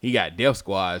 He got death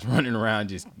squads running around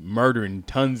just murdering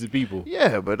tons of people.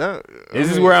 Yeah, but this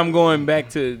is where I'm going back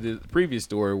to the previous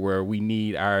story where we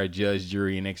need our judge,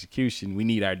 jury, and execution. We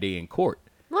need our day in court.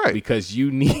 Right. Because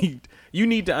you need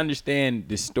to understand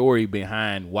the story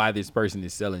behind why this person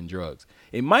is selling drugs.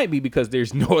 It might be because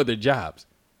there's no other jobs.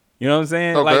 You know what I'm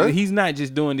saying? Okay. Like, he's not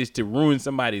just doing this to ruin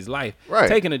somebody's life. Right.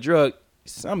 Taking a drug,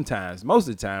 sometimes, most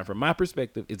of the time, from my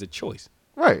perspective, is a choice.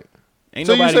 Right.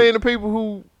 So you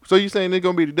saying they're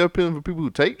gonna be the death penalty for people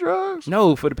who take drugs?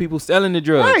 No, for the people selling the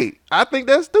drugs. Right. I think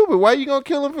that's stupid. Why are you gonna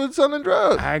kill them for selling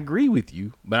drugs? I agree with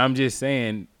you, but I'm just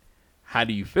saying, how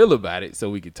do you feel about it so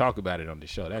we could talk about it on the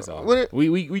show? That's all.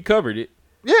 We covered it.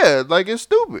 Yeah, like it's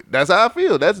stupid. That's how I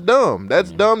feel. That's dumb.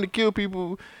 That's dumb to kill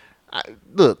people.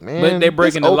 Look, man. But they're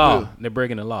breaking the law. They're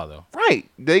breaking the law, though. Right.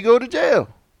 They go to jail.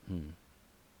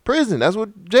 Prison. That's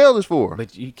what jail is for.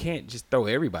 But you can't just throw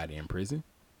everybody in prison.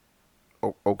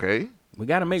 Okay. We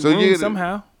got to make room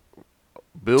somehow.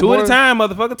 Build two more, at a time,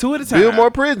 motherfucker. 2 at a time. Build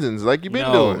more prisons like you've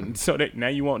been doing. So now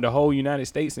you want the whole United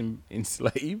States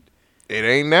enslaved? It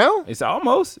ain't now? It's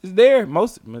almost. It's there.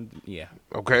 Yeah.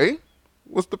 Okay.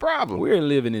 What's the problem? We're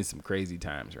living in some crazy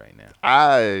times right now.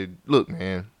 Look,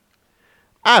 man.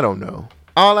 I don't know.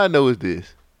 All I know is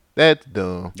this. That's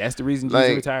dumb. That's the reason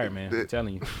Jeezy retired, man. I'm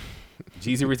telling you.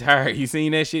 Jeezy retired. He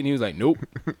seen that shit and he was like, nope.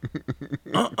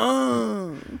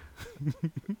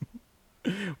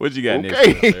 What you got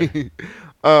next?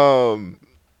 On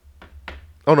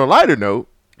a lighter note,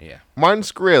 yeah, Martin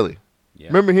Shkreli. Yeah.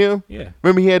 Remember him? Yeah.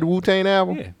 Remember he had the Wu-Tang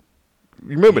album? Yeah.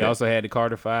 You remember that? He also had the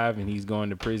Carter 5 and he's going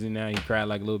to prison now. He cried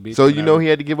like a little bitch. So you know he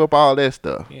had to give up all that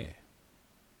stuff. Yeah.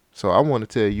 So I want to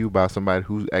tell you about somebody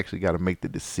who's actually got to make the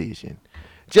decision.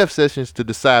 Jeff Sessions to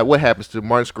decide what happens to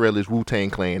Martin Shkreli's Wu-Tang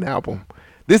Clan album.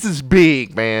 This is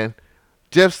big, man.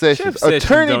 Jeff Sessions,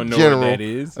 Attorney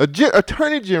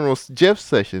General Jeff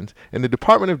Sessions, and the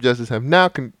Department of Justice have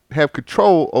now have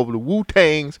control over the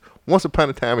Wu-Tang's Once Upon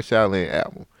a Time in Shaolin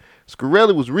album.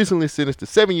 Shkreli was recently sentenced to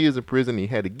 7 years in prison. He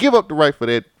had to give up the right for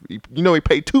that. He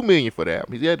paid $2 million for the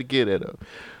album. He had to give that up.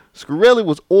 Shkreli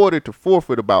was ordered to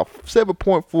forfeit about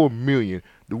 $7.4 million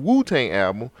the Wu-Tang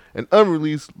album, an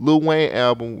unreleased Lil Wayne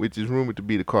album, which is rumored to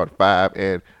be the Carter 5,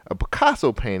 and a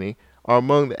Picasso painting are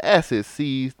among the assets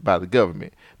seized by the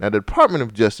government. Now, the Department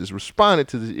of Justice responded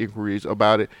to the inquiries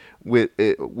about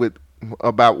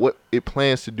about what it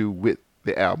plans to do with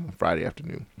the album Friday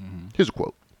afternoon. Here's a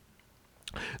quote.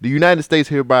 The United States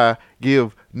hereby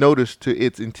give notice to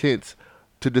its intents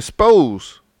to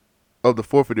dispose of the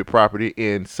forfeited property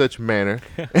in such manner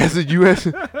as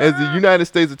the United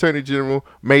States Attorney General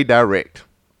may direct.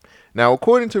 Now,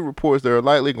 according to reports, they are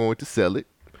likely going to sell it,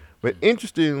 but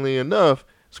interestingly enough,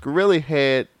 Scarelli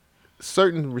had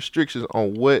certain restrictions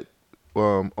on what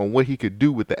he could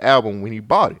do with the album when he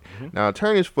bought it. Now,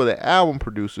 attorneys for the album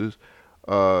producers,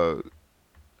 I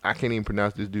can't even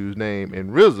pronounce this dude's name,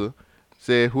 and RZA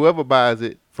said whoever buys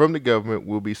it from the government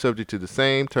will be subject to the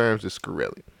same terms as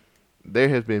Scarelli. There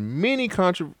has been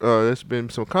there's been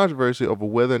some controversy over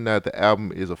whether or not the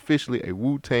album is officially a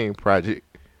Wu-Tang project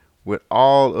with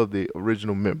all of the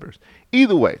original members.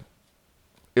 Either way,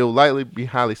 it will likely be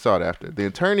highly sought after. The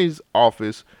attorney's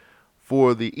office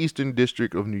for the Eastern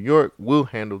District of New York will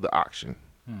handle the auction.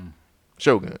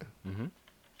 Shogun.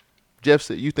 Jeff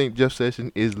said, you think Jeff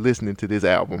Sessions is listening to this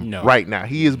album right now?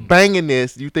 He is banging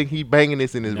this. You think he banging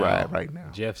this in his ride right now?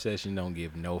 Jeff Sessions don't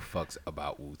give no fucks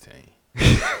about Wu-Tang.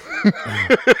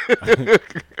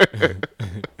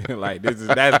 Like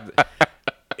that's.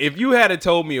 If you had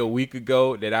told me a week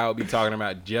ago that I would be talking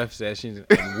about Jeff Sessions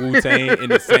and Wu-Tang in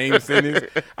the same sentence,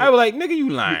 I would be like, nigga, you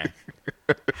lying.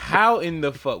 How in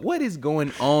the fuck? What is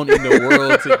going on in the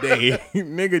world today?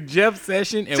 Nigga, Jeff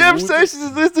Sessions and Jeff Sessions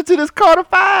is listening to this Carter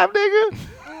 5,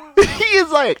 nigga. He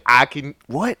is like,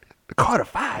 what? The Carter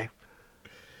 5?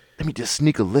 Let me just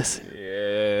sneak a listen.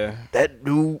 Yeah. That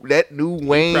new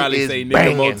Wayne probably is say nigga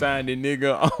banging. more time than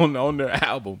nigga on their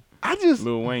album.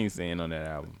 Lil Wayne saying on that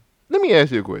album. Let me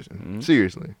ask you a question.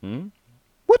 Seriously.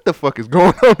 What the fuck is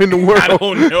going on in the world? I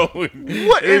don't know.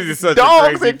 What is such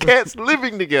dogs a crazy and cats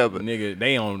living together? Nigga,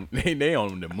 they on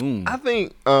the moon. I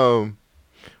think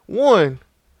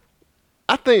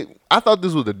I thought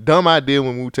this was a dumb idea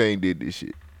when Wu-Tang did this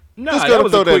shit. No, Just that gotta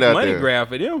was throw a quick that out money there. grab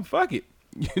for them. Fuck it.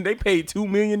 They paid $2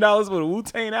 million for the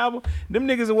Wu-Tang album. Them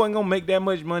niggas wasn't gonna make that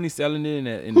much money selling it in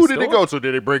the Who store. did it go to?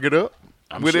 Did they break it up?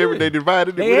 I'm With sure. they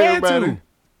divided it They with had everybody? to.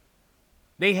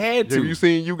 They had to. Have you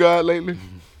seen You God lately?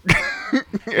 They Have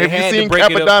you had to seen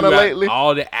break it up Capadonna throughout lately?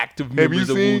 all the active Have you members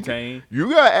of seen Wu-Tang. You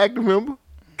got active member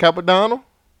Capadonna?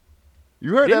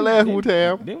 You heard that last Wu-Tang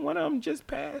album? Didn't one of them just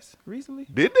pass recently?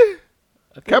 Did they?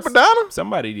 I think Capadonna?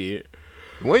 Somebody did.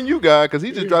 When You got? Because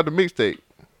he just dropped a mixtape.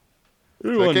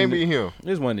 So it can't be him.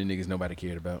 There's one of the niggas nobody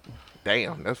cared about.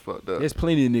 Damn, that's fucked up. There's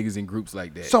plenty of niggas in groups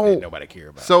like that So that nobody care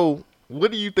about. So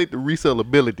what do you think the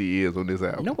resellability is on this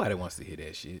album? Nobody wants to hear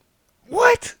that shit.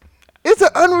 What? It's an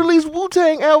unreleased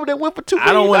Wu-Tang album that went for $2 million.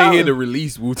 I don't want to hear the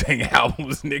release Wu-Tang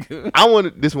albums, nigga.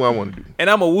 This is what I want to do. And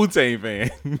I'm a Wu-Tang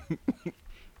fan.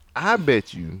 I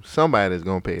bet you somebody's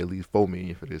gonna pay at least $4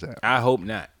 million for this album. I hope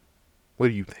not. What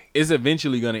do you think? It's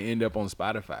eventually gonna end up on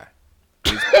Spotify.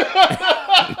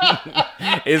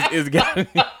 It's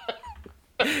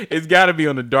got to be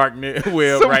on the dark net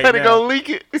web right now. Somebody gonna leak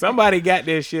it. Somebody got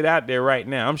that shit out there right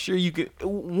now. I'm sure you could.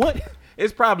 What?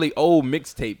 It's probably old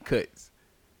mixtape cuts.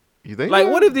 You think? Like,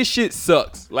 so? what if this shit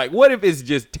sucks? Like, what if it's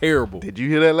just terrible? Did you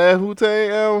hear that last Wu-Tang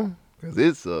album? Cause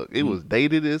it sucked. It was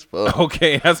dated as fuck.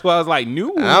 Okay, that's why I was like,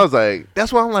 new. And I was like,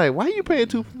 that's why I'm like, why are you paying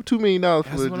 $2 million for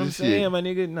That's what I'm this saying, shit? my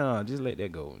nigga. Nah, just let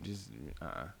that go. Just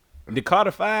the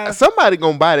Carter 5. Somebody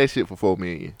gonna buy that shit for $4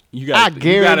 million. You gotta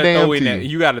throw in that.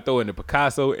 You gotta throw in the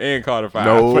Picasso and Carter 5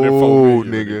 No, for the $4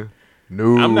 million. nigga.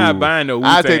 No, I'm not buying no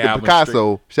I Wu-Tang take the album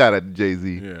Picasso. Shout out to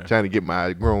Jay-Z. Yeah. Trying to get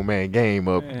my grown man game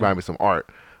up. Man. Buy me some art.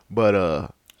 But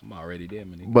I'm already there,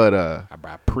 my nigga. But I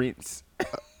buy Prince.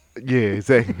 Yeah,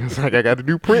 exactly. It's like I got to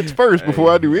do Prince first before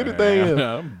I do anything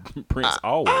else. Prince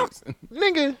always.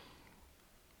 Nigga,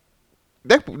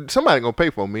 that somebody gonna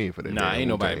pay $4 million for that. Nah, damn ain't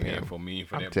nobody Wu-Tang paying album. $4 million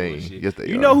for I'm that telling you, bullshit. yes, they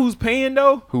You are. know who's paying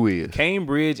though? Who is?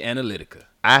 Cambridge Analytica.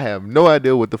 I have no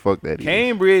idea what the fuck that is.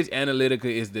 Cambridge Analytica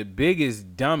is the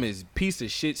biggest, dumbest piece of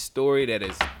shit story that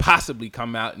has possibly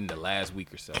come out in the last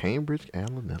week or so. Cambridge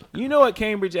Analytica. You know what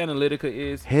Cambridge Analytica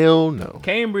is? Hell no.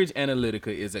 Cambridge Analytica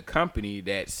is a company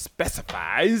that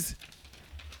specifies.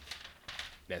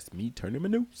 That's me turning my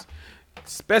news.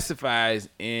 Specifies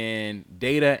in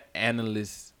data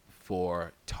analysts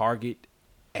for target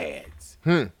ads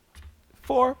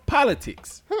for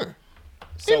politics.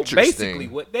 So Interesting. basically,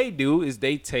 what they do is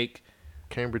they take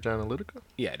Cambridge Analytica.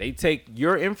 Yeah, they take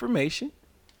your information,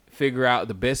 figure out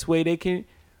the best way they can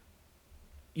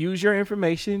use your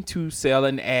information to sell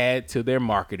an ad to their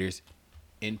marketers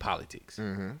in politics.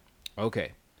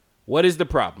 Okay. What is the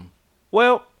problem?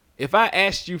 Well, if I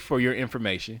asked you for your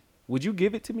information, would you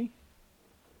give it to me?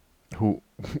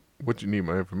 What you need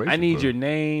my information? I need for? your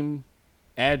name,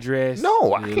 address.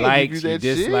 No, I your can't likes, give you that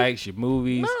your dislikes, shit. your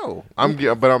movies. No,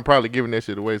 but I'm probably giving that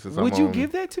shit away since I'm Would you on.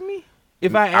 give that to me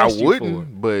if I asked you for it? I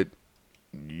wouldn't, but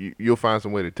you'll find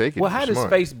some way to take it. Well, how does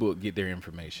smart. Facebook get their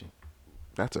information?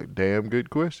 That's a damn good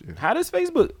question. How does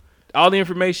Facebook? All the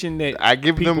information that I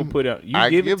give people them, put out, you I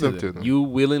give give it them to them. to them. You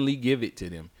willingly give it to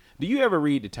them. Do you ever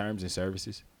read the terms and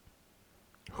services?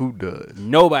 Who does?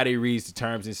 Nobody reads the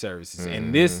terms and services.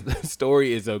 And this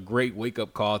story is a great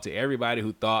wake-up call to everybody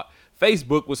who thought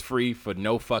Facebook was free for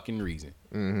no fucking reason.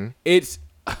 It's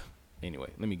anyway,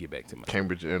 let me get back to my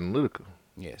Cambridge Analytica.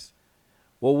 Yes.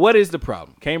 Well, what is the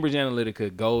problem? Cambridge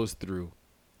Analytica goes through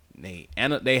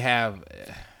they have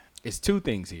it's two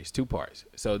things here. It's two parts.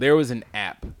 So there was an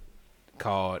app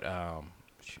called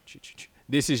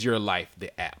This Is Your Life,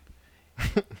 the app.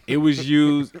 It was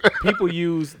used. People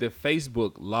use the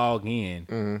Facebook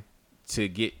login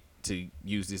to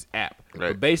use this app. Right.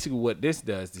 But basically, what this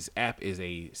does, this app is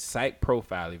a psych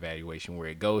profile evaluation where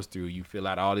it goes through. You fill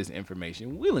out all this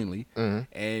information willingly,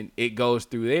 and it goes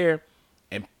through there.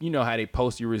 And you know how they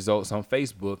post your results on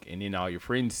Facebook, and then all your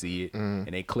friends see it, and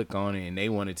they click on it, and they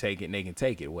want to take it, and they can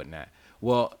take it, whatnot.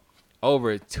 Well,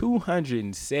 over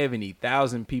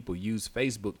 270,000 people use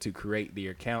Facebook to create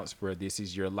their accounts for This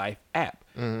Is Your Life app.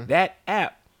 That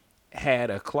app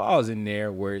had a clause in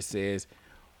there where it says,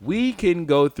 we can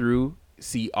go through,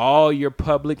 see all your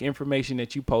public information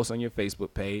that you post on your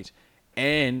Facebook page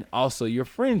and also your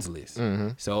friends list.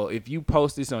 So if you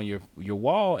post this on your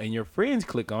wall and your friends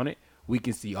click on it, we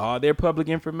can see all their public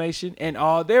information and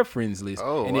all their friends list.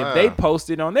 And if they post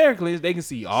it on their list, they can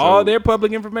see all their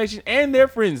public information and their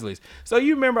friends list. So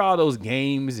you remember all those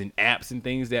games and apps and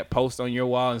things that post on your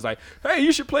wall and it's like, hey,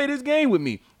 you should play this game with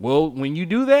me. Well, when you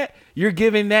do that, you're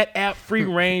giving that app free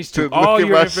range to all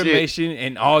your information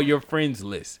and all your friends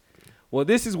list. Well,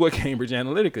 this is what Cambridge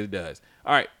Analytica does.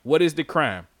 All right, what is the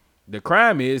crime? The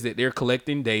crime is that they're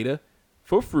collecting data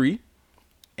for free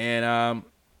and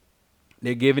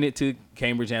they're giving it to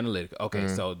Cambridge Analytica. Okay,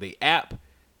 so the app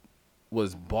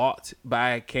was bought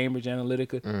by Cambridge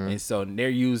Analytica, and so they're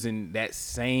using that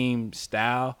same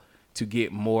style to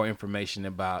get more information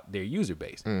about their user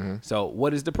base. So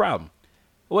what is the problem?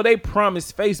 Well, they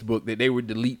promised Facebook that they would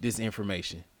delete this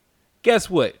information. Guess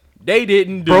what? They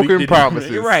didn't delete Broken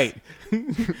promises. Right.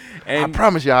 I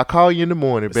promise you, I'll call you in the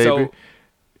morning, baby. So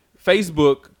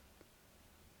Facebook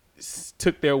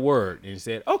took their word and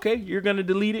said, okay, you're going to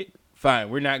delete it. Fine,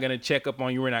 we're not going to check up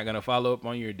on you. We're not going to follow up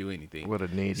on you or do anything. What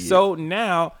an idiot. So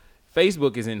now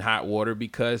Facebook is in hot water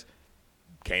because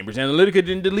Cambridge Analytica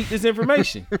didn't delete this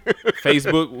information.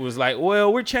 Facebook was like,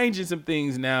 well, we're changing some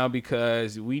things now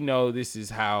because we know this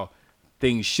is how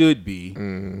things should be.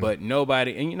 But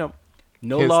nobody, and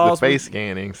no Hence laws. The face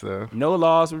scanning stuff. No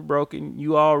laws were broken.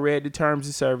 You all read the terms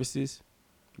and services,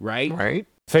 right? Right.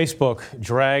 Facebook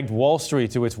dragged Wall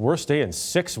Street to its worst day in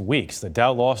 6 weeks. The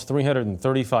Dow lost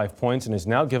 335 points and has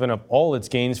now given up all its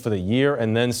gains for the year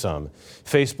and then some.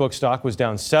 Facebook stock was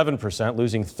down 7%,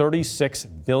 losing $36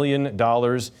 billion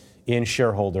in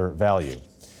shareholder value.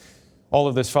 All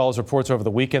of this follows reports over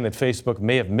the weekend that Facebook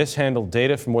may have mishandled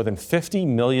data from more than 50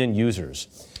 million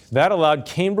users. That allowed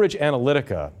Cambridge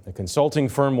Analytica, a consulting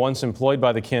firm once employed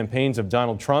by the campaigns of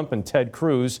Donald Trump and Ted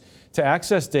Cruz, to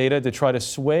access data to try to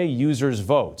sway users'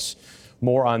 votes.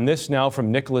 More on this now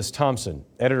from Nicholas Thompson,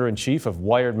 editor-in-chief of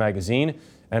Wired magazine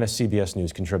and a CBS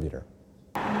News contributor.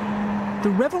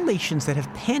 The revelations that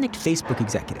have panicked Facebook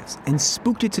executives and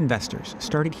spooked its investors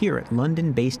started here at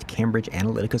London-based Cambridge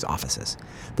Analytica's offices.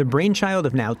 The brainchild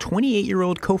of now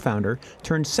 28-year-old co-founder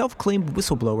turned self-claimed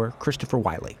whistleblower Christopher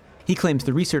Wiley. He claims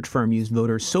the research firm used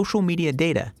voters' social media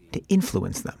data to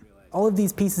influence them. All of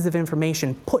these pieces of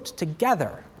information put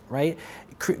together, right,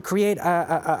 create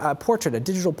a portrait, a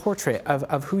digital portrait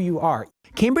of who you are.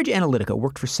 Cambridge Analytica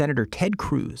worked for Senator Ted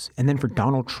Cruz and then for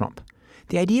Donald Trump.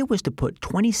 The idea was to put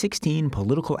 2016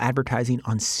 political advertising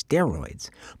on steroids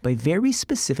by very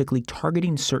specifically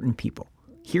targeting certain people.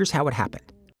 Here's how it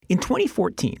happened. In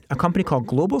 2014, a company called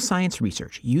Global Science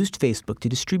Research used Facebook to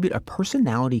distribute a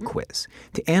personality quiz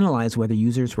to analyze whether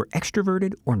users were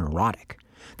extroverted or neurotic.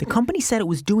 The company said it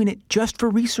was doing it just for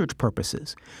research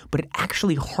purposes, but it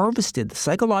actually harvested the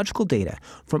psychological data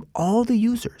from all the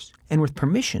users and with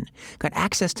permission got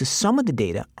access to some of the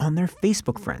data on their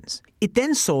Facebook friends. It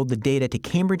then sold the data to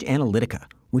Cambridge Analytica,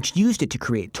 which used it to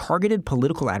create targeted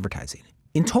political advertising.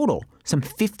 In total, some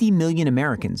 50 million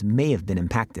Americans may have been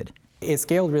impacted. It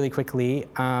scaled really quickly.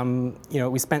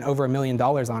 We spent over $1 million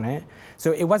on it.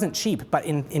 So it wasn't cheap, but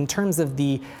in terms of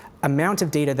the amount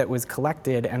of data that was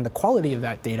collected and the quality of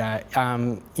that data,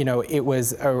 it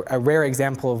was a rare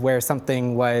example of where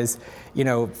something was,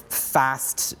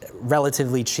 fast,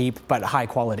 relatively cheap, but high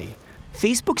quality.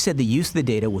 Facebook said the use of the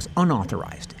data was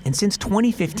unauthorized, and since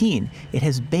 2015, it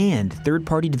has banned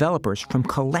third-party developers from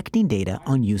collecting data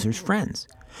on users' friends.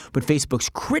 But Facebook's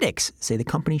critics say the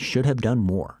company should have done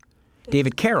more.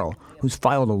 David Carroll, who's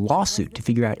filed a lawsuit to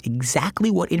figure out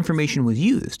exactly what information was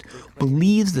used,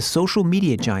 believes the social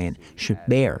media giant should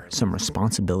bear some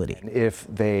responsibility. If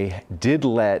they did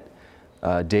let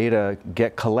data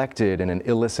get collected in an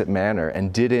illicit manner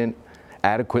and didn't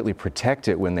adequately protect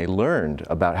it when they learned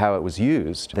about how it was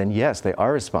used, then yes, they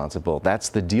are responsible. That's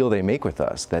the deal they make with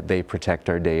us, that they protect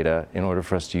our data in order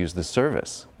for us to use the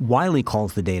service. Wiley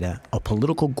calls the data a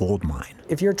political goldmine.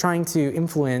 If you're trying to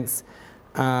influence,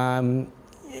 an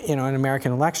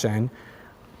American election,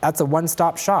 that's a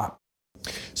one-stop shop.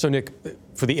 So Nick,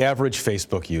 for the average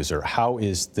Facebook user, how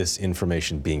is this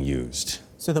information being used?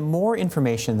 So the more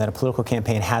information that a political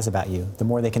campaign has about you, the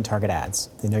more they can target ads.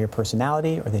 They know your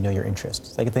personality or they know your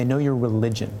interests. Like if they know your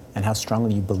religion and how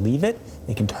strongly you believe it,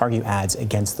 they can target ads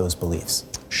against those beliefs.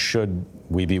 Should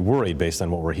we be worried based on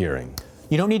what we're hearing?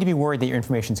 You don't need to be worried that your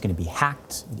information is going to be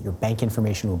hacked, that your bank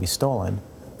information will be stolen.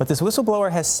 But this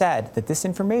whistleblower has said that this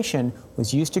information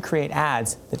was used to create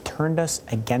ads that turned us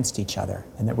against each other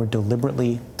and that were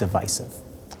deliberately divisive.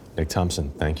 Nick Thompson,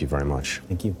 thank you very much.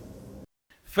 Thank you.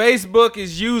 Facebook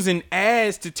is using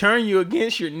ads to turn you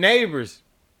against your neighbors.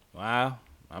 Wow.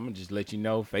 I'm going to just let you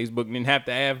know Facebook didn't have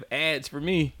to have ads for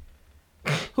me.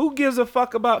 Who gives a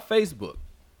fuck about Facebook?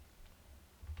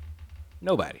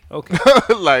 Nobody. Okay.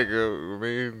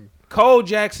 Cole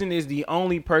Jackson is the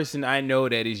only person I know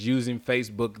that is using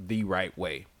Facebook the right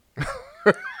way.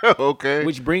 Okay.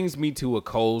 Which brings me to a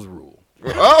Cole's rule.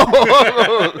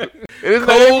 Oh, it is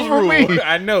Cole's for rule. me.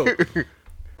 I know.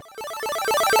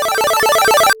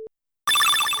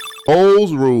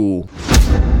 Cole's rule.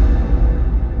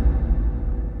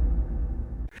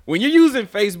 When you're using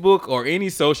Facebook or any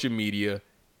social media,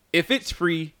 if it's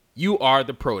free, you are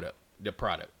the product.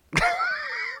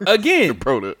 Again, The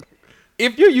product.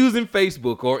 If you're using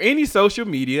Facebook or any social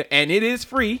media and it is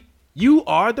free, you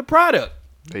are the product.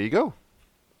 There you go.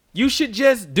 You should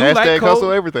just do Hashtag like hustle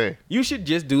Cole. everything. You should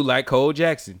just do like Cole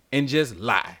Jackson and just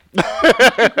lie. You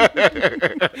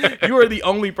are the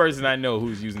only person I know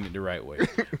who's using it the right way.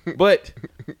 But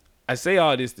I say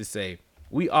all this to say,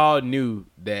 we all knew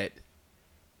that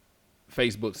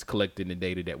Facebook's collecting the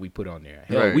data that we put on there.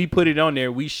 Hell, Right. we put it on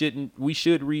there. We should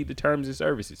read the terms and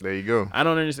services. There you go. I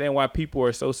don't understand why people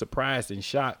are so surprised and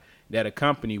shocked that a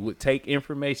company would take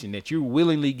information that you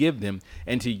willingly give them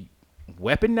and to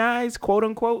weaponize, quote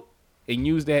unquote, and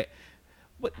use that.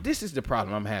 But this is the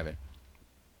problem I'm having.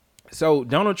 So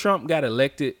Donald Trump got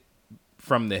elected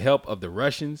from the help of the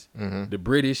Russians, the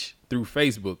British, through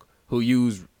Facebook, who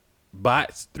use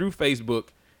bots through Facebook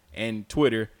and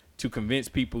Twitter to convince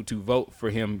people to vote for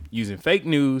him using fake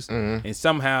news. And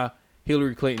somehow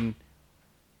Hillary Clinton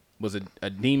was a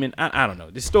demon. I don't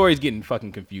know. This story is getting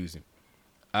fucking confusing.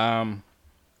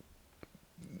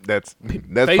 That's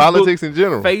politics in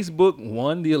general. Facebook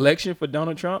won the election for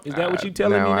Donald Trump. Is that what you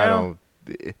telling me now?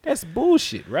 That's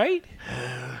bullshit, right?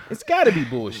 It's got to be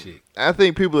bullshit. I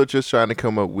think people are just trying to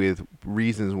come up with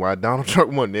reasons why Donald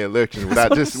Trump won the election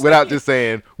without just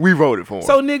saying we voted for him.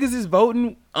 So niggas is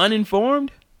voting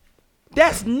uninformed?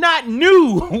 That's not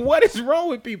new. What is wrong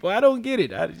with people? I don't get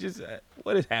it.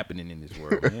 What is happening in this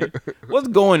world, man? What's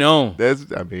going on? That's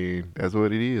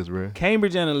what it is, bro.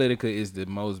 Cambridge Analytica is the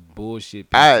most bullshit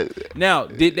piece. Now,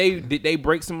 did they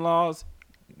break some laws?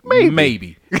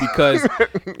 Maybe because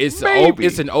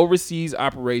it's an overseas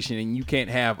operation and you can't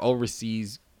have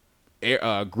overseas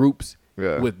groups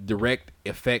with direct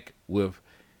effect with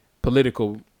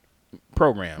political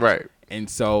programs. Right. And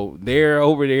so they're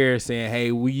over there saying,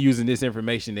 hey, we using this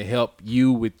information to help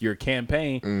you with your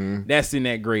campaign. That's in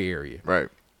that gray area. Right.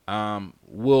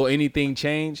 Will anything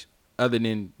change other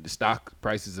than the stock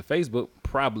prices of Facebook?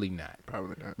 Probably not.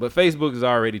 But Facebook is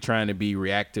already trying to be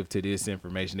reactive to this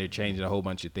information. They're changing a whole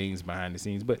bunch of things behind the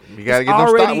scenes. But we gotta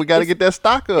get that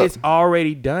stock up. It's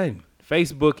already done.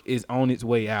 Facebook is on its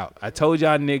way out. I told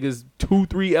y'all niggas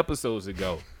 2-3 episodes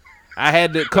ago. I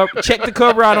had to check the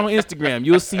cover out on Instagram.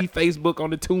 You'll see Facebook on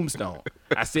the tombstone.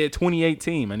 I said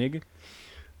 2018, my nigga.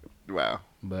 Wow.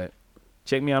 But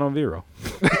check me out on Vero.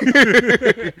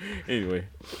 Anyway.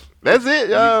 That's it,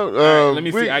 y'all. Let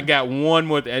me see. I got one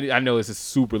more. I know it's a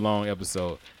super long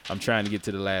episode. I'm trying to get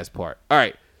to the last part. All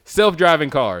right. Self-driving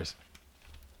cars.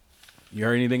 You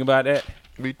heard anything about that?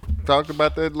 We talked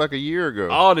about that like a year ago.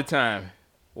 All the time.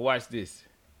 Watch this.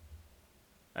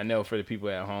 I know for the people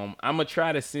at home, I'm gonna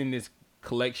try to send this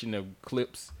collection of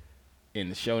clips in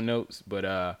the show notes,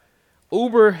 but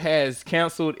Uber has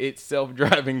canceled its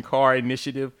self-driving car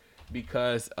initiative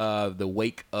because of the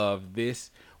wake of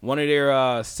this. One of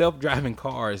their self-driving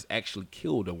cars actually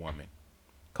killed a woman.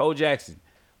 Cole Jackson.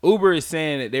 Uber is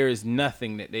saying that there is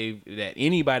nothing that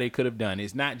anybody could have done.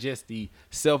 It's not just the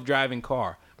self-driving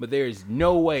car, but there is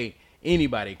no way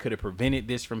anybody could have prevented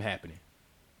this from happening.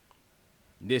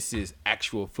 This is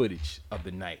actual footage of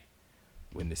the night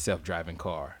when the self-driving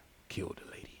car killed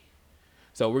a lady.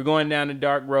 So we're going down the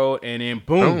dark road, and then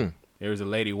boom, there was a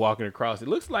lady walking across. It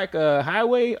looks like a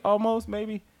highway almost,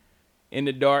 maybe, in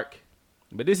the dark.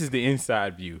 But this is the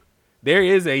inside view. There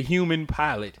is a human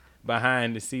pilot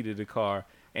behind the seat of the car,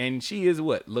 and she is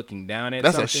what? Looking down at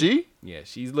something? That's a she? Yeah,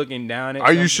 she's looking down at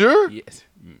Are you sure? Yes,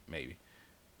 maybe.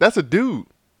 That's a dude.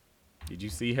 Did you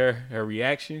see her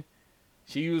reaction?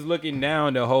 She was looking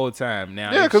down the whole time.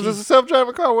 Now, yeah, because it's a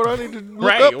self-driving car. What do I need to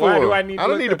look up for? Why do I need to I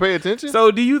don't need to pay attention.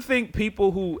 So do you think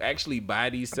people who actually buy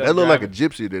these self-driving... That looked like a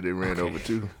gypsy that they ran over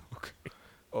too.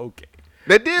 Okay.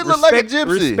 That did look like a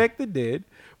gypsy. Respect the dead.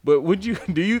 But do you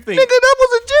think... Nigga, that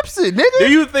was a gypsy, nigga.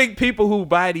 Do you think people who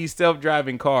buy these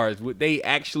self-driving cars, would they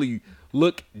actually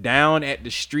look down at the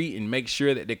street and make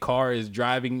sure that the car is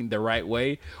driving the right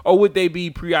way? Or would they be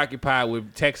preoccupied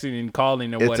with texting and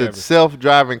calling or whatever? It's a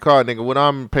self-driving car, nigga. What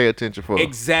I'm pay attention for?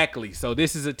 Exactly. So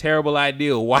this is a terrible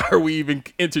idea. Why are we even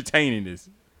entertaining this?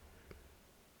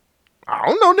 I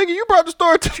don't know, nigga. You brought the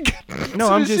story to the No,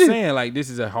 I'm just saying, like, this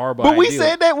is a horrible idea. But we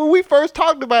said that when we first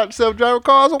talked about self-driving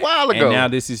cars a while ago. And now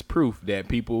this is proof that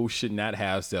people should not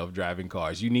have self-driving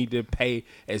cars. You need to pay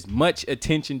as much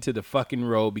attention to the fucking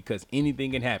road because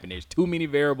anything can happen. There's too many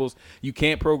variables. You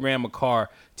can't program a car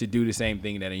to do the same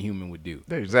thing that a human would do.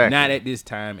 Exactly. Not at this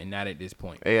time and not at this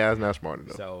point. AI is not smart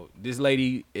enough. So this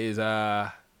lady is in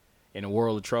a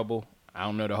world of trouble. I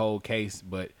don't know the whole case,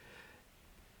 but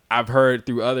I've heard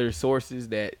through other sources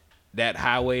that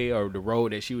highway or the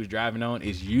road that she was driving on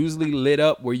is usually lit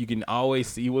up where you can always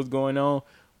see what's going on.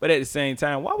 But at the same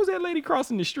time, why was that lady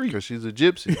crossing the street? Because she's a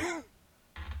gypsy.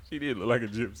 She did look like a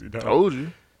gypsy, dog. Told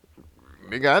you.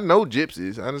 Nigga, I know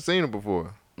gypsies. I done seen them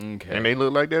before. Okay. And they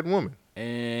look like that woman.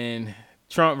 And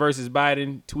Trump versus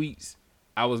Biden tweets.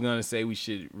 I was going to say we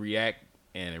should react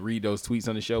and read those tweets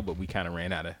on the show, but we kind of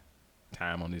ran out of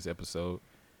time on this episode.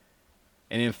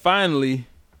 And then finally...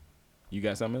 You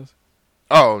got something else?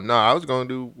 Oh, no, I was going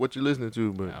to do what you're listening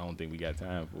to, but... I don't think we got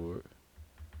time for it.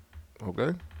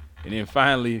 Okay. And then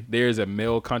finally, there's a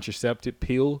male contraceptive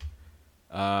pill.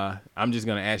 I'm just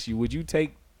going to ask you, would you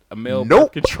take a male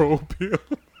birth control pill?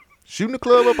 Shooting the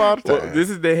club up all the time. Well, this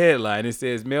is the headline. It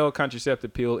says, male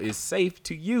contraceptive pill is safe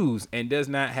to use and does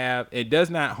not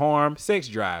harm sex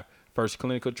drive. First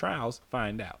clinical trials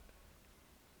find out.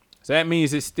 So that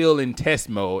means it's still in test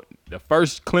mode. The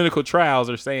first clinical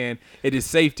trials are saying it is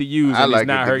safe to use and it's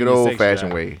not hurting your sex drive. I like it the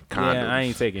good old-fashioned way. Condoms. Yeah, I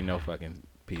ain't taking no fucking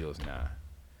pills now.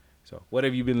 So what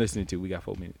have you been listening to? We got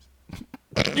 4 minutes.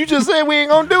 You just said we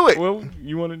ain't gonna do it. Well,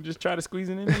 you want to just try to squeeze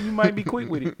it in there? You might be quick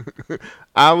with it.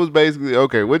 I was basically,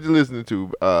 okay, what you listening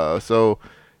to? So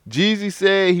Jeezy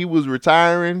said he was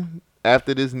retiring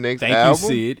after this next album.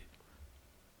 Thank you, Sid.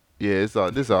 Yeah,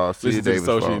 this all Sid Davis'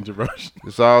 fault. Interruption.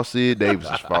 It's all Sid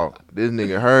Davis' fault. This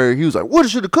nigga heard, he was like, what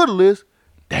shoulda coulda list?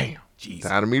 Damn. Jeez.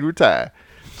 Time for me to retire.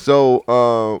 So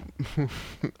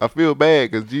I feel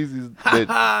bad because Jeezy's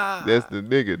that's the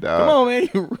nigga, dog. Come on, man.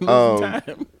 You losing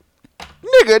time.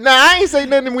 Nigga, I ain't say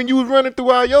nothing when you was running through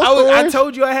all your stories. I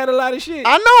told you I had a lot of shit.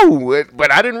 I know,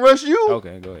 but I didn't rush you.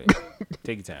 Okay, go ahead.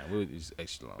 Take your time. We'll just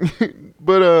extra long.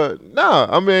 But nah,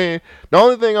 I mean, the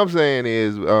only thing I'm saying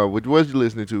is, what you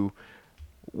listening to?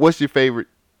 What's your favorite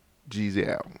Jeezy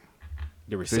album?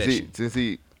 The Recession. Since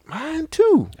he mine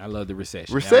too. I love The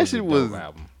Recession. Recession was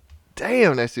album.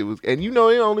 Damn, that shit was, and you know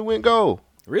it only went gold.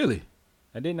 Really?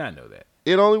 I did not know that.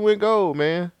 It only went gold,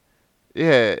 man.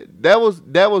 Yeah, that was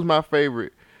my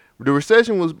favorite. The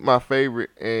Recession was my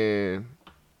favorite, and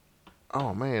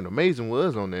oh man, Amazing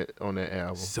was on that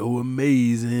album. So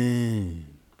amazing.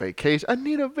 Vacation. I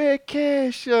need a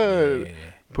vacation. Yeah.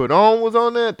 Put On was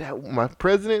on there. My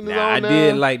President is on there. I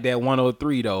did like that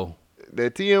 103 though.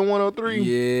 That TN 103.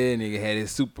 Yeah, nigga had it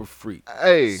super freak.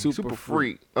 Hey, super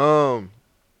freak. Trap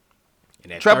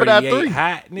It Out 3.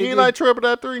 Hot, nigga. You ain't like Trap It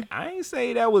Out 3? I ain't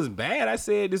say that was bad. I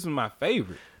said this was my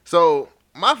favorite. So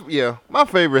my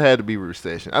favorite had to be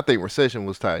Recession. I think Recession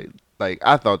was tight. Like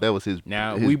I thought that was his.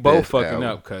 Now his we both fucking album.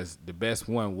 up because the best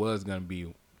one was gonna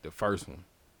be the first one.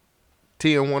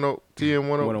 TN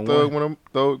 101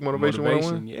 Thug Motivation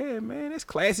 101. Yeah, man, that's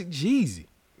classic Jeezy.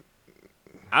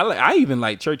 I even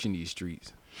like Church in These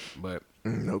Streets, but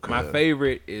No My cuz.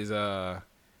 favorite is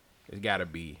it's gotta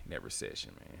be that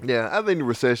Recession, man. Yeah, I think the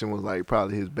Recession was like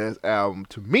probably his best album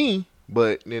to me.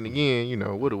 But then again, you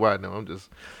know, what do I know? I'm just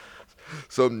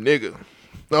some nigga.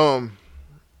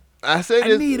 I say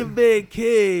this. I need a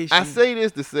vacation. I say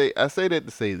that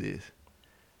to say this.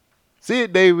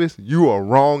 Sid Davis, you are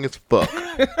wrong as fuck.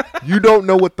 You don't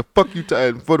know what the fuck you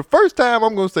talking. For the first time,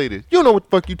 I'm gonna say this. You don't know what the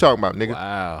fuck you talking about, nigga.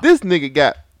 Wow. This nigga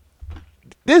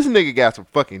got some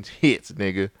fucking hits,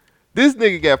 nigga. This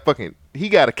nigga got fucking. He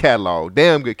got a catalog,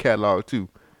 damn good catalog too.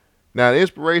 Now the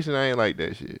Inspiration, I ain't like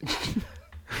that shit.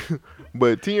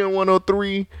 But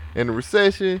TN-103 and the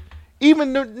Recession,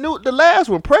 even the last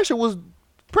one, Pressure was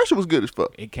good as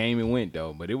fuck. It came and went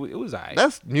though, but it was alright.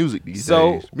 That's music these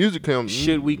days. Music comes.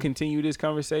 Should we continue this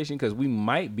conversation? Because we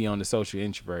might be on the Social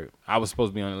Introvert. I was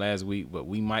supposed to be on it last week, but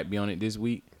we might be on it this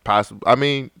week. Possible. I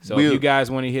mean, so if you guys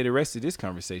want to hear the rest of this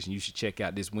conversation, you should check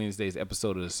out this Wednesday's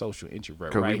episode of the Social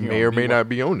Introvert. Because we may or may not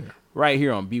be on there. Right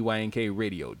here on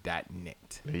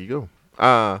bynkradio.net. There you go.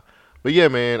 But yeah,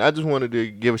 man, I just wanted to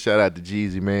give a shout out to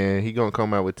Jeezy, man. He gonna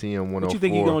come out with TN-104. What you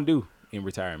think he gonna do in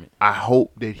retirement? I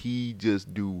hope that he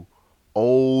just do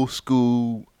old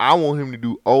school. I want him to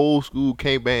do old school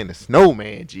Can't Ban the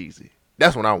Snowman Jeezy.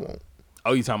 That's what I want.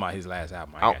 Oh, you talking about his last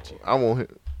album? I got you. I want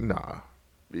him. Nah.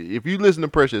 If you listen to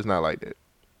Pressure, it's not like that.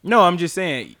 No, I'm just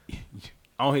saying,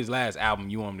 on his last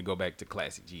album, you want him to go back to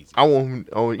classic Jeezy. I want him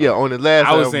on his last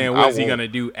album. I was saying, what's he gonna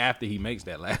do after he makes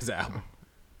that last album?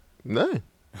 Nothing.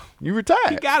 You retired.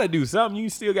 He gotta do something. You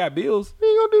still got bills. He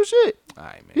ain't gonna do shit. All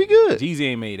right, man. He good. Jeezy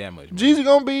ain't made that much money. Jeezy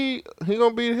gonna be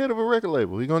the head of a record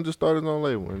label. He gonna just start his own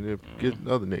label and then get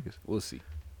other niggas. We'll see.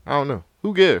 I don't know.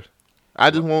 Who cares?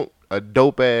 I just want a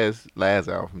dope ass last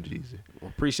album from Jeezy.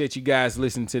 Well, appreciate you guys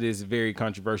listening to this very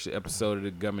controversial episode of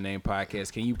the Government Name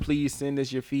Podcast. Can you please send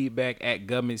us your feedback at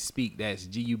Government Speak? That's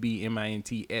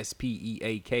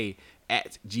GUBMINTSPEAK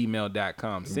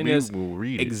 @gmail.com. Send us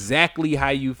exactly how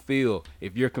you feel.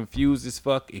 If you're confused as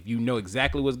fuck, if you know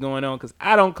exactly what's going on, because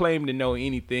I don't claim to know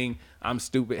anything. I'm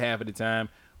stupid half of the time.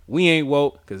 We ain't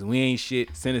woke because we ain't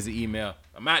shit. Send us an email.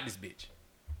 I'm out this bitch.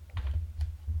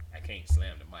 I can't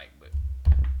slam the mic, but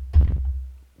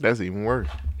that's even worse.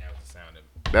 That was the sound of it.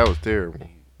 That was terrible.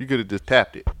 You could have just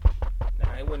tapped it.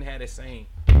 Nah, it wouldn't have that same.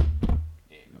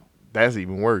 That's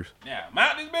even worse. Now, I'm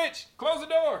out this bitch. Close the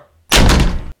door.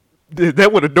 Is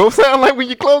that what a door sound like when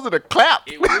you close it? A clap?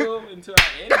 It will until I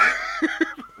edit it.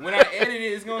 When I edit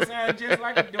it, it's going to sound just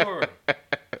like a door.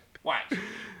 Watch.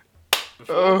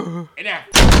 Before and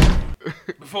after.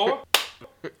 Before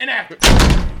and after.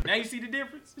 Now you see the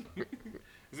difference?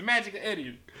 It's the magic of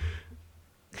editing.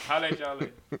 Holla at y'all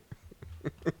later.